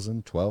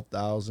 10,000,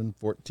 12,000,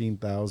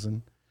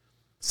 14,000,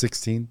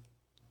 16.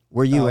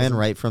 Were you in 1,000.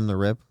 right from the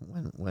rip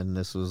when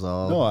this was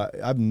all? No,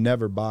 I've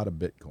never bought a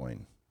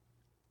Bitcoin.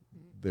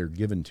 They're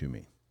given to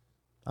me.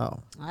 Oh,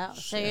 Oh,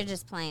 so you're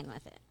just playing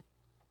with it.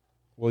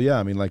 Well, yeah,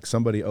 I mean, like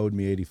somebody owed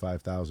me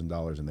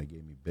 $85,000 and they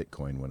gave me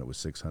Bitcoin when it was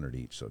 600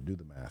 each. So do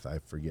the math. I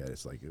forget. It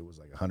was like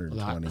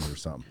 120 or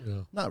something.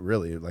 Yeah. Not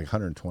really, like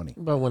 120.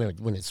 But when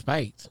it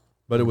spiked,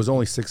 But it was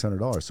only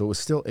 $600, so it was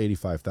still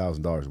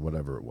 $85,000,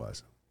 whatever it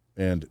was.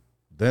 And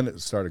then it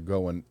started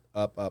going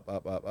up.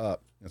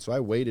 And so I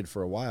waited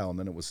for a while, and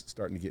then it was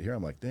starting to get here.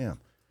 I'm like, damn,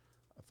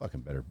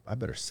 I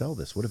better sell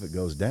this. What if it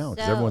goes down?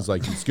 Because So- everyone's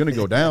like, it's going to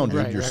go down,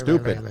 dude. You're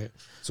stupid. Right.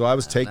 So I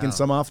was taking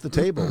some off the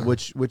table,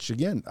 which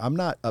again, I'm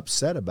not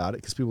upset about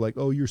it because people are like,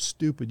 oh, you're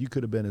stupid. You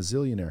could have been a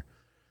zillionaire.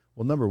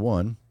 Well, number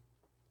one,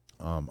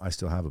 I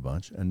still have a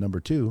bunch, and number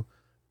two,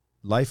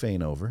 life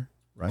ain't over,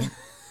 right?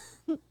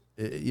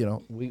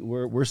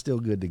 We're still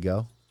good to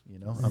go.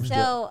 I'm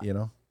still,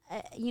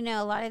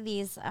 A lot of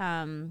these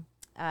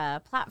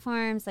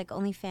platforms like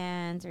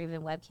OnlyFans or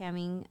even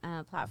webcamming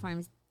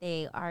platforms,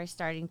 they are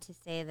starting to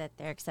say that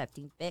they're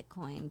accepting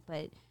Bitcoin.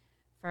 But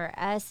for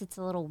us, it's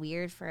a little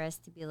weird for us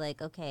to be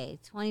like, okay,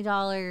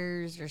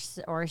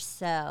 $20 or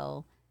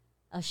so,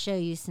 I'll show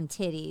you some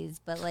titties.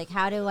 But like,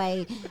 how do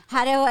I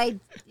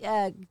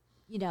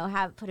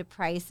put a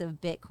price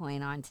of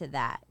Bitcoin onto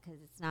that?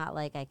 Because it's not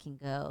like I can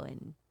go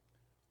and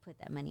put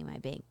that money in my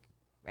bank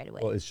right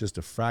away. Well, it's just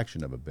a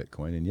fraction of a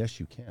Bitcoin, and yes,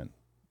 you can.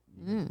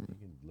 You can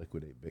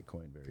liquidate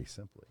Bitcoin very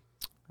simply.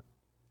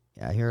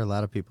 yeah, I hear a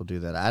lot of people do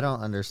that. I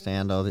don't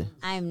understand all the.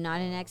 I'm not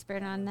an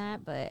expert on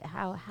that, but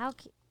how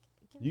can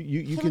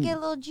You we get a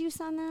little juice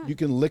on that? you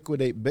can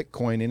liquidate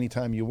Bitcoin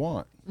anytime you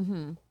want.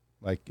 Mm-hmm.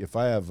 Like if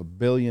I have $1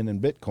 billion in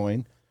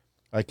Bitcoin,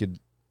 I could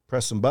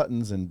press some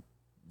buttons and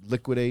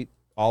liquidate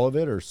all of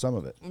it or some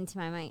of it. Into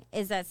my mind.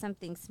 Is that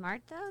something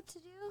smart though to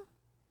do?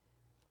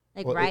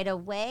 Like Well, right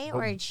away,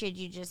 or should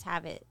you just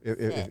have it?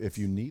 If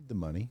you need the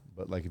money,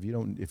 but like if you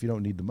don't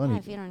need the money,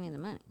 if you don't need the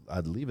money.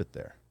 I'd leave it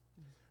there.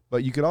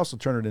 But you could also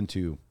turn it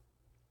into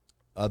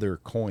other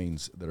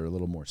coins that are a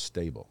little more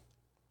stable.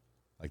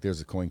 Like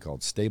there's a coin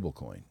called stable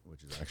coin,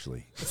 which is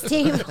actually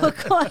Stable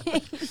coin.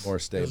 more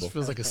It stable.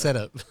 feels like a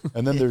setup.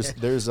 And then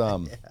there's I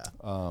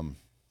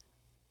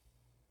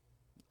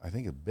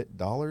think a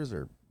BitDollars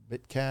or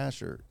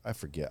BitCash or I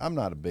forget. I'm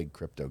not a big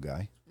crypto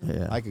guy.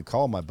 Yeah. I could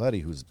call my buddy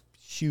who's a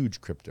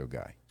huge crypto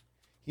guy.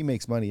 He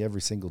makes money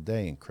every single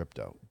day in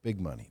crypto, big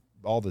money.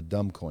 All the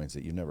dumb coins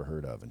that you've never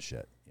heard of and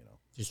shit,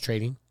 Just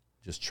trading.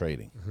 just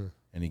trading.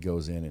 And he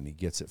goes in and he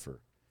gets it for,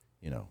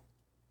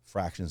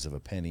 fractions of a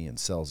penny and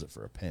sells it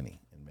for a penny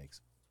and makes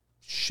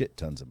shit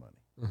tons of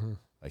money.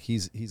 Like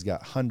he's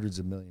got hundreds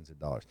of millions of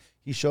dollars.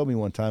 He showed me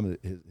one time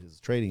his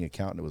trading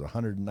account and it was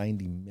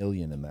 190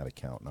 million in that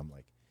account. And I'm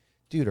like,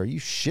 dude, are you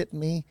shitting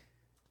me?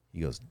 He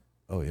goes,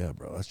 oh yeah,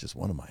 bro, that's just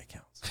one of my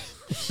accounts.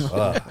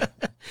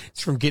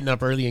 It's from getting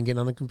up early and getting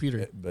on the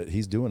computer. But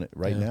he's doing it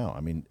right now.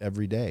 I mean,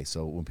 every day.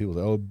 So when people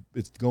say, oh,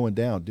 it's going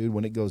down, dude,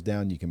 when it goes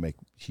down, you can make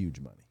huge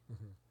money.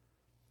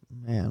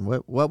 Man,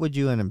 what would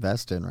you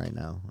invest in right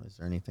now? Is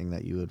there anything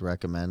that you would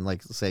recommend?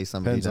 Like, say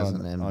somebody Depends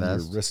doesn't on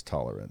invest. your risk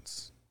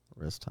tolerance.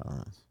 Risk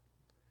tolerance.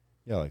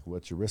 Yeah, like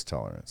what's your risk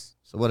tolerance?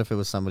 So what if it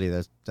was somebody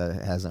that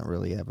hasn't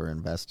really ever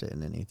invested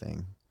in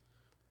anything?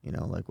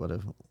 Like what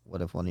if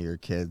one of your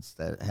kids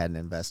that hadn't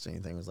invested in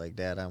anything was like,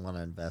 Dad, I want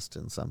to invest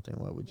in something.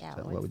 What would you Yeah,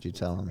 tell, what's what would you the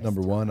tell him? risk?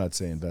 Number one, I'd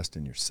say invest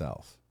in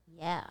yourself.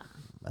 Yeah.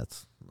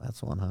 That's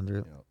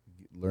 100.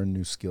 Learn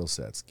new skill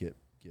sets. Get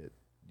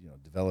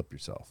develop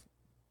yourself.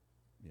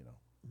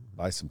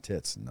 Buy some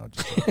tits. No,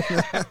 just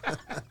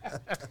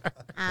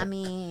I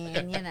mean,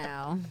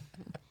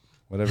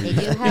 whatever. they You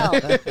do help.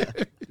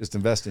 just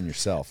invest in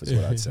yourself is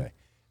what I'd say.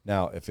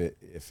 Now,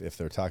 if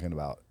they're talking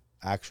about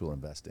actual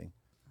investing,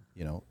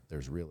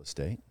 there's real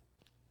estate.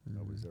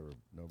 Nobody's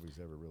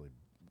ever really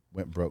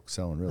went broke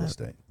selling real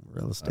estate,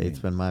 Real estate's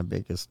been my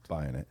biggest.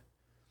 buying it.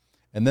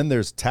 And then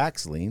there's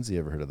tax liens. You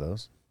ever heard of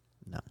those?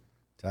 No.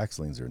 Tax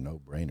liens are a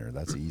no-brainer.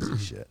 That's easy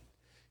shit.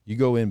 You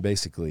go in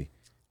basically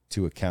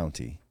to a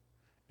county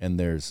and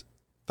there's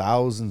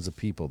thousands of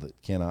people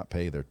that cannot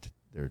pay their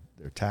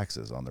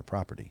taxes on their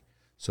property.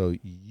 So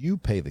you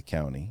pay the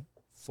county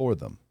for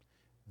them.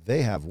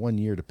 They have 1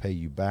 year to pay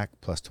you back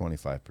plus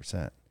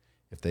 25%.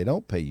 If they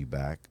don't pay you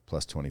back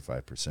plus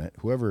 25%,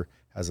 whoever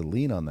has a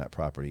lien on that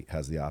property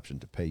has the option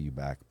to pay you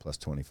back plus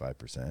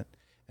 25%.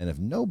 And if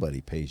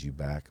nobody pays you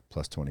back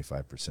plus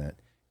 25%,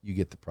 you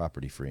get the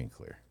property free and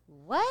clear.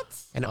 What?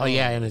 And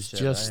and it's shit,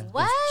 just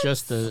What? it's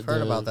just the I've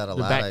heard about that a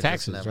the lot. back I just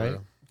taxes, never- right?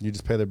 You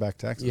just pay their back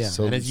taxes. Yeah,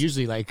 So and it's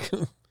usually like,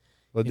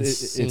 but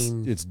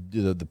insane. it's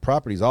the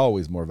property's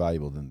always more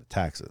valuable than the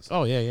taxes.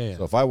 oh yeah.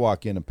 So if I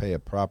walk in and pay a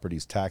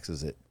property's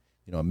taxes at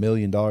 $1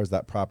 million,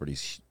 that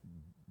property's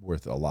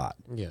worth a lot.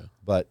 Yeah.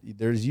 But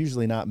there's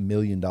usually not $1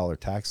 million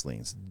tax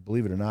liens.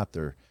 Believe it or not,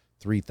 they're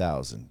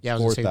 3,000, Yeah, I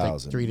was gonna say, like,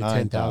 4,000, 3 to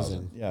 9,000.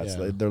 10,000. Yeah, it's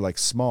Yeah. they're like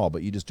small,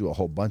 but you just do a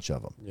whole bunch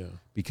of them Yeah.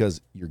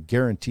 because you're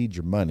guaranteed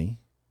your money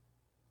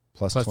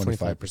plus Plus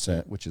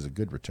 25%, which is a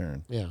good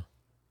return, Yeah.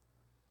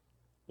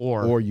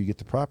 Or, or you get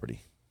the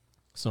property.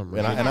 some And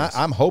ridiculous-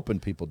 I'm hoping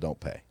people don't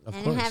pay. of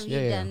And course. have you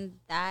yeah, yeah. done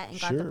that and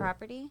got the Sure.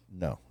 property?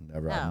 No,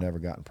 never. Oh. I've never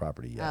gotten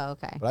property yet. Oh,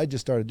 okay. But I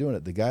just started doing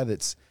it. The guy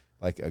that's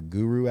like a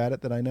guru at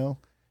it that I know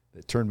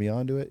that turned me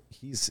on to it,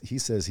 he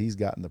says he's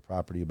gotten the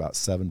property about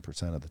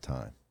 7% of the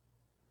time.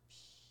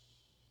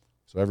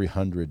 So every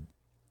 100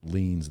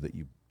 liens that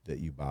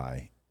you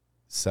buy,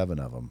 7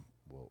 of them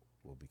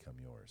will become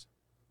yours.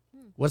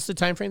 What's the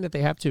time frame that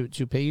they have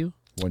to pay you?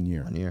 1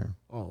 year. 1 year.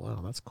 Oh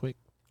wow, that's quick.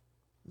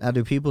 Now,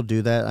 do people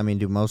do that? I mean,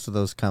 do most of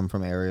those come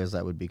from areas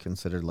that would be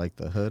considered like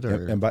the hood,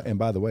 or And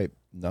by the way,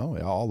 no,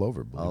 all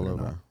over. Believe all it or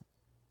over? not.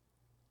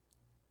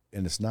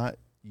 And it's not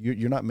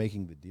you're not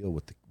making the deal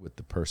with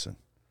the person.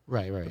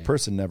 Right. The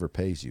person never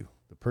pays you.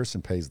 The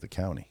person pays the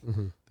county.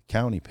 Mm-hmm. The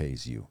county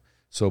pays you.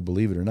 So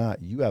believe it or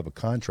not, you have a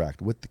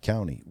contract with the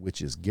county,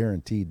 which is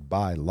guaranteed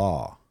by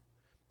law.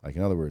 Like,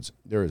 in other words,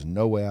 there is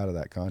no way out of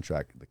that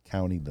contract. The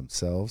county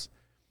themselves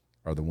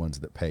are the ones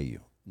that pay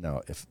you.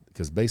 Now,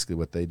 because basically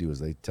what they do is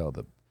they tell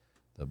the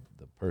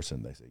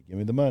person, they say, give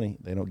me the money.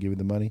 They don't give you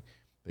the money.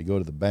 They go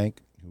to the bank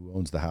who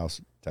owns the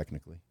house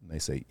technically, and they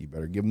say, you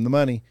better give them the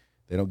money.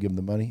 They don't give them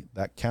the money.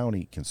 That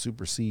county can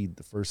supersede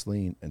the first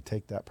lien and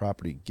take that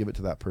property, give it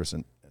to that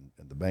person,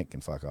 and the bank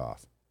can fuck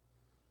off.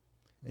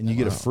 And you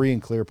get a free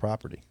and clear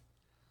property.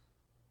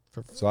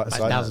 For So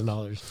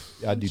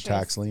 $5,000. I do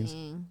tax liens,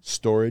 Interesting.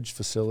 storage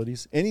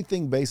facilities,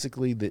 anything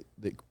basically that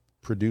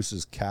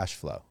produces cash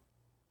flow.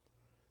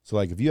 So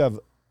like if you have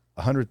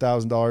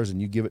 $100,000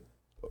 and you give it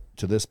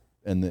to this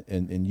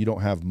and you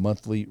don't have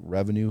monthly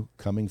revenue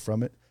coming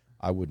from it,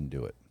 I wouldn't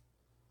do it.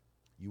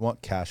 You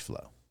want cash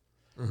flow.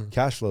 Mm-hmm.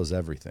 Cash flow is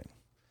everything.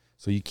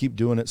 So you keep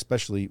doing it,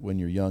 especially when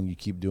you're young, you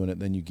keep doing it,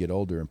 then you get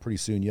older, and pretty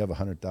soon you have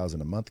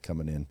 $100,000 a month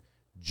coming in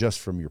just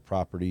from your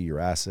property, your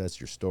assets,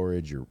 your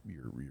storage, your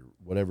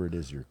whatever it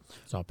is,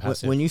 It's all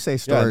passive. when you say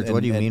storage, and-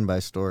 what do you and- mean by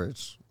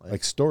storage?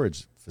 like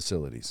storage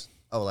facilities.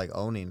 Oh, like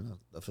owning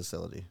the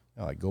facility.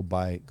 Like go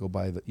buy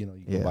the you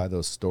can Yeah. buy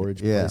those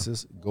storage Yeah.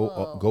 places.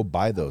 Whoa. Go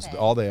buy those. Okay.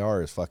 All they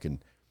are is fucking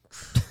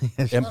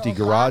empty Little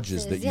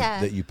garages boxes,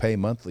 that you pay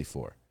monthly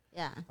for.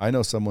 Yeah. I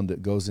know someone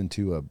that goes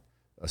into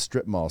a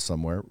strip mall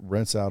somewhere,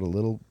 rents out a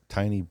little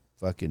tiny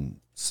fucking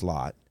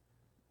slot,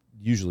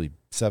 usually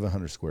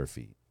 700 square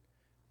feet,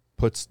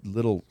 puts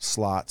little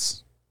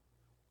slots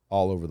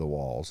all over the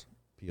walls,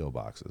 P.O.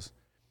 boxes,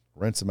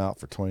 rents them out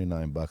for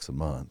 $29 a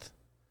month,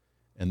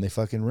 and they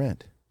fucking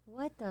rent.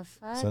 What the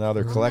fuck? So now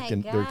they're Oh my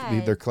collecting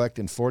God. they're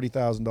collecting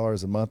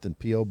 $40,000 a month in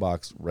P.O.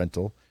 box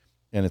rental,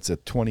 and it's a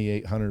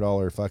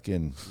 $2,800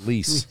 fucking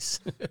lease.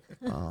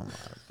 Oh my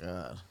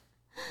god,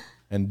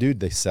 And dude,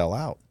 they sell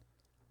out.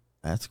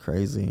 that's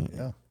crazy.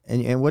 Yeah.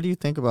 And what do you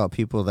think about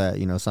people that,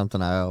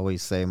 something I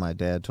always say, my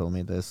dad told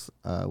me this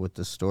with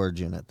the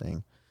storage unit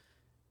thing.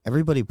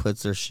 Everybody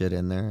puts their shit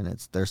in there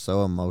and they're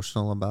so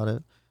emotional about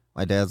it.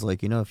 My dad's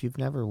like, if you've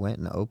never went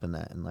and opened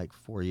that in like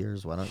 4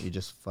 years, why don't you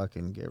just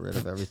fucking get rid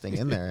of everything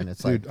in there? And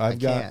it's Dude,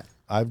 like,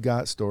 I've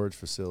got storage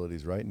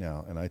facilities right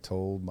now, and I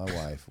told my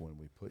wife when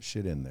we put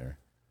shit in there,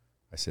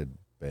 I said,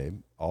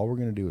 babe, all we're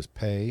gonna do is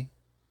pay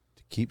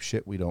to keep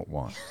shit we don't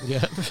want.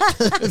 Yeah.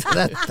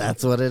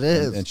 that's what it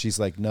is. And she's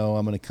like, no,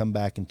 I'm gonna come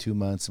back in 2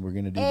 months and we're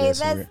gonna do Hey,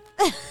 this.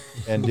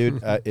 And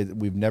dude,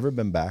 we've never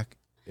been back.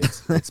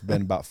 It's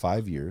been about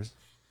 5 years.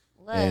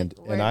 Look, and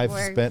we're, I've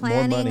we're spent more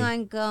planning money.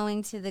 on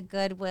going to the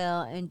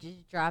Goodwill and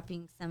just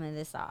dropping some of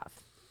this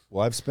off.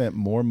 Well, I've spent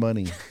more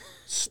money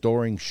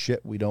storing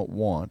shit we don't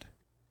want,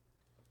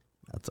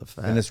 That's a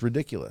fact. and it's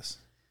ridiculous.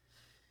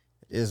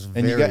 It's And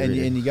very you got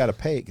ridiculous. and you got to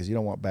pay it because you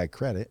don't want bad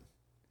credit.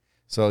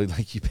 So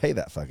like you pay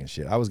that fucking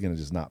shit. I was gonna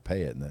just not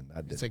pay it, and then I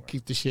didn't. It's like work.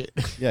 keep the shit.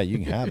 Yeah, you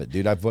can have it,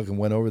 dude. I fucking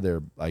went over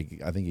there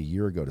like I think a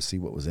year ago to see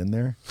what was in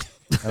there,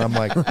 and I'm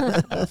like,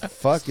 "The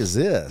fuck is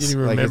this?" You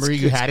didn't Like, remember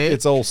you had it?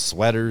 It's old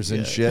sweaters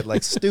and Yeah. shit,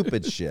 like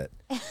stupid shit.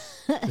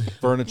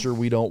 Furniture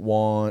we don't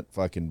want,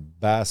 fucking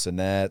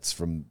bassinets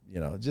from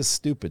just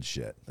stupid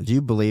shit. Do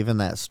you believe in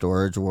that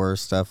storage war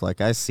stuff?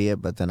 Like I see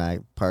it, but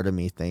then part of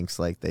me thinks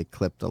like they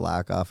clip the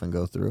lock off and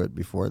go through it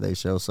before they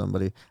show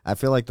somebody. I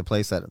feel like the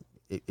place that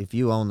if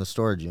you own the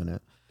storage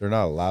unit, They're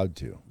not allowed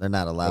to. They're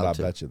not But allowed I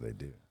to. bet you they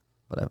do.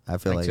 But I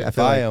feel like If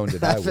I owned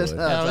it, I would.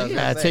 Oh,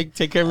 yeah, take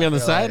care of me on the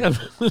side.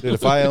 Dude,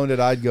 if I owned it,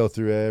 I'd go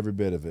through every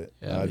bit of it.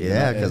 Yeah.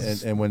 Yeah,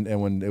 and when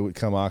it would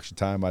come auction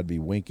time, I'd be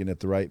winking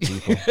at the right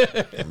people.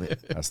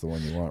 That's the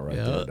one you want right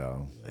there,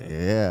 dog.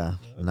 Yeah,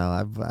 no,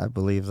 I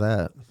believe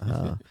that.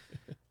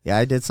 Yeah,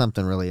 I did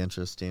something really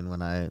interesting when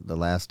the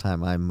last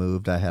time I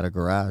moved. I had a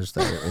garage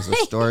that was a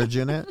storage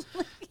unit,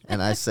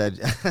 and I said,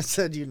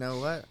 you know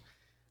what?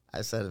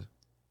 I said,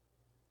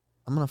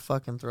 I'm gonna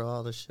fucking throw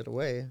all this shit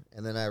away,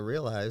 and then I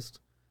realized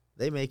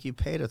they make you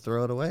pay to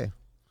throw it away.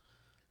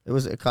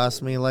 It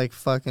cost me like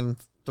fucking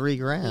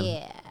 $3,000.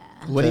 Yeah.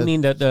 What do you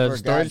mean that the For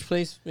storage God.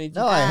 place made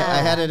you? No, I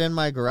had it in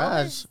my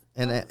garage,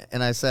 and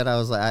I said I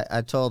was like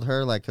I told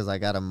her like because I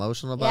got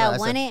emotional about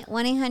it. I said,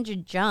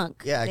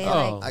 1-800-JUNK. yeah, They,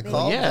 I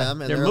called yeah,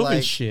 them and they're they're moving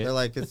like shit. they're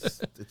like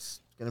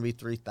it's gonna be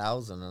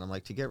 $3,000, and I'm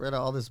like to get rid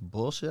of all this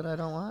bullshit I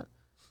don't want,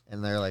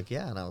 and they're like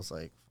yeah, and I was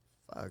like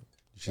fuck.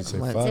 You should say,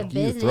 It's a fuck you,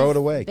 business- throw it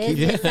away. Keep it.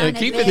 business on a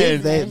keep it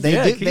business. in. They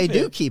Yeah, do keep they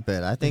do it. keep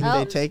it. I think Oh.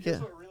 they take it.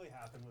 Here's what really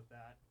happened with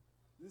that.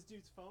 This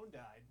dude's phone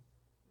died.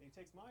 And he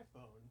takes my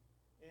phone,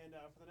 and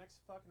for the next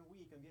fucking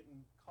week, I'm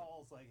getting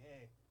calls like,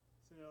 "Hey,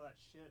 so you know that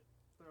shit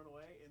thrown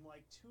away?" And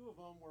like 2 of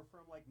them were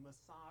from like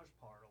massage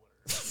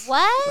parlors.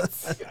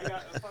 What? I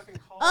got a fucking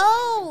call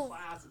Oh. in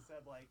class that said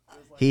like, it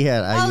was like He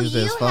had I Oh, used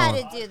you his phone.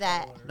 had to do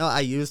that. No, I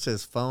used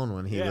his phone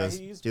when he Yeah, was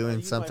he used- doing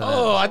he something. might-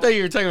 Oh, I thought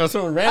you were talking about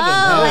someone Oh, random. I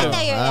Yeah.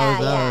 thought you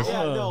were, I was-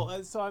 Yeah, Oh.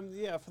 no. So I'm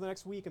for the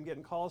next week I'm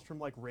getting calls from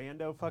like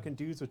rando fucking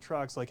dudes with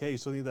trucks like, "Hey, you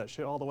still need that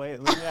shit all the way?"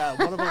 And then, yeah,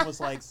 one of them was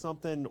like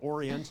something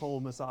Oriental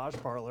massage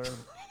parlor.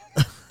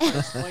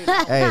 Explain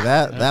it. Hey,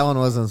 that one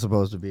wasn't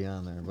supposed to be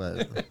on there,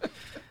 but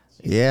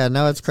yeah,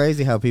 no, it's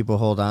crazy how people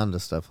hold on to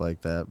stuff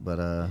like that. But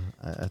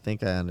I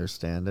think I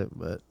understand it,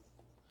 but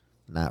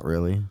not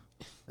really.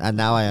 And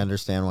now I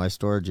understand why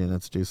storage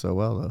units do so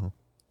well, though.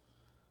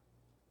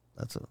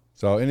 That's it.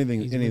 So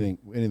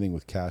anything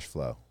with cash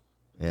flow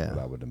that I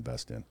Yeah, would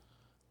invest in.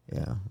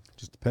 yeah.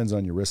 Just depends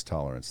on your risk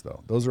tolerance,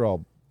 though. Those are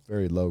all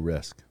very low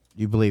risk.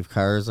 You believe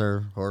cars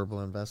are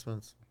horrible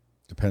investments?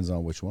 Depends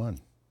on which one.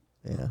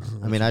 Yeah, I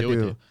What mean, you I do with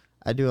do. it.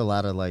 I do a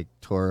lot of like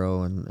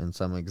Toro and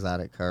some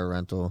exotic car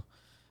rental,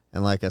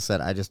 and like I said,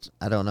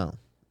 I don't know.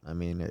 I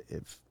mean,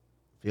 it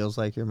feels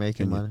like you're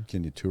making money.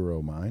 Can you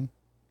Turo mine?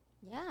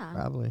 Yeah.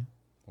 Probably.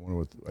 I wonder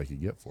what I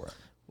could get for it.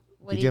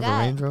 What do you you have a got?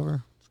 Range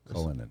Rover?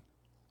 Cullinan.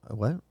 A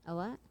what? A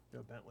what?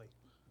 Go Bentley.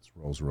 It's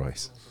Rolls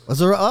Royce. Was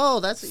there? Oh,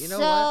 that's you know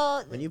So,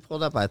 what? When you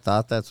pulled up, I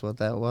thought that's what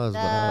that was, but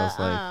I was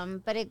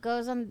like, but it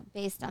goes on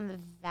based on the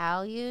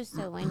value.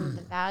 So when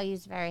the value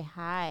is very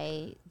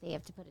high, they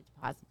have to put a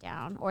deposit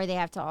down, or they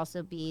have to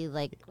also be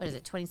like, what is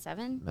it,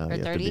 27 no, or you have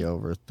to 30? be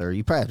over 30.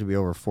 You probably have to be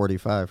over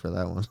 45 for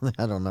that one.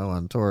 I don't know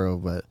on Toro,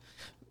 but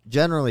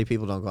generally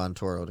people don't go on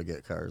Toro to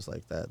get cars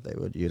like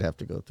that. You'd have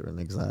to go through an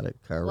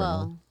exotic car rental.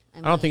 Well,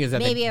 I don't think it's that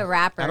maybe they- a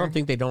wrapper. I don't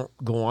think they don't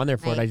go on there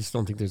for it. Right. I just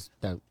don't think there's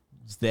that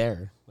it's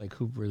there. Like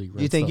who really?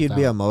 Do you think you'd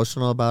be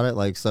emotional about it?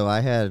 Like, I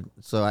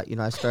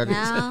started.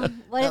 No.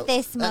 What if No, they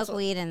that's smoke what-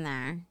 weed in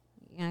there?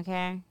 You don't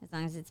care as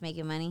long as it's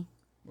making money.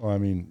 Well, I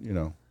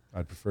mean,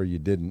 I'd prefer you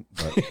didn't,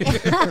 but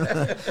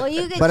Well,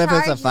 you could. But if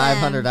it's a charge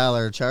them.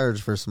 $500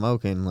 charge for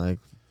smoking, like,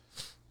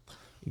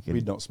 you we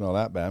could, don't smell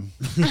that bad.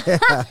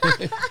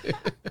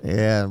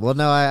 yeah. Well,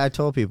 no, I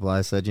told people,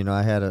 I said,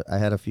 I had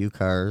a few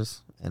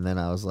cars, and then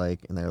I was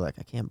like, and they're like,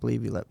 I can't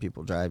believe you let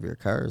people drive your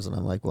cars, and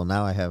I'm like, well,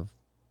 now I have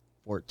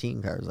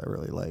 14 cars I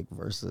really like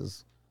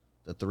versus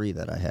the 3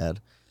 that I had.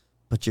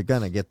 But you're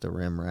gonna get the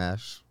rim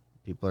rash.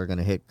 People are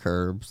gonna hit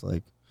curbs,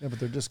 like. Yeah, but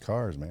they're just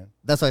cars, man.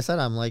 That's what I said.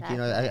 I'm like, I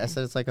Exactly.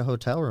 said it's like a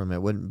hotel room.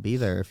 It wouldn't be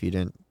there if you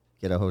didn't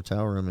get a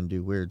hotel room and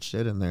do weird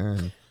shit in there,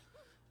 and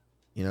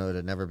it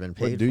had never been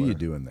paid. What do for. you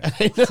do in there?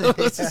 I know.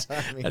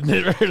 I mean- I've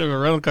never heard of a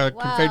rental car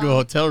compared to a Well,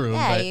 hotel room.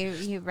 Yeah, but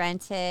you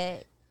rent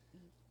it,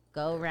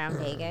 go around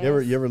Vegas.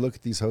 You ever look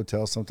at these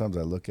hotels? Sometimes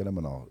I look at them,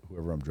 and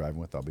whoever I'm driving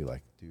with, I'll be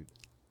like, dude,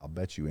 I'll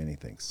bet you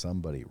anything,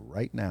 somebody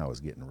right now is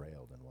getting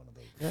railed in one of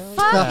those.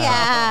 Fuck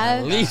at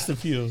yeah. least a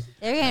few.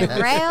 They're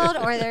getting railed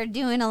or they're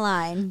doing a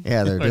line.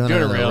 Yeah, they're Or doing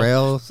doing it a on the rail.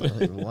 rails.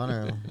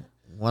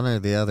 One or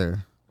the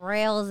other.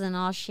 Rails in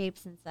all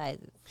shapes and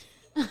sizes.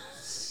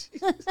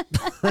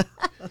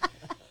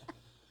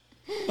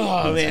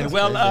 Oh man!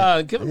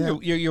 Well, give them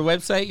Yeah. your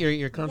website,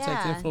 your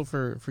contact Yeah. info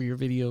for your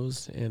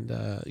videos, and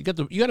you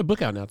got a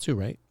book out now too,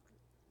 right?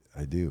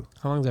 I do.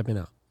 How long has that been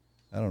out?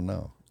 I don't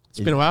know. It's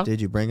been a while. Did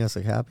you bring us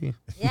a copy?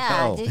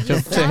 Yeah. No. Did you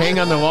To sign hang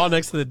on the it? wall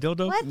next to the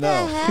dildo. What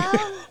No. the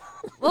hell?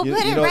 We'll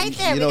put it right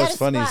there. You We know got what's a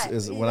funny spot.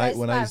 is We when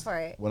got I a spot for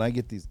it. when I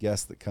get these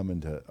guests that come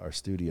into our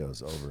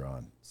studios over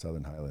on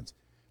Southern Highlands,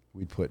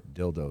 we put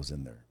dildos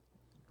in their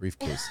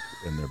briefcase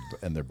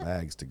in their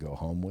bags to go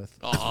home with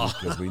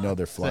because we know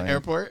they're The flying.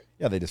 airport.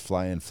 Yeah, they just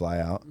fly in, fly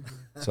out.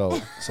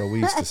 So we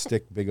used to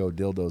stick big old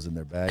dildos in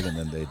their bag, and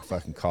then they'd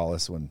fucking call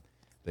us when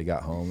they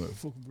got home. It was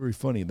fucking very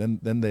funny. Then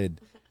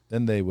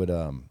they would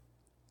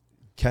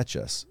catch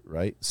us,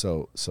 right?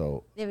 So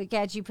They would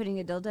catch you putting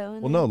a dildo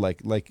in well, there? no,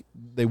 like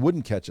they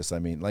wouldn't catch us. I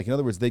mean, like in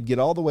other words, they'd get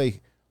all the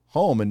way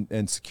home,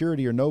 and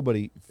security or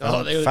nobody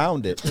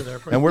found it, they're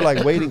and we're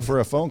like waiting for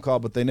a phone call,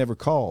 but they never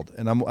called,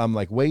 and I'm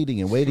like waiting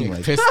and waiting,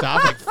 like pissed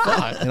off, like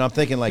fuck. and I'm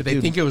thinking like, Did they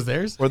dude, think it was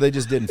theirs? or they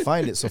just didn't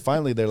find it. So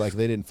finally, they're like,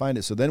 they didn't find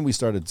it. So then we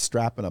started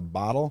strapping a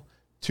bottle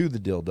to the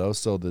dildo,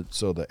 so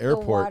the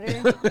airport,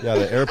 water. yeah,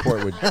 the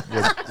airport would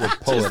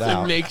pull Just it to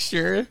out. make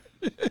sure.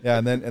 Yeah,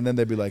 and then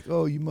they'd be like,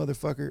 "Oh, you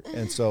motherfucker!"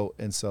 And so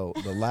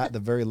the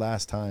very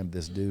last time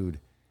this dude,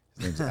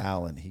 his name's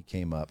Alan, he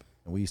came up,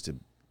 and we used to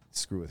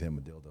screw with him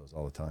with dildos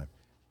all the time.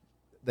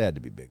 They had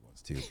to be big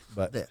ones too,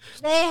 but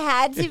They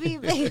had to be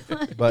big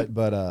ones.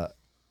 but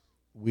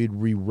we'd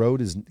rewrote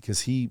his,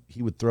 because he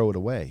would throw it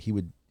away. He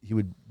would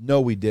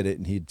know we did it,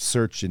 and he'd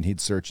search and he'd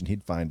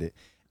find it,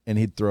 and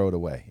he'd throw it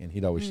away, and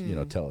he'd always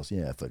tell us,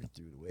 "Yeah, I fucking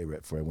threw it away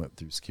right before I went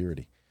through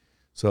security."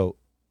 So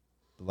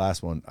the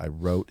last one, I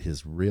wrote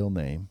his real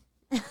name,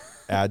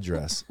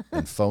 address,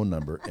 and phone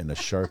number in a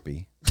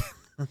Sharpie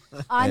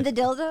On the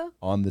dildo?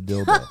 on the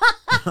dildo.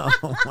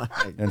 Oh my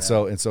God. And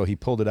so he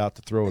pulled it out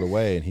to throw it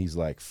away, and he's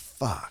like,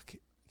 "Fuck,"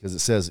 because it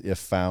says, "If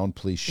found,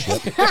 please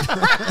ship."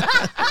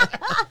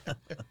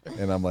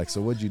 And I'm like, "So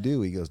what'd you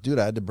do?" He goes, "Dude,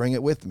 I had to bring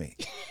it with me."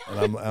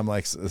 And I'm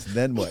like, "So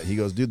then what?" He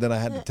goes, "Dude, then I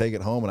had to take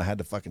it home, and I had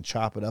to fucking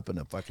chop it up in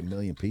a fucking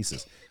million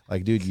pieces."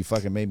 Like, dude, you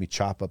fucking made me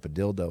chop up a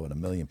dildo in a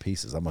million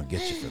pieces. I'm gonna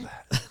get you for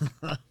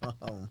that.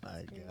 Oh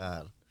my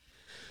God.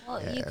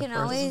 Well, Yeah, you can first-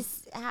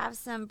 always have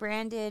some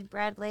branded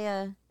Bradley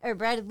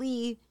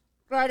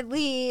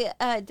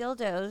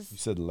dildos. You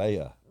said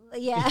Leia.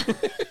 Yeah,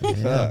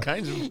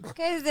 Kind of.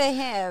 because of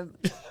him.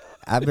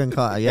 I've been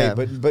called, yeah,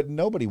 Hey, but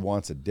nobody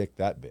wants a dick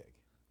that big.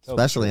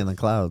 especially in the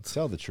clouds.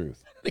 Tell the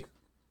truth.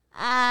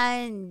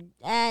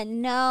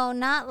 No,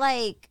 not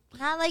like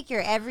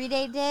your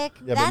everyday dick.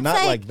 Yeah, that's but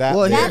not like that.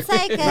 Well, big. That's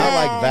like not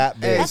like that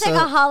big. That's so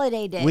like a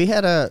holiday dick. We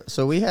had a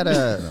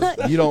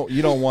You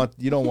don't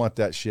want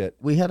that shit.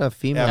 we had a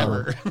female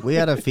Ever. we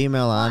had a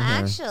female on here.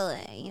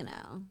 Actually,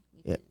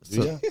 Yeah,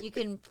 Do so- ya?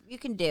 you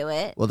can do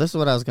it. well, this is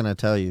what I was gonna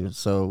tell you.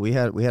 So we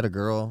had a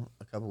girl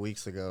a couple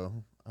weeks ago.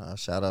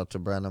 Shout out to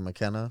Brenda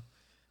McKenna,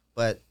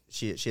 but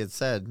she had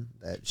said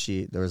that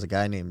there was a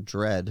guy named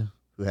Dredd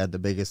who had the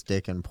biggest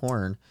dick in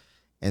porn,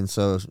 and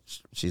so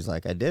she's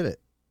like, I did it,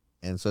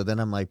 and so then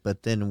I'm like,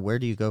 but then where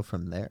do you go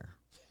from there?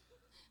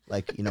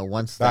 Like,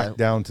 once Back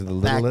down to the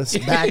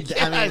littlest. back,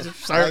 Yeah, I mean,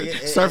 start, like,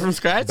 start from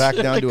scratch. Back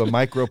down to a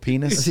micro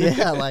penis.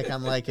 yeah, like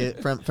I'm like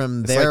it from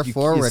It's there like you-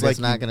 forward. it's like It's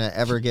not you- gonna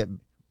ever get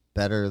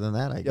better than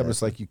that. I Yeah, guess. but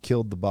it's like you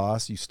killed the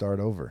boss. You start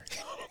over.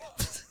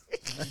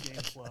 Game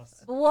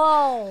Plus.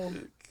 Whoa.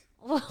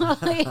 We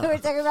were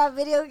talking about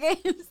video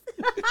games.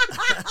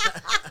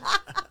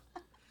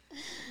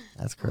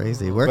 That's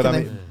crazy. Where But can I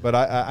they? mean, but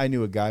I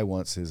knew a guy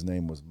once. His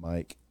name was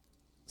Mike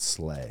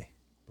Slay.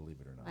 Believe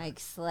it or not. Like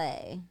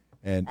Slay.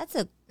 And That's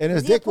a. and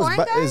his was he a dick was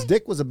porn guy? his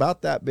dick was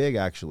about that big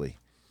actually,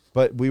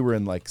 but we were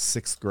in like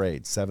 6th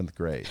grade, 7th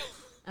grade.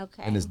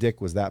 Okay. And his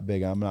dick was that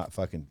big. I'm not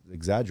fucking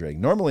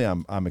exaggerating. Normally,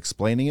 I'm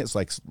explaining it. It's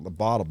like a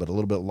bottle, but a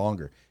little bit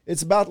longer.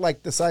 It's about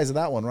like the size of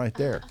that one right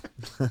there.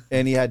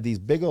 And he had these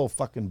big old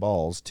fucking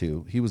balls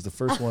too. He was the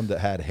first one that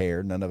had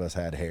hair. None of us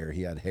had hair.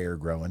 He had hair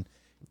growing.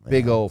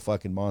 Big old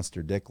fucking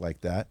monster dick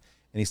like that.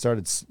 And he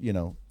started,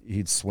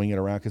 he'd swing it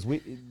around because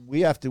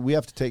we have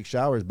to take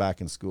showers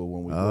back in school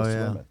when we go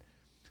yeah. swimming.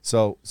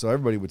 So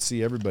everybody would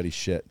see everybody's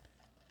shit.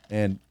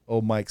 And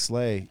old Mike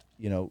Slay,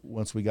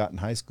 once we got in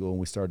high school and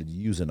we started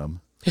using them.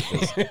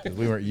 Because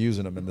we weren't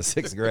using them in the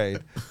 6th grade.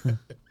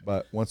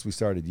 But once we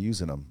started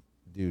using them,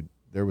 dude,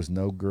 there was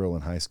no girl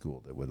in high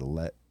school that would have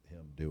let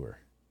him do her.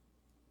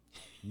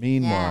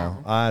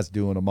 Meanwhile, I was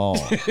doing them all.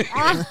 Take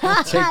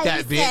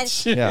that, You said-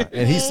 bitch. Yeah,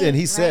 and he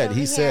Right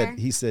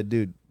over said,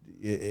 dude,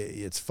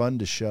 it's fun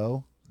to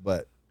show,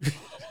 but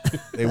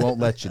they won't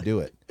let you do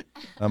it.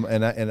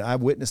 And I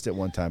witnessed it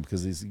one time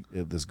because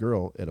this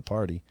girl at a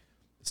party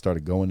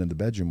started going in the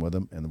bedroom with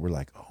him, and we're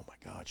like, oh my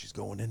God, she's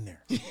going in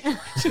there.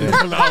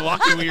 Not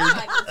walking weird.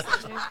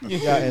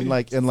 Yeah, and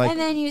like And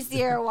then you see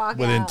her walk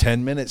within out.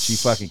 10 minutes, she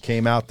fucking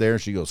came out there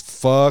and she goes,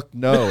 fuck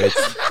no.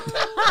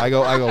 I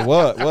go,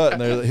 what?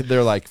 And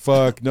they're like,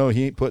 fuck no,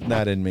 he ain't putting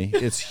that in me.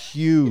 It's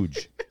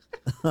huge.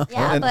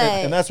 Yeah, And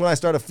but that's when I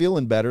started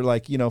feeling better.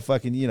 Like, you don't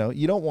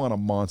want a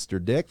monster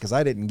dick because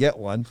I didn't get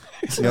one.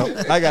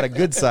 I got a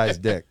good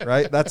sized dick,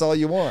 right? That's all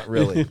you want,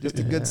 really. Just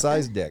a good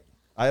sized dick.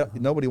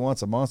 Nobody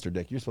wants a monster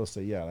dick. You're supposed to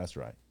say, yeah, that's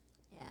right.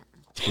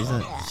 She's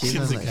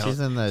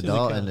in the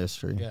adult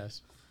industry.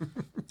 Yes.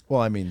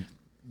 Well, I mean,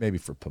 maybe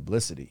for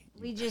publicity.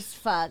 we just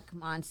fuck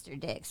monster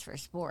dicks for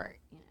sport,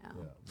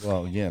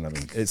 Well, again, I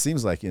mean, it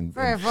seems like for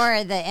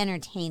the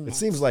entertainment. It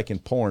seems like in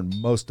porn,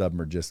 most of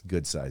them are just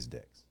good sized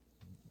dicks.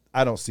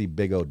 I don't see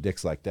big old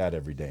dicks like that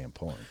every day in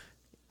porn.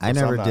 I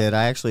So never I'm not- did.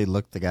 I actually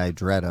looked the guy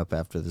Dredd up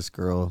after this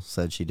girl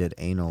said she did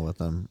anal with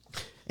him,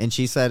 and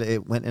she said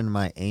it went in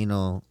my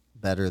anal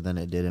better than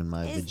it did in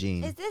my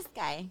vagina. Is this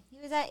guy?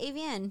 He was at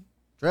AVN.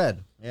 Dredd,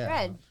 yeah.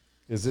 Red.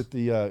 Is it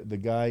the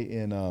guy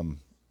in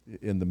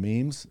the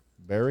memes,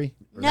 Barry?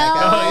 No.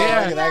 Oh, yeah.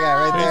 Look at that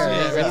guy right there.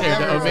 Yeah, right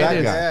there, the That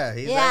Ovidus. guy. Yeah,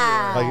 he's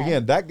Yeah. Like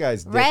again, that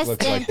guy's dick Rest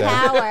looks in like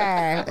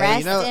that. power.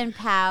 Rest know- in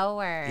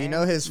power. You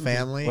know his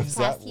family. What's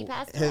that? He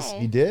passed His- away.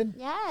 He did?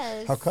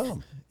 Yes. How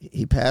come?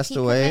 He passed He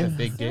away. committed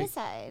Big dick?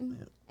 suicide.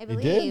 I did?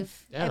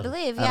 believe. Yeah. I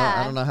believe. I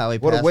Yeah. don't know how he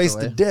What passed a waste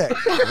away. of dick.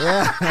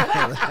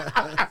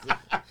 Yeah.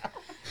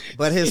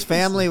 But his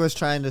family was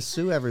trying to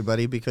sue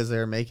everybody because they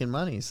were making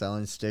money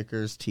selling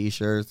stickers,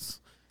 T-shirts,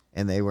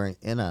 and they weren't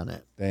in on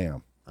it.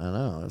 Damn. I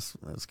know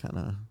it's kind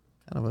of a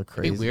It'd be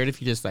crazy. weird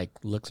if you just like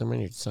look somewhere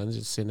and your son's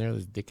just sitting there with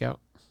his dick out.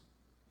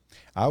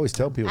 I always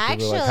tell people,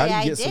 Actually, like, how do you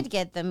I get did some?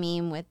 get the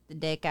meme with the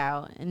dick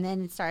out, and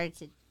then it started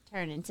to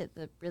turn into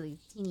the really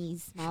teeny,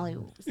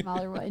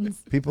 smaller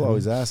ones. People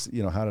always ask,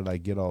 how did I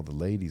get all the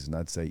ladies? And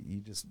I'd say, you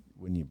just,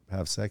 when you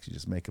have sex, you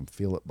just make them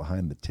feel it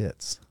behind the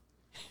tits.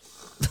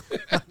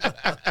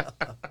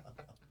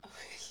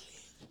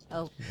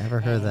 Oh, Never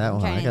heard that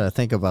one. I Trying- gotta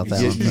think about that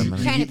You one for a get-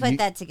 minute. trying to put you-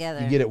 that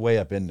together. You get it way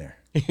up in there.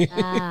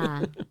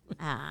 ah,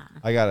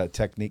 I got a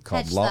technique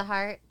called touch the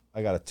heart.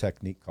 I got a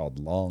technique called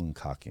long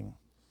cocking.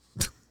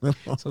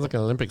 Sounds like an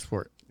Olympic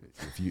sport.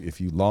 If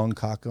you long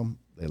cock them,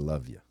 they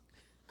love you.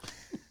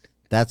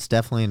 That's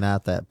definitely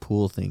not that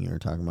pool thing you were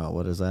talking about.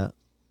 What is that?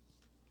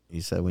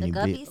 You said when The you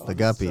beat guppies? the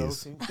guppies.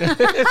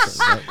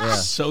 Soaking. Yeah.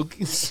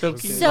 Soaking.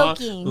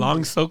 Soaking.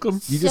 Long soak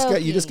 'em. You just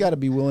Soaking. got to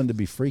be willing to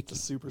be freaky.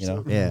 Super you know?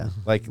 soaking. Yeah.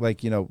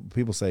 Like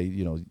people say,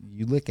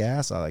 you lick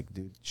ass. I like,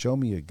 dude, show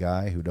me a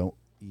guy who don't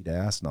eat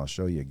ass, and I'll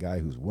show you a guy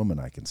whose woman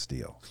I can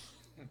steal.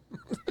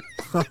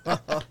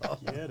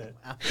 Get it.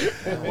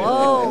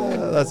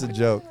 Whoa. That's a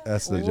joke.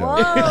 That's the joke.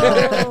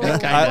 Whoa.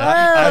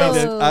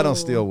 I don't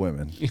steal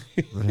women.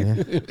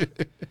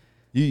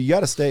 You got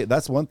to stay.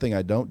 That's one thing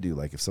I don't do.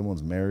 Like if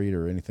someone's married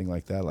or anything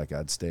like that, like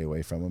I'd stay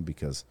away from them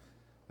because,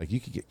 like, you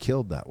could get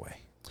killed that way.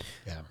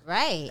 Yeah.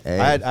 Right. Hey,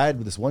 I had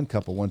this one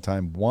couple one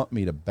time want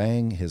me to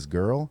bang his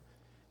girl,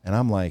 and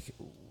I'm like,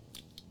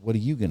 "What are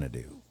you gonna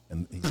do?"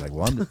 And he's like,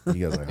 "Well, he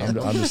goes like, I'm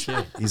just."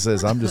 He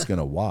says, "I'm just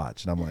gonna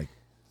watch," and I'm like,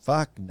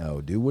 "Fuck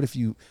no, dude. What if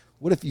you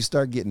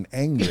start getting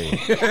angry?"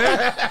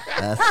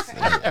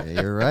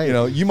 you're right.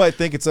 You might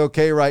think it's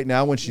okay right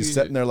now when she's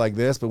sitting there like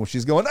this, but when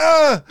she's going,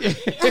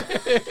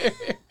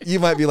 you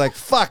might be like,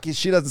 "Fuck,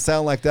 she doesn't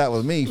sound like that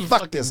with me.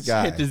 Fuck this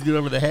guy." Hit this dude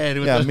over the head.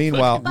 With Yeah. the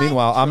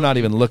Meanwhile, I'm not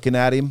even looking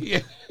at him. Yeah.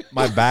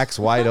 My back's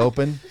wide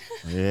open.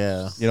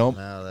 Yeah. No,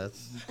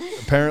 that's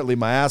apparently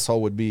my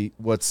asshole would be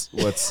what's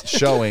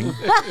showing.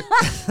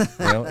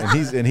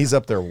 And he's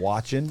up there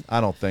watching.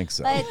 I don't think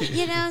so. But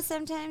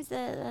sometimes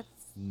that's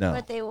No.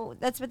 what they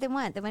want. They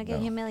want to get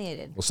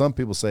humiliated. Well, some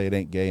people say it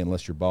ain't gay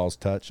unless your balls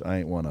touch. I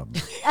ain't one of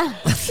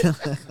them.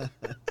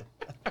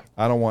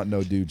 I don't want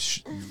no dude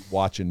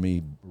watching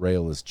me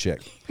rail his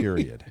chick.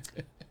 Period.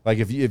 Like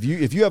if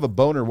you have a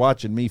boner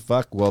watching me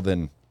fuck, well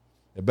then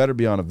it better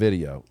be on a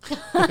video.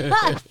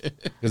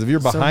 Because if you're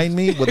behind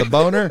me with a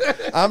boner,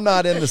 I'm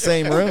not in the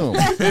same room.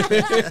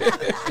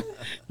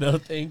 No,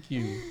 thank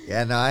you.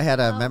 Yeah, no, I had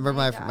remember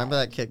my God. remember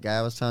that kid guy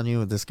I was telling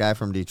you, this guy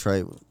from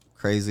Detroit,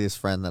 craziest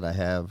friend that I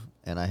have,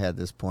 and I had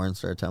this porn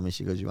star tell me,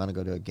 she goes, "You want to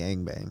go to a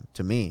gangbang?"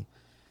 to me.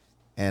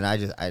 And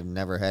I'd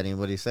never had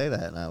anybody say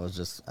that, and I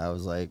was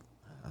like,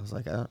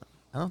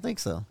 I don't think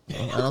so.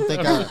 I don't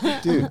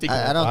think Dude,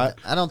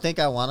 I don't think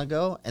I want to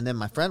go. And then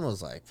my friend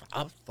was like,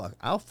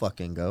 I'll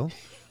fucking go.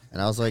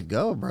 And I was like,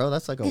 go, bro.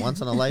 That's like a once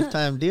in a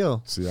lifetime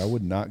deal. See, I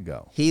would not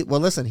go. He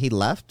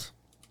left,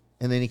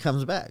 and then he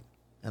comes back,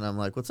 and I'm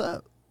like, what's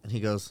up? And he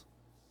goes,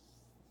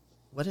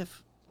 what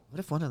if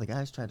one of the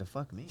guys tried to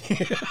fuck me?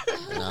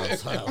 And I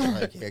was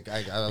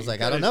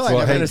like, I don't know. Well,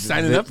 I hey, never,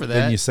 signing up for that.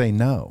 Then you say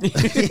no.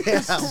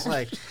 yeah,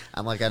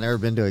 I'm like, I've never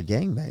been to a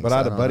gangbang. But so I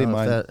had a don't buddy know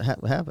of if mine-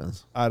 that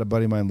happens. I had a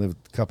buddy of mine lived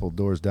a couple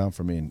doors down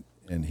from me,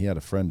 and he had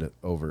a friend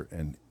over,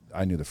 and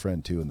I knew the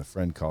friend too, and the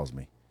friend calls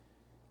me,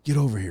 "Get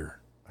over here."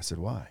 I said,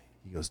 "Why?"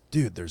 He goes,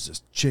 "Dude, there's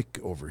this chick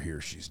over here.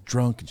 She's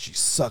drunk, and she's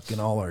sucking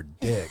all our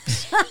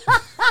dicks."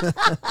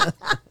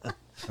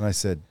 And I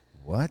said,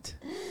 "What?"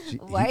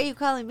 Why are you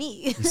calling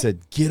me? He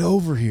said, "Get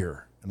over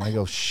here." And I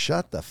go,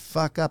 "Shut the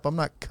fuck up. I'm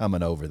not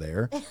coming over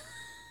there."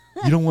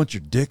 "You don't want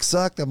your dick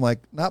sucked?" I'm like,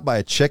 "Not by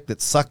a chick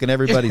that's sucking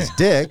everybody's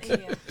dick."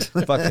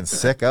 Fucking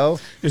sicko.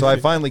 So I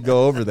finally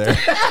go over there.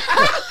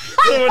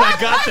 So when I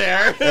got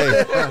there,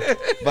 Hey,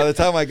 by the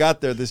time I got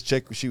there, this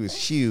chick, she was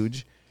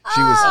huge.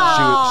 She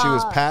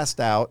was passed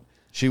out.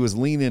 She was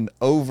leaning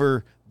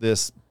over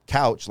this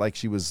couch like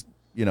she was,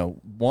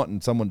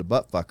 wanting someone to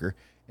butt fuck her.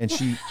 And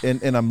she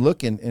and I'm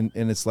looking and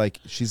it's like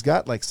she's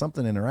got like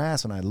something in her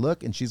ass, and I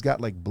look and she's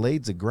got like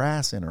blades of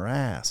grass in her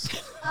ass.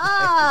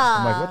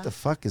 I'm like, what the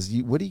fuck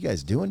what are you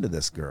guys doing to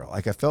this girl?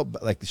 Like I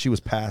felt like she was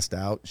passed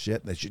out,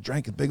 shit. That she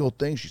drank a big old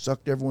thing. She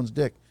sucked everyone's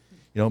dick.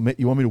 You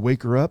want me to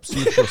wake her up,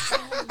 see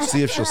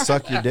if she'll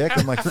suck your dick?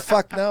 I'm like,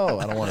 fuck no,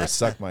 I don't want her to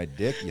suck my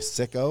dick, you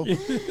sicko.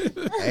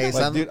 Hey,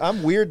 Like, dude,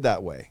 I'm weird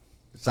that way.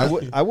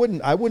 I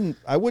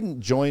wouldn't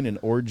join an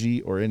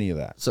orgy or any of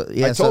that. So,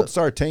 yeah, I told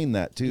Sartain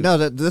that too. No,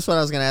 this is what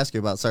I was going to ask you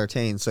about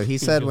Sartain. So he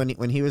said when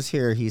he was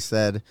here, he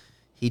said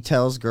he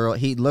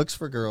looks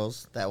for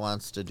girls that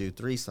wants to do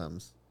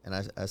threesomes, and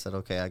I said,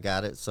 okay, I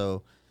got it.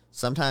 So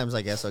sometimes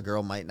I guess a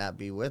girl might not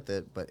be with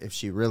it, but if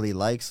she really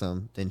likes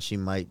him, then she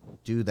might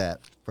do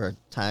that for a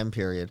time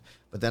period.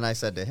 But then I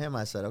said to him,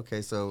 I said,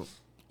 okay, so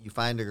you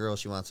find a girl,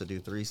 she wants to do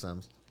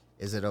threesomes.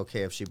 Is it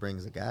okay if she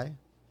brings a guy?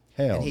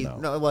 Hell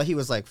And no. Well, he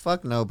was like,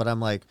 fuck no. But I'm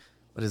like,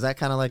 but is that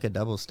kind of like a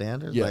double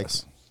standard?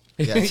 Yes.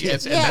 Like, yes.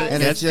 Yes,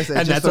 And it's just and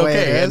the that's way it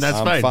okay, is? and that's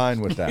I'm fine.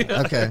 fine with that.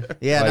 Okay.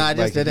 Yeah, no, I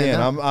just didn't again,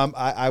 know.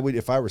 I would,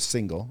 if I were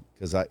single,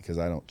 because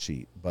I don't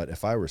cheat, but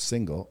if I were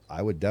single,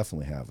 I would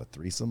definitely have a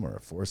threesome or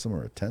a foursome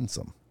or a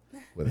tensome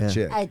with Yeah. a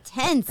chick. A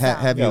 10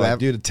 Have Yeah, you like, ever?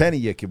 dude, a 10 of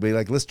you could be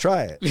like, let's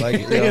try it. Like,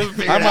 you know,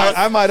 Figure it out.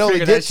 I might only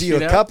Figure get that to you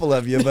shit a out. couple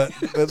of you, but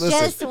listen,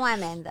 Just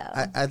women,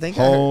 though. I think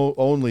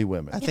only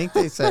women. I think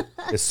they said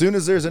As soon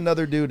as there's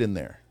another dude in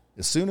there,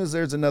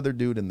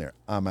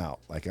 I'm out.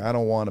 Like, I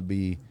don't want to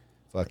be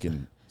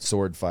fucking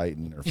sword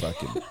fighting or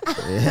fucking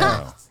you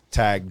know,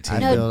 tag team. I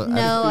no, feel-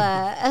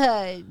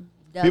 no,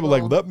 People are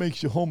like, double. well, that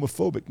makes you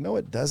homophobic. No,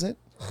 it doesn't.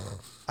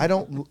 I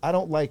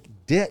don't like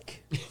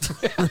dick.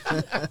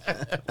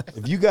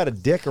 If you got a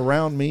dick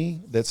around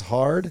me that's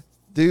hard,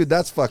 dude,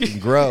 that's fucking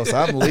gross.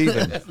 I'm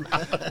leaving.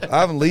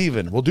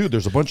 Well, dude,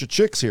 there's a bunch of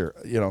chicks here.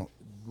 You know,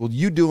 well,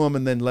 you do them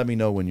and then let me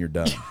know when you're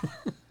done.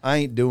 I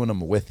ain't doing them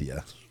with you.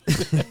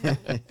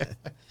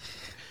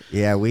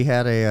 Yeah, we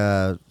had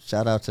a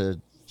shout out to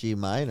G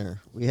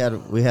Minor. We had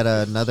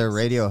another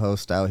radio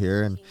host out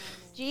here, and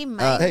G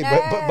minor. Hey,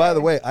 but by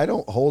the way, I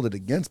don't hold it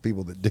against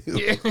people that do.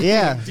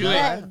 yeah, Do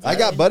it. I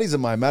got buddies of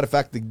mine. Matter of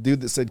fact, the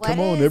dude that said, What "Come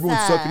on, is,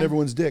 everyone's sucking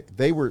everyone's dick."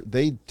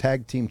 They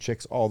tag team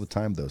chicks all the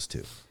time. Those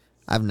two.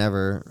 I've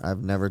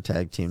never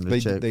tag teamed a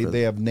chick. They but-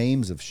 have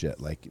names of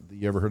shit. Like,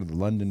 you ever heard of the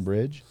London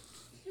Bridge?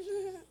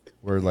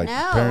 Where like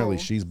No. apparently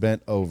she's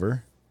bent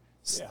over,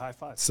 Yeah, high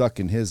five.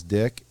 sucking his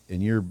dick,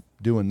 and you're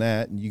doing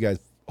that, and you guys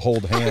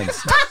hold hands.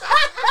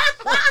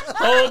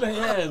 Hold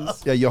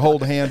hands. Yeah, you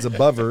hold hands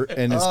above her,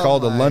 and it's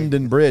called a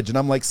London Bridge. And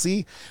I'm like,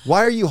 see,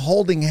 why are you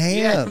holding Yeah,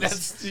 hands?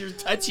 that's you're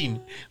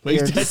touching. Like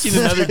You're touching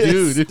another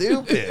dude.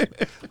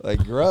 Stupid.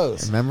 Like,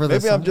 gross. Remember the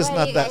Maybe I'm song? just What,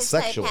 not you that guys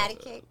play sexual. patty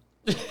cake?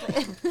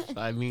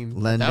 I mean, at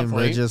that London point-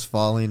 Bridges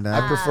falling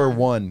down. I prefer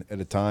one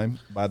at a time,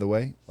 by the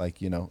way.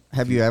 Like, you know,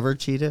 Have you ever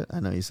cheated? I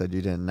know you said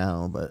you didn't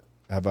know, but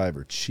have I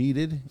ever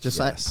cheated? just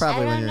yes.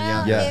 probably I when don't you're know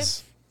young.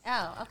 Yes.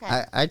 Oh,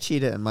 okay. I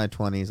cheated in my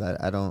 20s.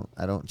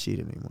 I don't cheat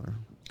anymore.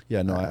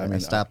 Yeah, no, I I mean,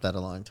 stopped that a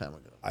long time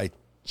ago. I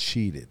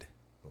cheated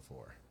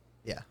before,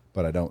 Yeah,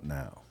 but I don't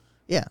now.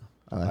 yeah.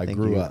 I think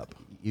grew you- up.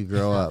 You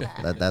grow up.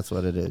 That's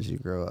what it is. You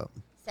grow up.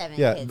 7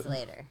 Yeah, kids but-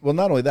 later. Well,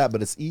 not only that,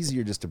 but it's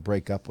easier just to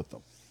break up with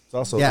them. It's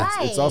also Yeah.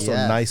 it's also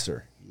Right.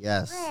 nicer.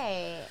 Yes.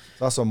 Right.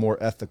 It's also more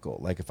ethical.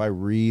 Like, if I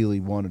really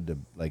wanted to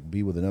like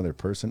be with another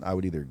person, I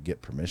would either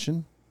get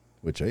permission,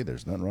 which, hey,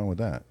 there's nothing wrong with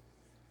that.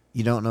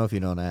 You don't know if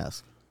you don't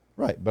ask.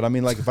 Right. But I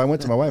mean, like, if I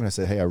went to my wife and I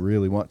said, hey, I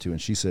really want to, and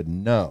she said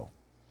no,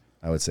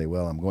 I would say,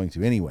 well, I'm going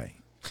to anyway.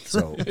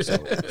 So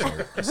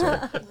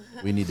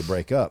we need to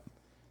break up.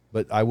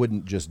 But I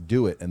wouldn't just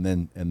do it and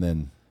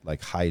then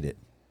like hide it.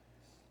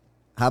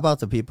 How about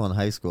the people in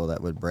high school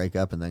that would break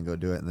up and then go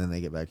do it and then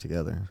they get back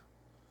together?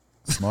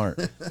 Smart.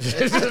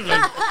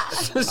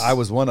 I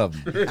was one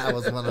of them. I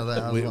was one of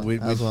them. I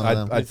was one of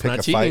them. I'd It's pick not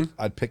a fight. cheating.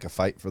 I'd pick a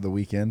fight for the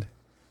weekend.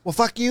 Well,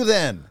 fuck you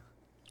then.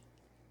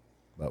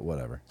 But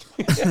whatever.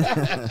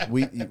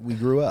 we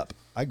grew up.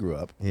 I grew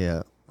up.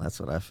 Yeah, that's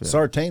what I feel.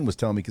 Sartain was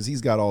telling me, because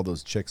he's got all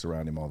those chicks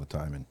around him all the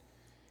time, and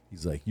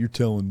he's like, "You're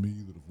telling me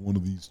that if one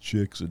of these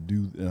chicks would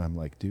do," and I'm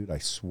like, "Dude, I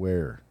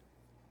swear."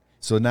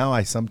 So now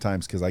I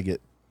sometimes, because I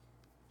get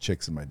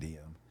chicks in my DM,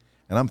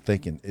 and I'm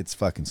thinking it's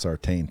fucking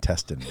Sartain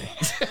testing me.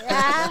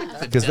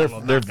 Because they're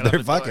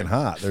fucking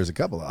hot. There's a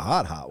couple of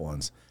hot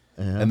ones,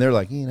 and they're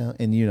like,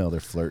 they're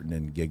flirting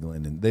and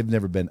giggling, and they've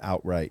never been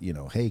outright,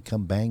 hey,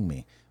 come bang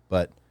me.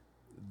 But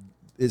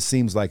it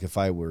seems like if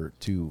I were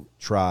to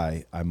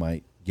try, I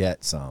might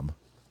get some.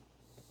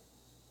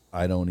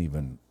 I don't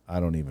even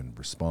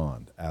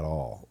respond at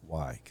all.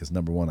 Why? Because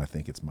number one, I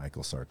think it's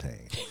Michael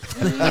Sartain.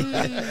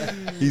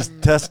 He's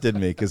tested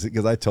me because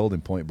I told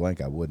him point blank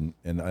I wouldn't,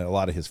 and a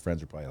lot of his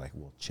friends are probably like,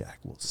 "We'll check,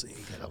 we'll see."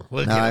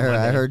 Look No, at I him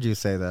one heard day. you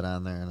say that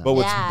on there. And But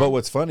Yeah.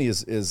 what's funny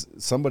is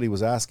somebody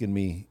was asking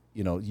me,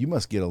 you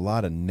must get a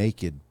lot of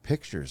naked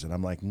pictures, and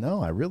I'm like,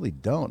 no, I really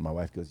don't. My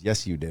wife goes,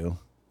 yes, you do,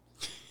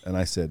 and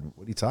I said,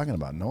 what are you talking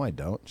about? No, I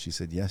don't. She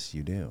said, yes,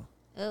 you do.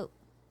 Oh.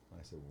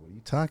 I said, what are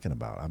you talking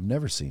about? I've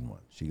never seen one.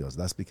 She goes,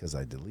 that's because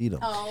I delete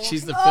them.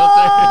 She's the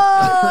filter.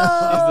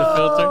 She's the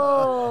filter.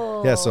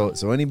 Oh. Yeah,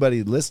 so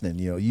anybody listening,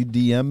 you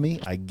DM me,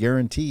 I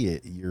guarantee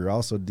it. You're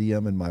also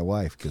DMing my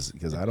wife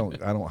because I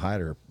don't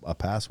hide her a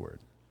password.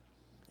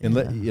 And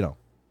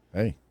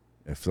hey,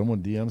 if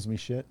someone DMs me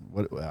shit,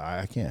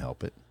 I can't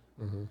help it.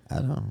 I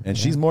don't. And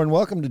she's more than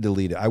welcome to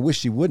delete it. I wish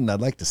she wouldn't.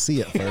 I'd like to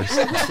see it first.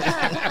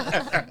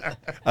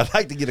 I'd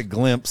like to get a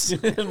glimpse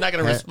of I'm not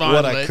gonna respond.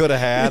 what I but- could have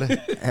had.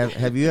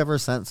 Have you ever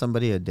sent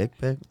somebody a dick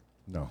pic?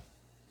 No,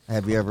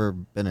 Have you ever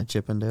been a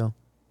Chippendale?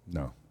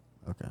 no.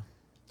 Okay.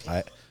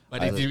 But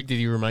did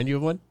he remind you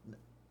of one?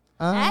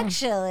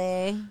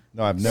 Actually.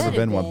 No, I've never Could've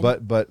been one.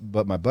 been.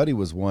 But my buddy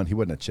was one. He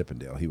wasn't a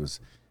Chippendale. He was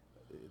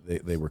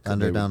They were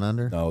Down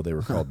Under? No, they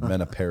were called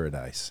Men of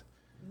Paradise.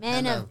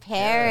 Men of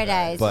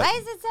Paradise. But- Why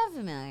is it so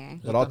familiar?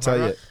 But I'll tell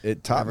you,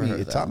 it taught Never me. heard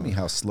It that taught one. me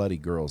how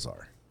slutty girls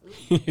are.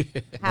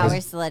 How are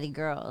slutty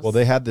girls? Well,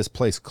 they had this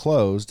place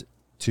closed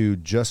to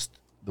just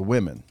the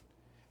women,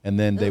 and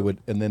then they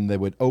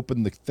would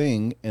open the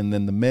thing, and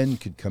then the men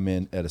could come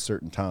in at a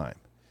certain time.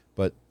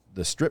 But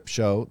the strip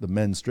show, the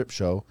men's strip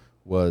show,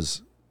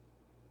 was,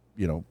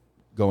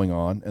 going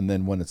on, and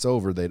then when it's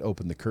over, they'd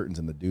open the curtains,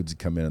 and the dudes would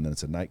come in, and then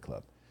it's a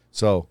nightclub.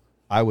 So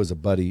I was a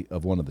buddy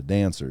of one of the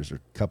dancers, or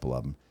a couple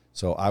of them.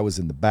 So I was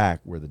in the back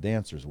where the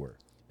dancers were.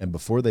 And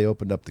before they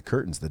opened up the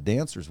curtains, the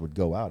dancers would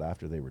go out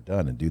after they were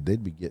done. And, dude,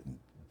 they'd be getting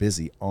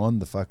busy on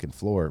the fucking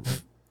floor.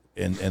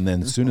 And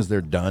then as soon as they're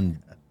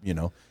done,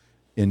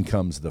 in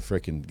comes the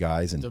freaking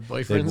guys. And The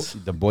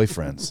boyfriends? The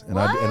boyfriends. And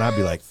I'd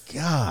be like,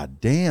 God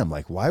damn,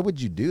 like, why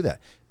would you do that?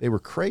 They were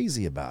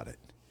crazy about it.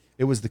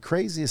 It was the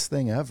craziest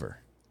thing ever.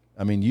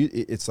 I mean,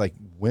 it's like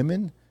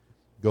women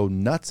go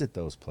nuts at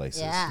those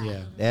places.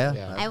 Yeah.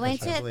 Yeah. I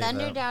went to a believe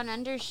Thunder that. Down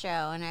Under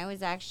show, and I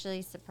was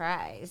actually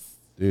surprised.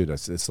 Dude,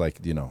 it's like,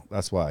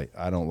 that's why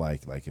I don't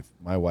like if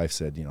my wife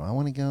said, I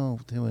want to go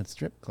to a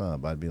strip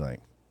club, I'd be like,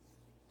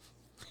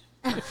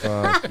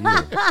 fuck you.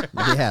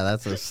 Yeah,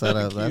 that's a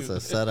setup. That's a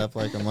setup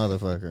like a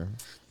motherfucker.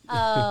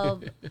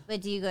 Oh,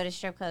 but do you go to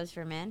strip clubs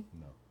for men?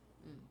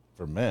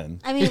 For men.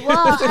 I mean,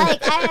 well,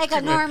 I like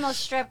a normal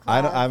strip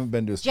club. I haven't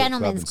been to a strip club in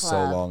Gentlemen's so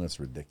club. long, it's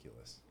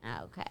ridiculous.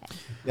 Okay.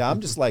 Yeah,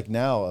 I'm just like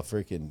now a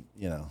freaking,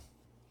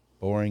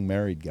 boring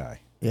married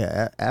guy.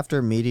 Yeah,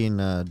 after meeting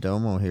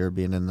Domo here,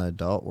 being in the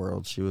adult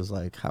world, she was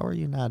like, "How are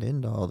you not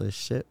into all this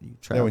shit? You Yeah,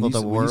 travel when you,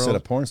 the when world." you said a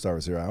porn star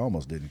was here, I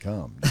almost didn't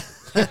come.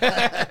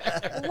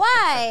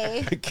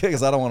 Why?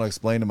 Because I don't want to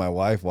explain to my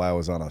wife why I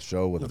was on a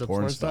show with a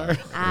porn star.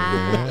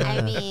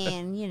 I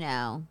mean,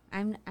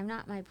 I'm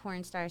not my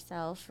porn star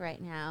self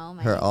right now.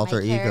 Her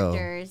alter my ego.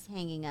 character's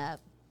hanging up.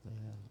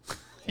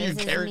 Your This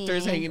is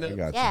character's me. hanging I up.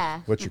 got Yeah.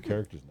 you. What's your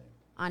character's name?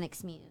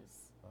 Onyx Muse.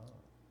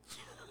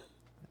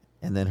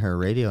 And then her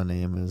radio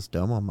name is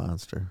Domo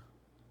Monster.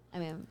 I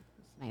mean,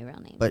 it's my real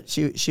name. But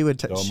she would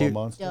Domo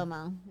Monster?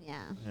 Domo,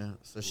 yeah. Yeah,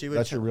 so she would.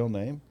 That's your real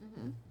name?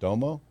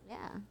 Domo?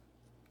 Yeah.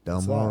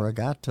 Domo What's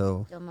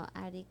Regato. Domo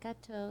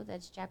arigato.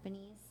 That's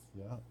Japanese.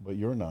 Yeah, but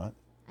you're not.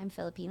 I'm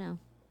Filipino.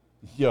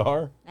 You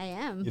are? I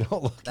am. You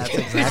don't look. That's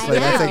I exactly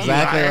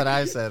know. what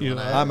I said. You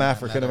when are. I- I'm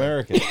African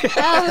American.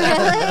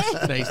 Oh,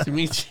 really? Nice to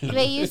meet you.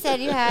 But you said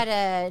you had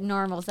a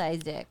normal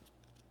sized dick.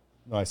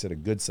 No, I said a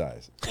good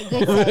size. A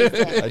good sized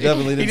dick. I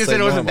definitely He didn't just say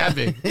said it wasn't normal.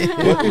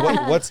 that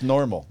big. What's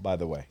normal, by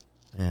the way?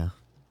 Yeah.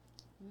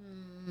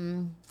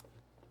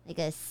 Like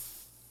a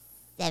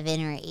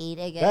 7 or 8,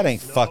 I guess. That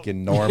ain't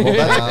fucking normal.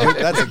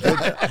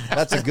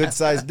 That's a good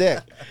sized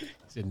dick. He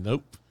said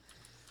nope.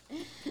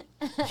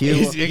 Hugh,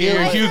 You can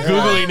hear Hugh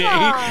Googling it.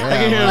 I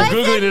can hear him What's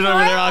Googling a it over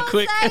there all normal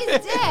quick. sized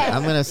dick?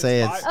 I'm gonna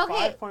say it's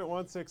Okay.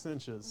 5.16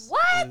 inches.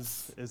 What?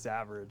 Is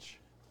average.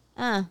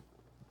 Eh,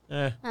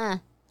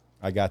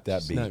 I got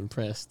that not beat.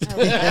 impressed.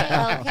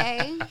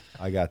 Okay.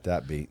 I got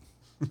that beat.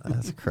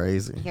 that's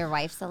crazy. Your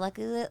wife's a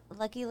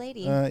lucky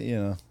lady.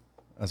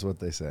 That's what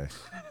they say.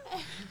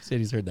 Said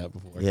he's heard that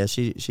before. Yeah,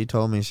 she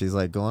told me, she's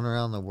like, going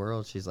around the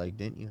world, she's like,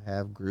 didn't you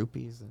have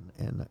groupies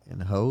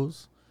and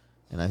hoes?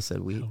 And I said,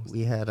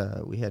 we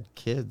had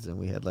kids, and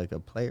we had like a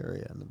play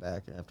area in the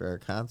back. After our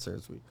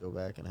concerts, we'd go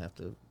back and have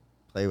to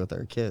play with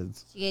our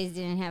kids. You guys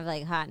didn't have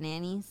like hot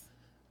nannies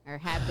or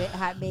hot No,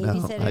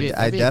 babysitters? That'd I be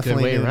a good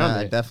definitely way knew around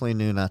I it. definitely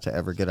knew not to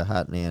ever get a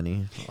hot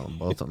nanny.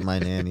 Both of my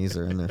nannies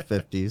are in their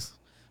 50s.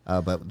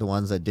 But the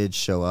ones that did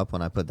show up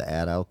when I put the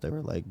ad out, they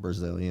were like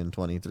Brazilian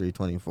 23,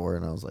 24,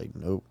 and I was like,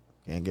 nope,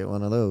 can't get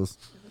one of those.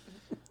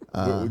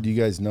 Do you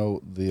guys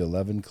know the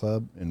 11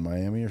 Club in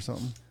Miami or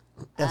something?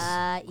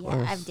 Yeah,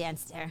 course. I've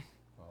danced there.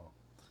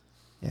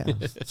 Yeah.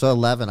 So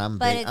 11, I'm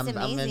But big. it's I'm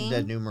amazing.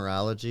 into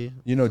numerology.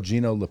 You know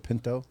Gino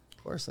Lapinto?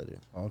 Of course I do.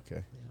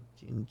 Okay.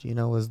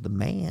 Gino was the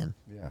man.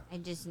 Yeah, I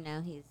just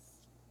know he's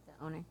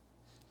the owner.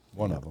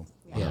 one of them.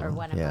 Yeah, or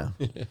one of Yeah.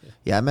 them.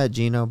 Yeah, I met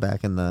Gino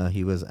back in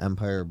he was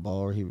Empire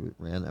Ball. He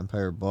ran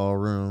Empire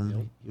Ballroom.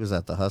 Yep. He was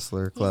at the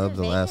Hustler He's Club a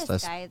the last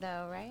Vegas guy,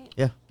 though, right?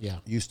 Yeah.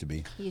 Used to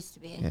be. He used to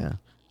be. Yeah.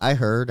 I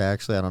heard,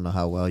 actually, I don't know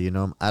how well you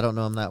know him. I don't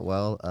know him that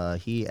well.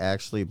 He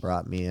actually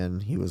brought me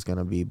in. He was going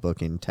to be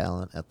booking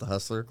talent at the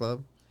Hustler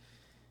Club.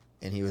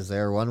 And he was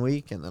there 1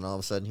 week, and then all of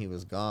a sudden he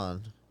was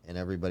gone. And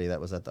everybody that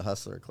was at the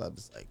Hustler Club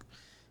is like,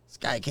 this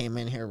guy came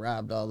in here,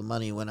 robbed all the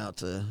money, went out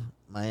to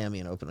Miami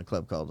and opened a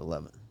club called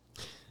 11.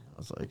 I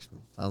was like,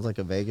 sounds like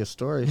a Vegas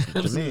story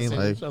to me.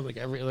 Like, Sounds like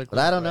every other but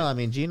I don't know. I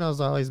mean, Gino's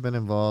always been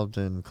involved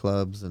in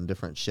clubs and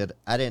different shit.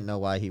 I didn't know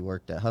why he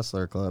worked at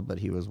Hustler Club, but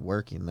he was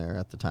working there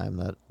at the time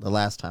the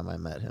last time I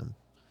met him,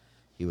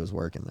 he was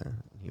working there.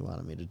 He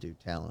wanted me to do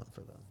talent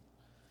for them.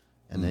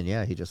 And then,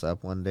 yeah, he just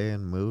up one day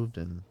and moved,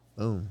 and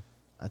boom.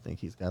 I think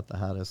he's got the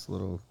hottest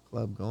little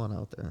club going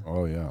out there.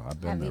 Oh, yeah. I've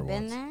been Have there you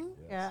been once. there?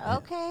 Yes. Yeah.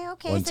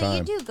 Okay. One So time.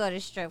 you do go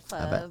to strip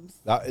bet. clubs.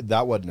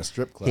 That wasn't a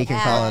strip club. He can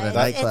call it a it's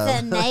nightclub.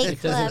 a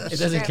nightclub. It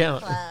doesn't strip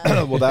count.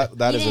 club. Well,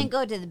 that You is didn't a,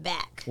 go to the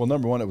back. Well,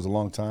 number one, it was a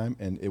long time,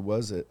 and it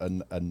was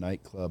a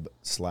nightclub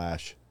 /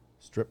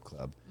 strip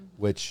club,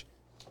 which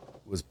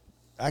was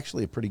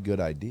actually a pretty good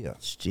idea.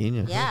 It's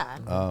genius.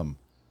 Yeah.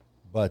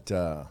 But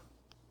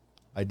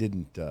I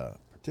didn't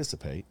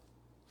participate.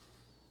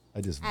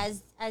 I just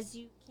As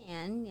you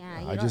can,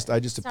 yeah. I just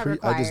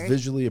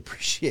visually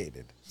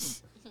appreciated.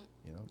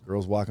 You know,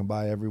 girls walking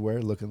by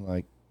everywhere looking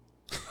like,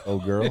 oh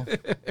girl.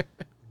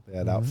 They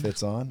had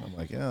outfits on. I'm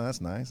like, yeah,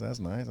 that's nice. That's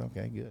nice.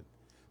 Okay, good.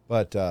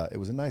 But it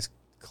was a nice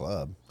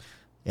club.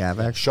 Yeah, I've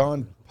actually.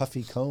 Sean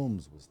Puffy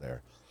Combs was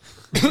there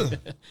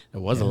It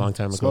was a long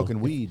time ago. smoking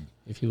weed.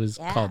 If he was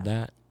Yeah. called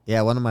that.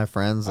 Yeah, one of my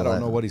friends. I don't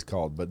know what he's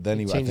called, but then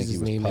I Changes think he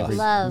his was name Puff. every,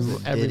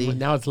 Love. every he?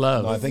 now it's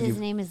Love. No, I think his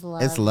he- name is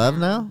Love. It's Love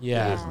now.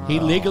 yeah. He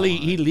legally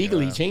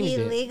changed He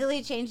it.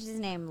 legally changed his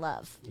name,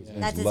 Love.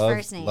 That's his Love,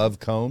 first name. Love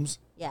Combs.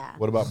 Yeah.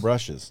 What about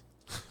brushes?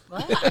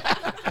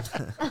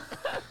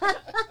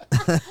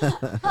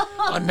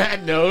 On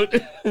that note,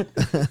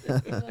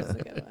 That's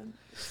a good one.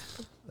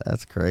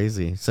 That's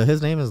crazy. So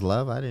his name is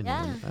Love. I didn't.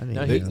 Yeah. Even, I didn't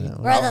No, even he- know that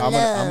one. Brother I'm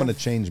Love. gonna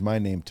change my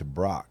name to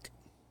Brock.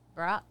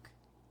 Brock.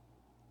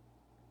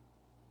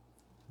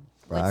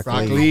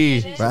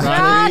 Broccoli. Broccoli.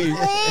 Broccoli.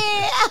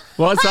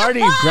 Well, it's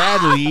already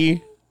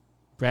Bradley.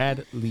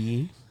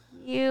 Bradley.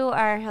 You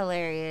are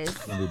hilarious.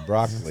 It's gonna be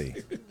broccoli.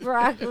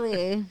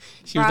 Broccoli.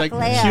 She was like,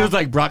 Brocklea. she was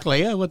like Brock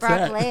Leia. What's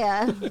that?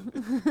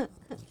 Brocklea.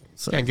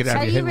 Can't get it out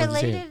Are of you your head. what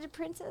to say. related to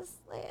Princess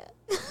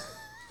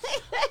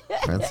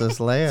Leia? Princess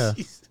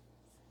Leia.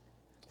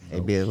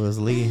 Maybe it was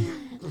Lee.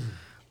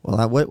 Well,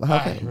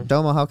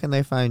 Domo, how can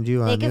they find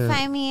you They on can your?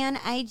 find me on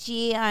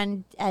IG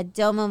on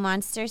Domo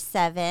Monster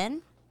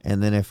 7.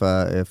 And then if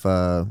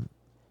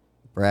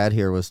Brad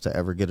here was to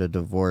ever get a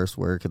divorce,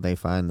 where can they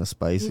find the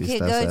spicy You could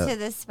stuff? go at? to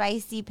the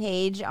spicy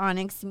page,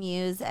 Onyx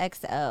Muse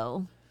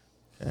XO.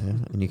 Okay.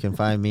 And you can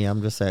find me.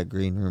 I'm just at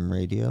Green Room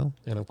Radio.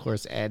 And of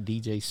course, add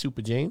DJ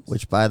Super James.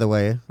 Which, by the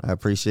way, I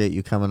appreciate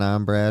you coming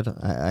on, Brad.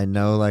 I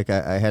know, like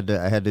I had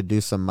to do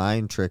some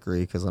mind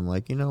trickery because I'm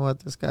like, you know what,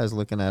 this guy's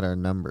looking at our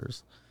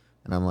numbers,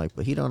 and I'm like,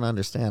 but he don't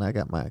understand. I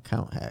got my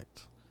account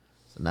hacked,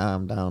 so now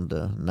I'm down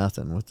to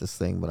nothing with this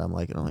thing. But I'm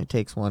like, it only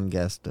takes one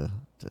guest to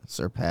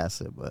surpass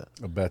it, but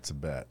A bet's a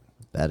bet.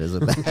 that is a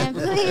bad. And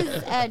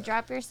please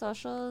drop your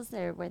socials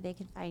or where they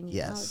can find you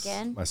Yes.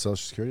 again. My social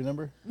security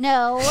number?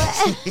 No.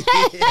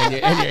 and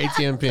your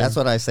ATM pin. That's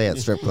what I say at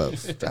strip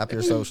clubs. Drop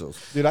your socials.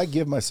 Dude, I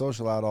give my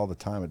social out all the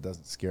time. It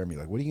doesn't scare me.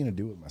 Like, what are you gonna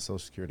do with my social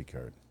security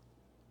card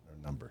or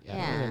number? Yeah, I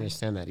Yeah. don't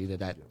understand that either.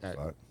 That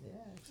Fuck.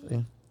 Yeah.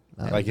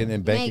 Like in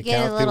bank Make it a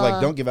accounts, people are like,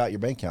 little- don't give out your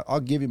bank account. I'll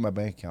give you my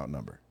bank account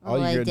number. All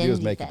Well, you're gonna do is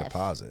identity make a theft.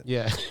 deposit.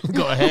 yeah.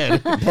 Go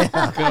ahead.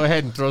 Go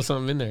ahead and throw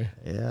something in there.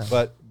 Yeah.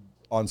 But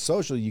on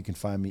social, you can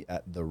find me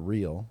at The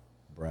Real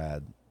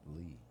Brad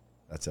Lee.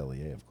 That's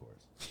LEA, of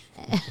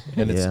course.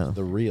 And it's Yeah.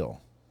 The Real.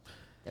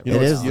 It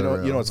is You The know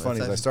Real. what's funny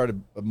is I That's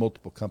started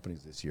multiple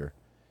companies this year,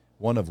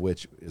 one of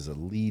which is a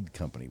lead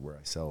company where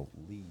I sell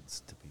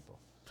leads to people.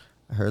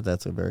 I heard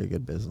that's a very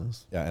good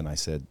business. Yeah, and I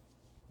said,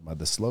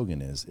 the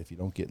slogan is, if you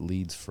don't get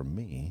leads from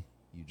me,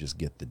 you just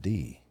get the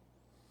D.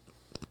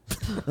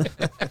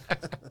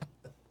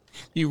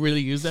 You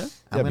really use that?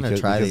 I'm gonna because-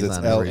 try because these it's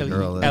on every L-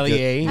 girl.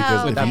 LEA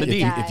Because Oh, without the if, D.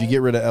 you, if you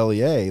get rid of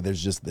LEA,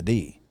 there's just the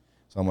D.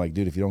 So I'm like,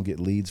 dude, if you don't get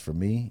leads from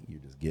me, you're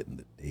just getting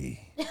the D.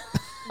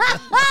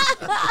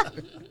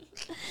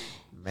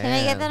 Can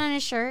I get that on a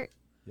shirt?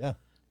 Yeah.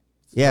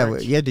 Yeah,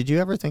 Merch. yeah. Did you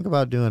ever think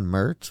about doing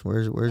merch?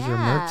 Where's your merch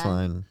Yeah.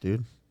 line,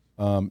 dude?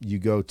 You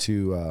go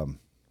to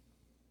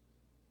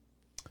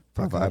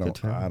fuck,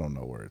 Provocateur. I don't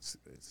know where it's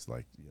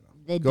like,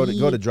 The go D,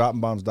 to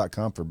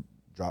droppingbombs.com for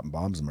dropping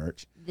bombs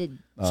merch. the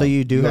So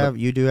you do you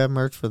gotta- have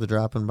merch for the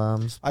Dropping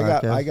Bombs. I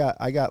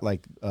podcast? got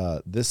like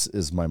this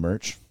is my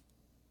merch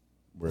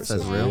where it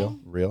says Okay.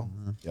 real.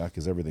 Yeah,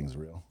 because everything's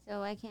real.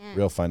 so I can't.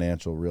 Real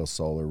financial, real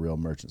solar, real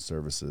merchant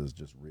services,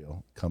 just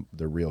real.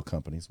 They're real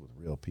companies with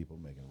real people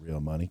making real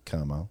money.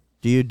 Come on.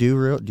 Do you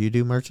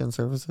do merchant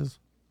services?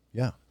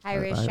 Yeah. High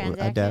risk I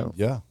transactions. doubt-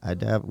 Yeah.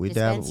 We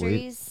dab.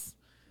 Dispensaries.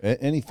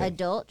 Anything.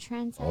 Adult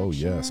transactions. Oh,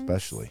 yeah,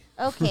 especially.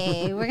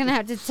 Okay, we're gonna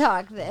have to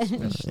talk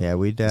then. Yeah,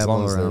 we As dabble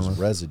long as around. there's with-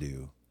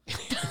 residue.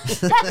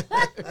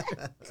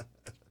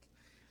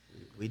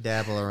 we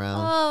dabble around.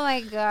 Oh my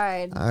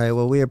god. All right.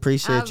 Well, we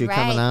appreciate you All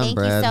coming right, on, thank you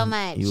Brad. so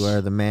much. You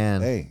are the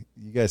man. Hey,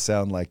 you guys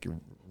sound like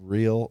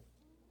real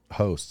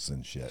hosts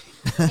and shit.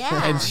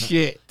 Yeah. And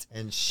shit.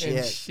 And And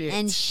shit. shit.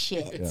 And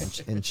shit.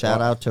 Yeah. And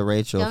shout out to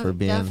Rachel for Don't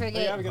being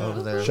forget.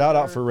 over there. Shout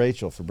out for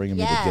Rachel for bringing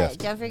me the Yeah.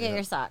 gift. Don't forget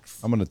your socks.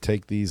 I'm going to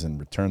take these and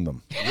return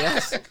them.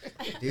 Yes.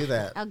 Do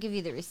that. I'll give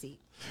you the receipt.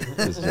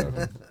 Just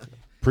joking.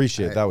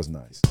 Appreciate it. That was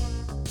nice.